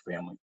more like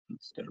family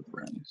instead of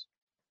friends.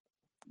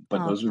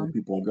 But those are the Awesome.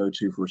 people I go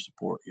to for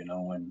support,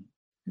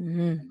 Mm-hmm.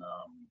 and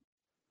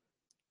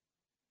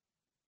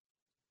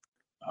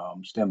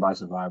Stand by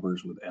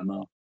Survivors with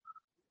Emma.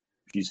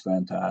 She's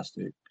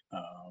fantastic.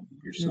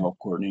 Mm-hmm. Yourself,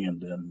 Courtney,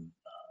 and then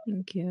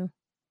Thank you.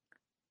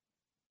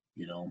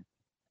 you know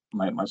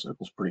my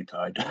circle's pretty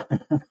tight.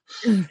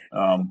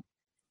 um,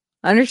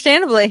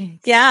 Understandably.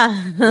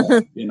 yeah,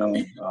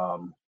 Yeah.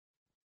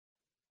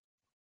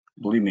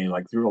 believe me,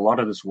 like through a lot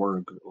of this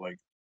work, like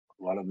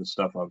a lot of the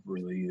stuff I've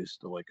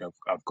released, like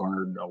I've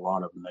garnered a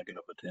lot of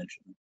negative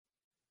attention.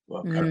 So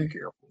I've got to be Mm-hmm.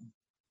 careful.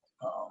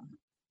 Um,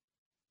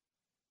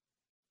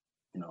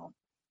 you know,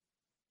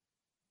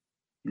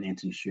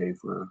 Nancy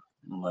Schaefer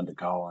and Linda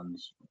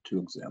Collins, two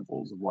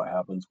examples of what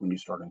happens when you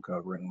start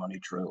uncovering money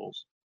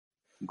trails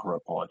and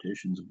corrupt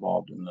politicians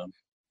involved in them.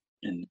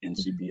 in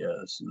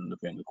CPS and the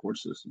family court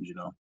systems,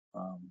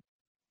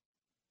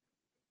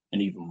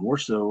 and even more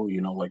so,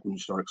 like when you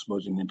start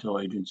exposing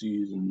intel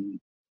agencies and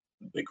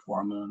big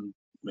pharma, and,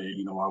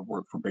 I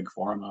work for big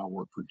pharma, I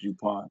work for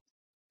DuPont.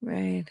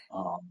 Right.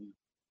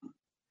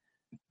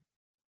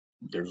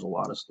 There's a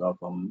lot of stuff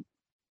I'm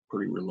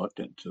pretty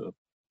reluctant to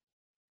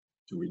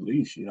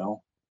release,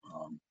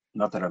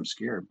 not that I'm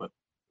scared, but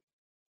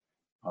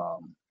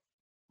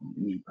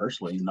me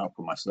personally, not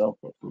for myself,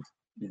 but for,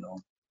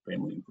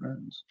 family and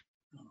friends.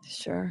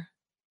 Sure.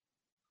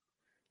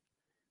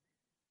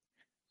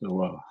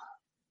 So,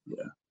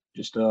 yeah,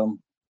 just,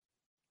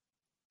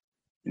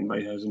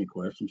 anybody has any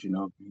questions, can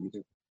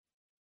either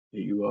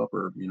hit you up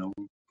or,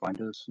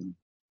 find us. And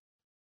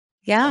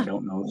yeah, I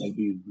don't know,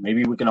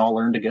 maybe we can all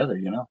learn together,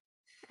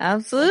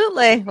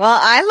 Absolutely. Well,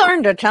 I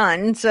learned a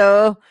ton.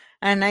 So,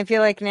 and I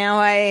feel like now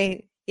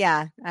I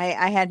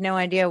had no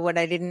idea what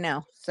I didn't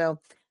know. So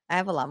I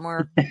have a lot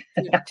more,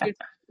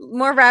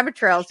 more rabbit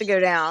trails to go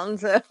down.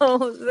 So,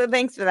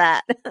 thanks for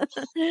that.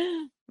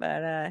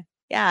 But,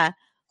 yeah,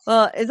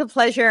 well, it's a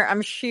pleasure.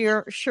 I'm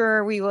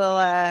sure we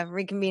will,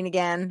 reconvene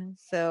again.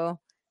 So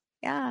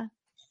yeah,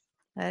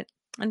 but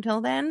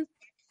until then,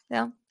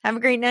 well, have a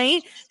great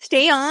night.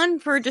 Stay on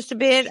for just a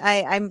bit.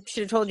 I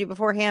should have told you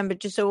beforehand, but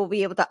just so we'll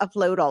be able to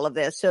upload all of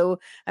this. So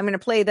I'm going to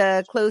play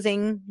the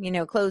closing,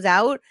 close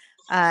out.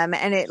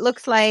 And it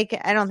looks like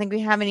I don't think we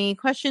have any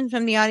questions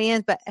from the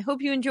audience, but I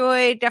hope you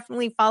enjoyed.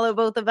 Definitely follow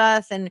both of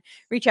us and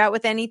reach out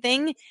with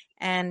anything.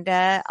 And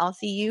I'll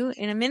see you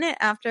in a minute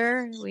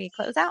after we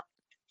close out.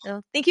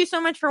 So thank you so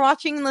much for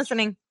watching and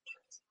listening.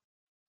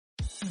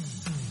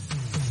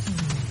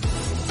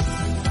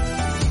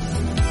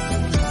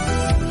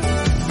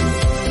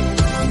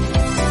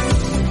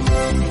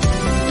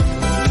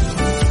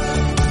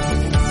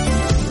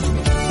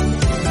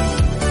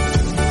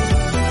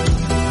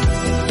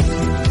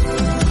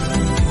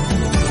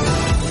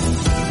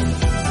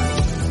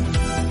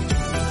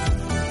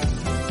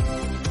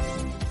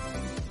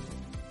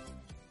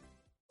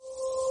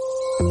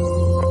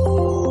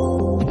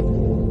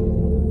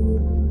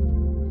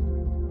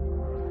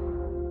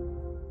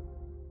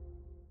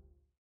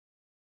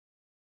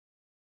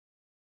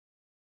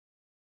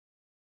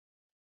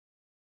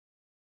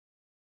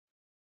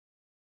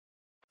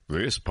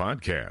 This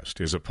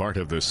podcast is a part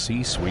of the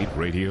C-Suite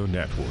Radio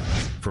Network.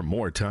 For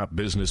more top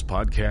business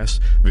podcasts,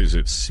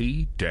 visit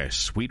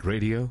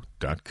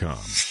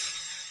c-suiteradio.com.